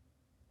real.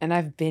 And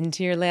I've been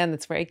to your land.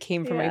 That's where I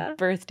came for my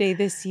birthday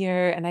this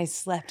year. And I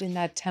slept in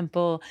that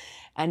temple,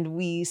 and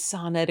we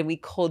saunaed and we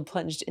cold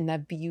plunged in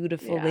that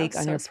beautiful lake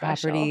on your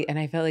property. And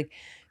I felt like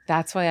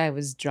that's why I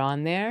was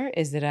drawn there,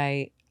 is that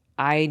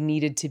I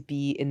needed to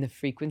be in the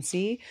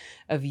frequency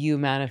of you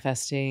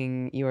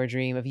manifesting your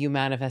dream, of you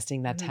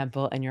manifesting that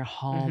temple and your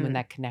home and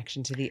that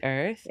connection to the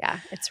earth. Yeah,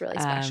 it's really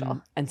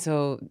special. And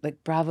so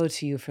bravo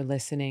to you for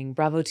listening.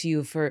 Bravo to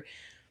you for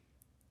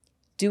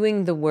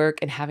doing the work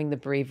and having the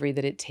bravery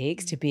that it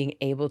takes to being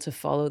able to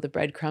follow the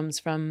breadcrumbs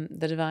from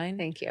the divine.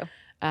 Thank you.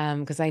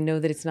 Because I know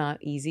that it's not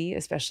easy,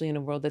 especially in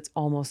a world that's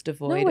almost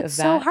devoid of that. It's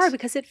so hard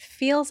because it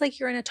feels like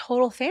you're in a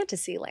total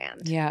fantasy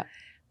land. Yeah.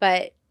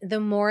 But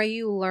the more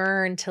you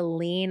learn to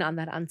lean on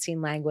that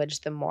unseen language,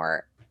 the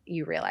more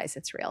you realize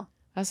it's real.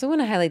 I also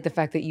want to highlight the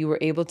fact that you were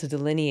able to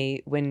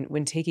delineate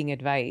when taking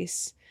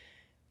advice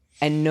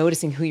and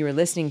noticing who you were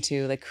listening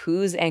to, like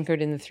who's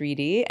anchored in the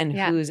 3D and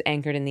who's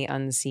anchored in the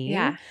unseen.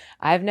 Yeah.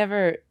 I've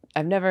never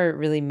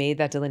really made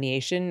that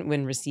delineation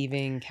when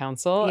receiving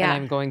counsel, and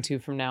I'm going to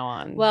from now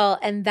on. Well,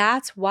 and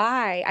that's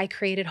why I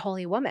created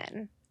Holy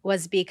Woman,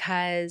 was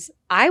because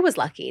I was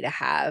lucky to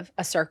have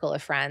a circle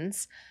of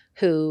friends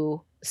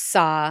who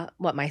saw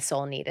what my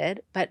soul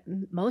needed, but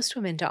most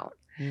women don't.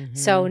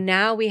 So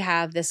now we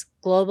have this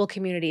global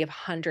community of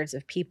hundreds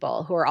of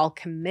people who are all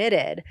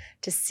committed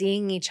to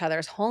seeing each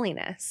other's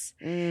holiness.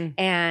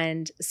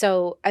 And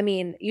so, I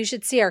mean, you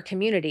should see our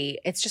community.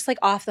 It's just like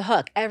off the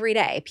hook every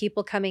day.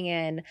 People coming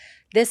in,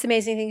 this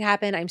amazing thing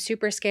happened. I'm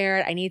super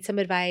scared. I need some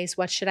advice.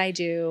 What should I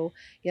do?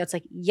 It's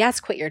like, yes,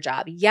 quit your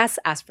job. Yes,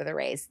 ask for the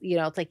raise.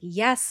 It's like,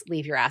 yes,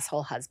 leave your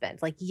asshole husband.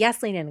 Like,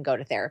 yes, lean in and go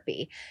to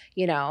therapy.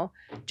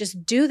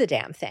 Just do the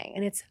damn thing.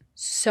 And it's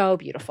so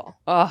beautiful.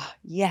 Oh,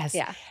 yes.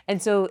 Yeah.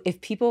 And so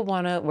if people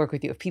want to work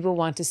with you, if people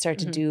want to start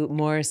to do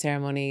more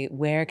ceremony,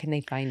 where can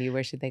they find you?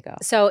 Where should they go?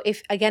 So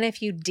if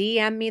you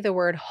DM me the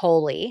word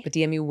holy. But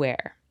DM you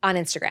where? On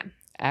Instagram.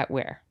 At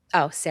where?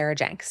 Oh, Sarah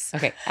Jenks.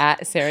 Okay,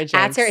 at Sarah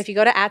Jenks. If you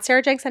go to at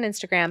Sarah Jenks on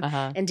Instagram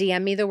and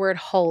DM me the word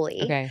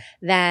holy,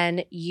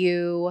 then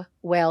you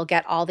will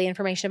get all the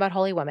information about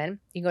Holy Women.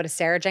 You can go to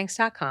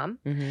sarahjenks.com.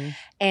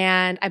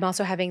 And I'm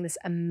also having this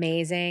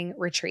amazing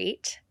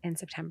retreat in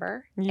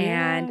September. Yeah.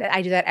 And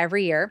I do that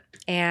every year.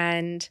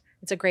 And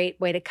it's a great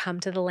way to come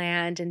to the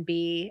land and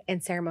be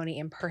in ceremony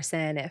in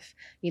person if,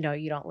 you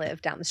don't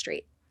live down the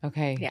street.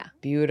 Okay. Yeah.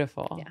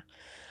 Beautiful. Yeah.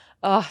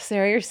 Oh,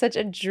 Sarah, you're such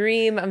a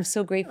dream. I'm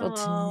so grateful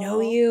to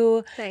know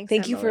you. Thanks,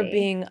 Thank you for Emily.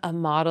 being a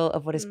model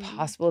of what is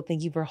possible.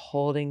 Thank you for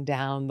holding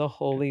down the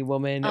Holy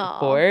Woman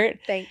fort.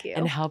 Thank you.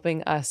 And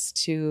helping us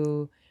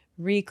to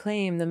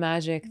reclaim the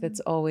magic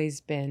that's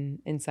always been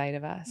inside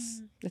of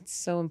us. It's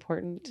so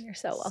important. You're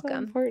so welcome. So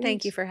important.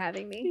 Thank you for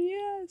having me.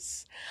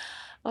 Yes.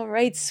 All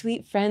right,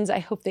 sweet friends, I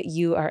hope that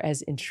you are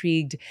as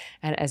intrigued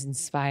and as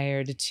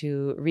inspired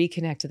to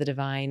reconnect to the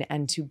divine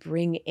and to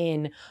bring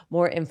in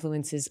more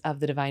influences of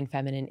the divine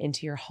feminine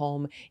into your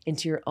home,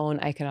 into your own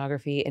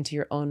iconography, into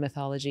your own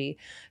mythology,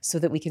 so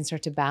that we can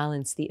start to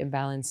balance the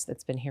imbalance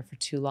that's been here for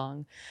too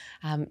long.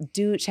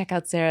 Do check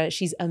out Sarah.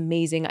 She's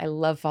amazing. I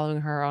love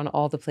following her on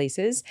all the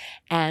places.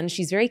 And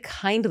she's very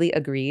kindly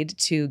agreed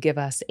to give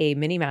us a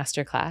mini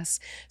masterclass.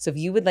 So if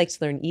you would like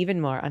to learn even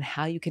more on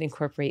how you can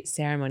incorporate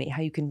ceremony,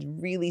 how you can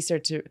really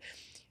start to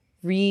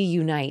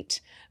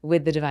reunite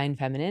with the divine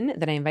feminine,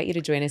 then I invite you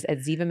to join us at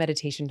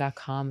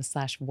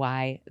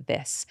zivameditation.com/why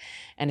this.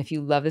 And if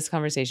you love this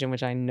conversation,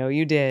 which I know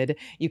you did,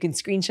 you can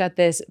screenshot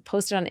this,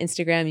 post it on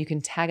Instagram. You can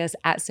tag us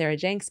at Sarah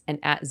Jenks and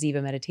at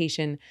Ziva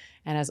Meditation.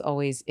 And as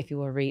always, if you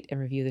will rate and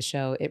review the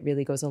show, it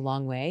really goes a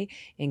long way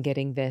in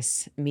getting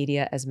this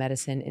media as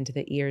medicine into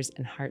the ears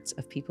and hearts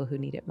of people who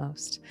need it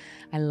most.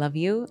 I love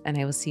you, and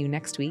I will see you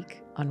next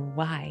week on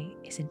Why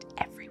Isn't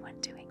Everyone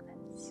Doing This?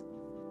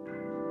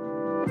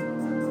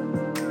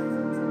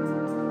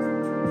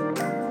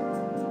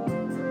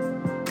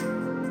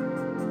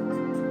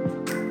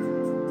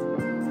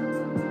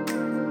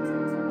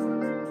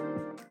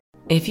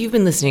 If you've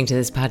been listening to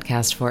this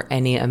podcast for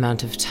any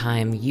amount of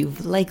time,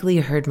 you've likely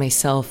heard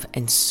myself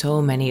and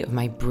so many of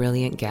my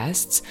brilliant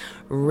guests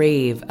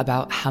rave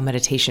about how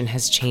meditation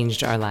has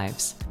changed our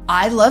lives.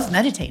 I love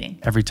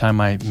meditating. Every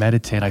time I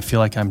meditate, I feel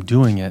like I'm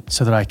doing it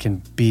so that I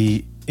can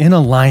be in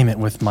alignment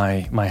with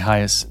my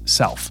highest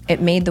self.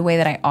 It made the way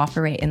that I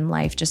operate in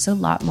life just a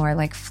lot more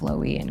like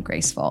flowy and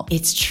graceful.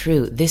 It's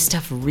true. This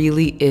stuff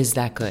really is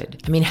that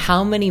good. I mean,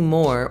 how many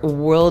more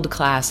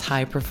world-class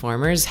high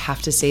performers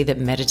have to say that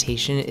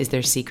meditation is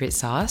their secret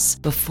sauce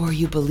before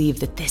you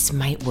believe that this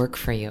might work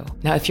for you?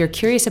 Now, if you're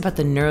curious about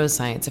the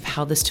neuroscience of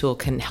how this tool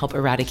can help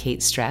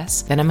eradicate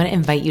stress, then I'm going to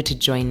invite you to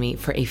join me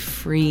for a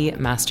free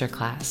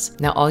masterclass.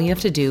 Now, all you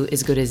have to do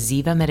is go to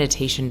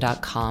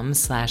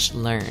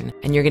zivameditation.com/learn,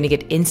 and you're going to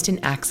get instant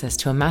access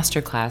to a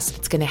masterclass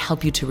that's going to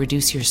help you to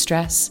reduce your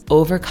stress,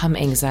 overcome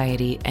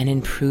anxiety, and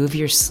improve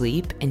your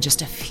sleep in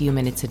just a few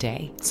minutes a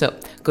day. So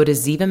go to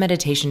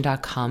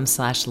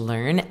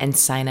zivameditation.com/learn and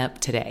sign up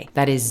today.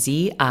 That is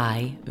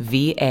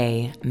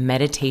ZIVA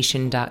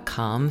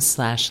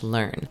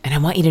meditation.com/learn. And I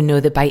want you to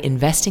know that by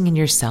investing in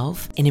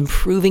yourself and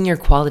improving your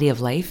quality of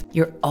life,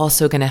 you're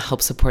also going to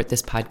help support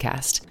this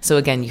podcast. So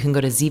again, you can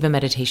go to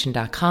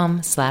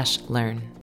zivameditation.com/learn.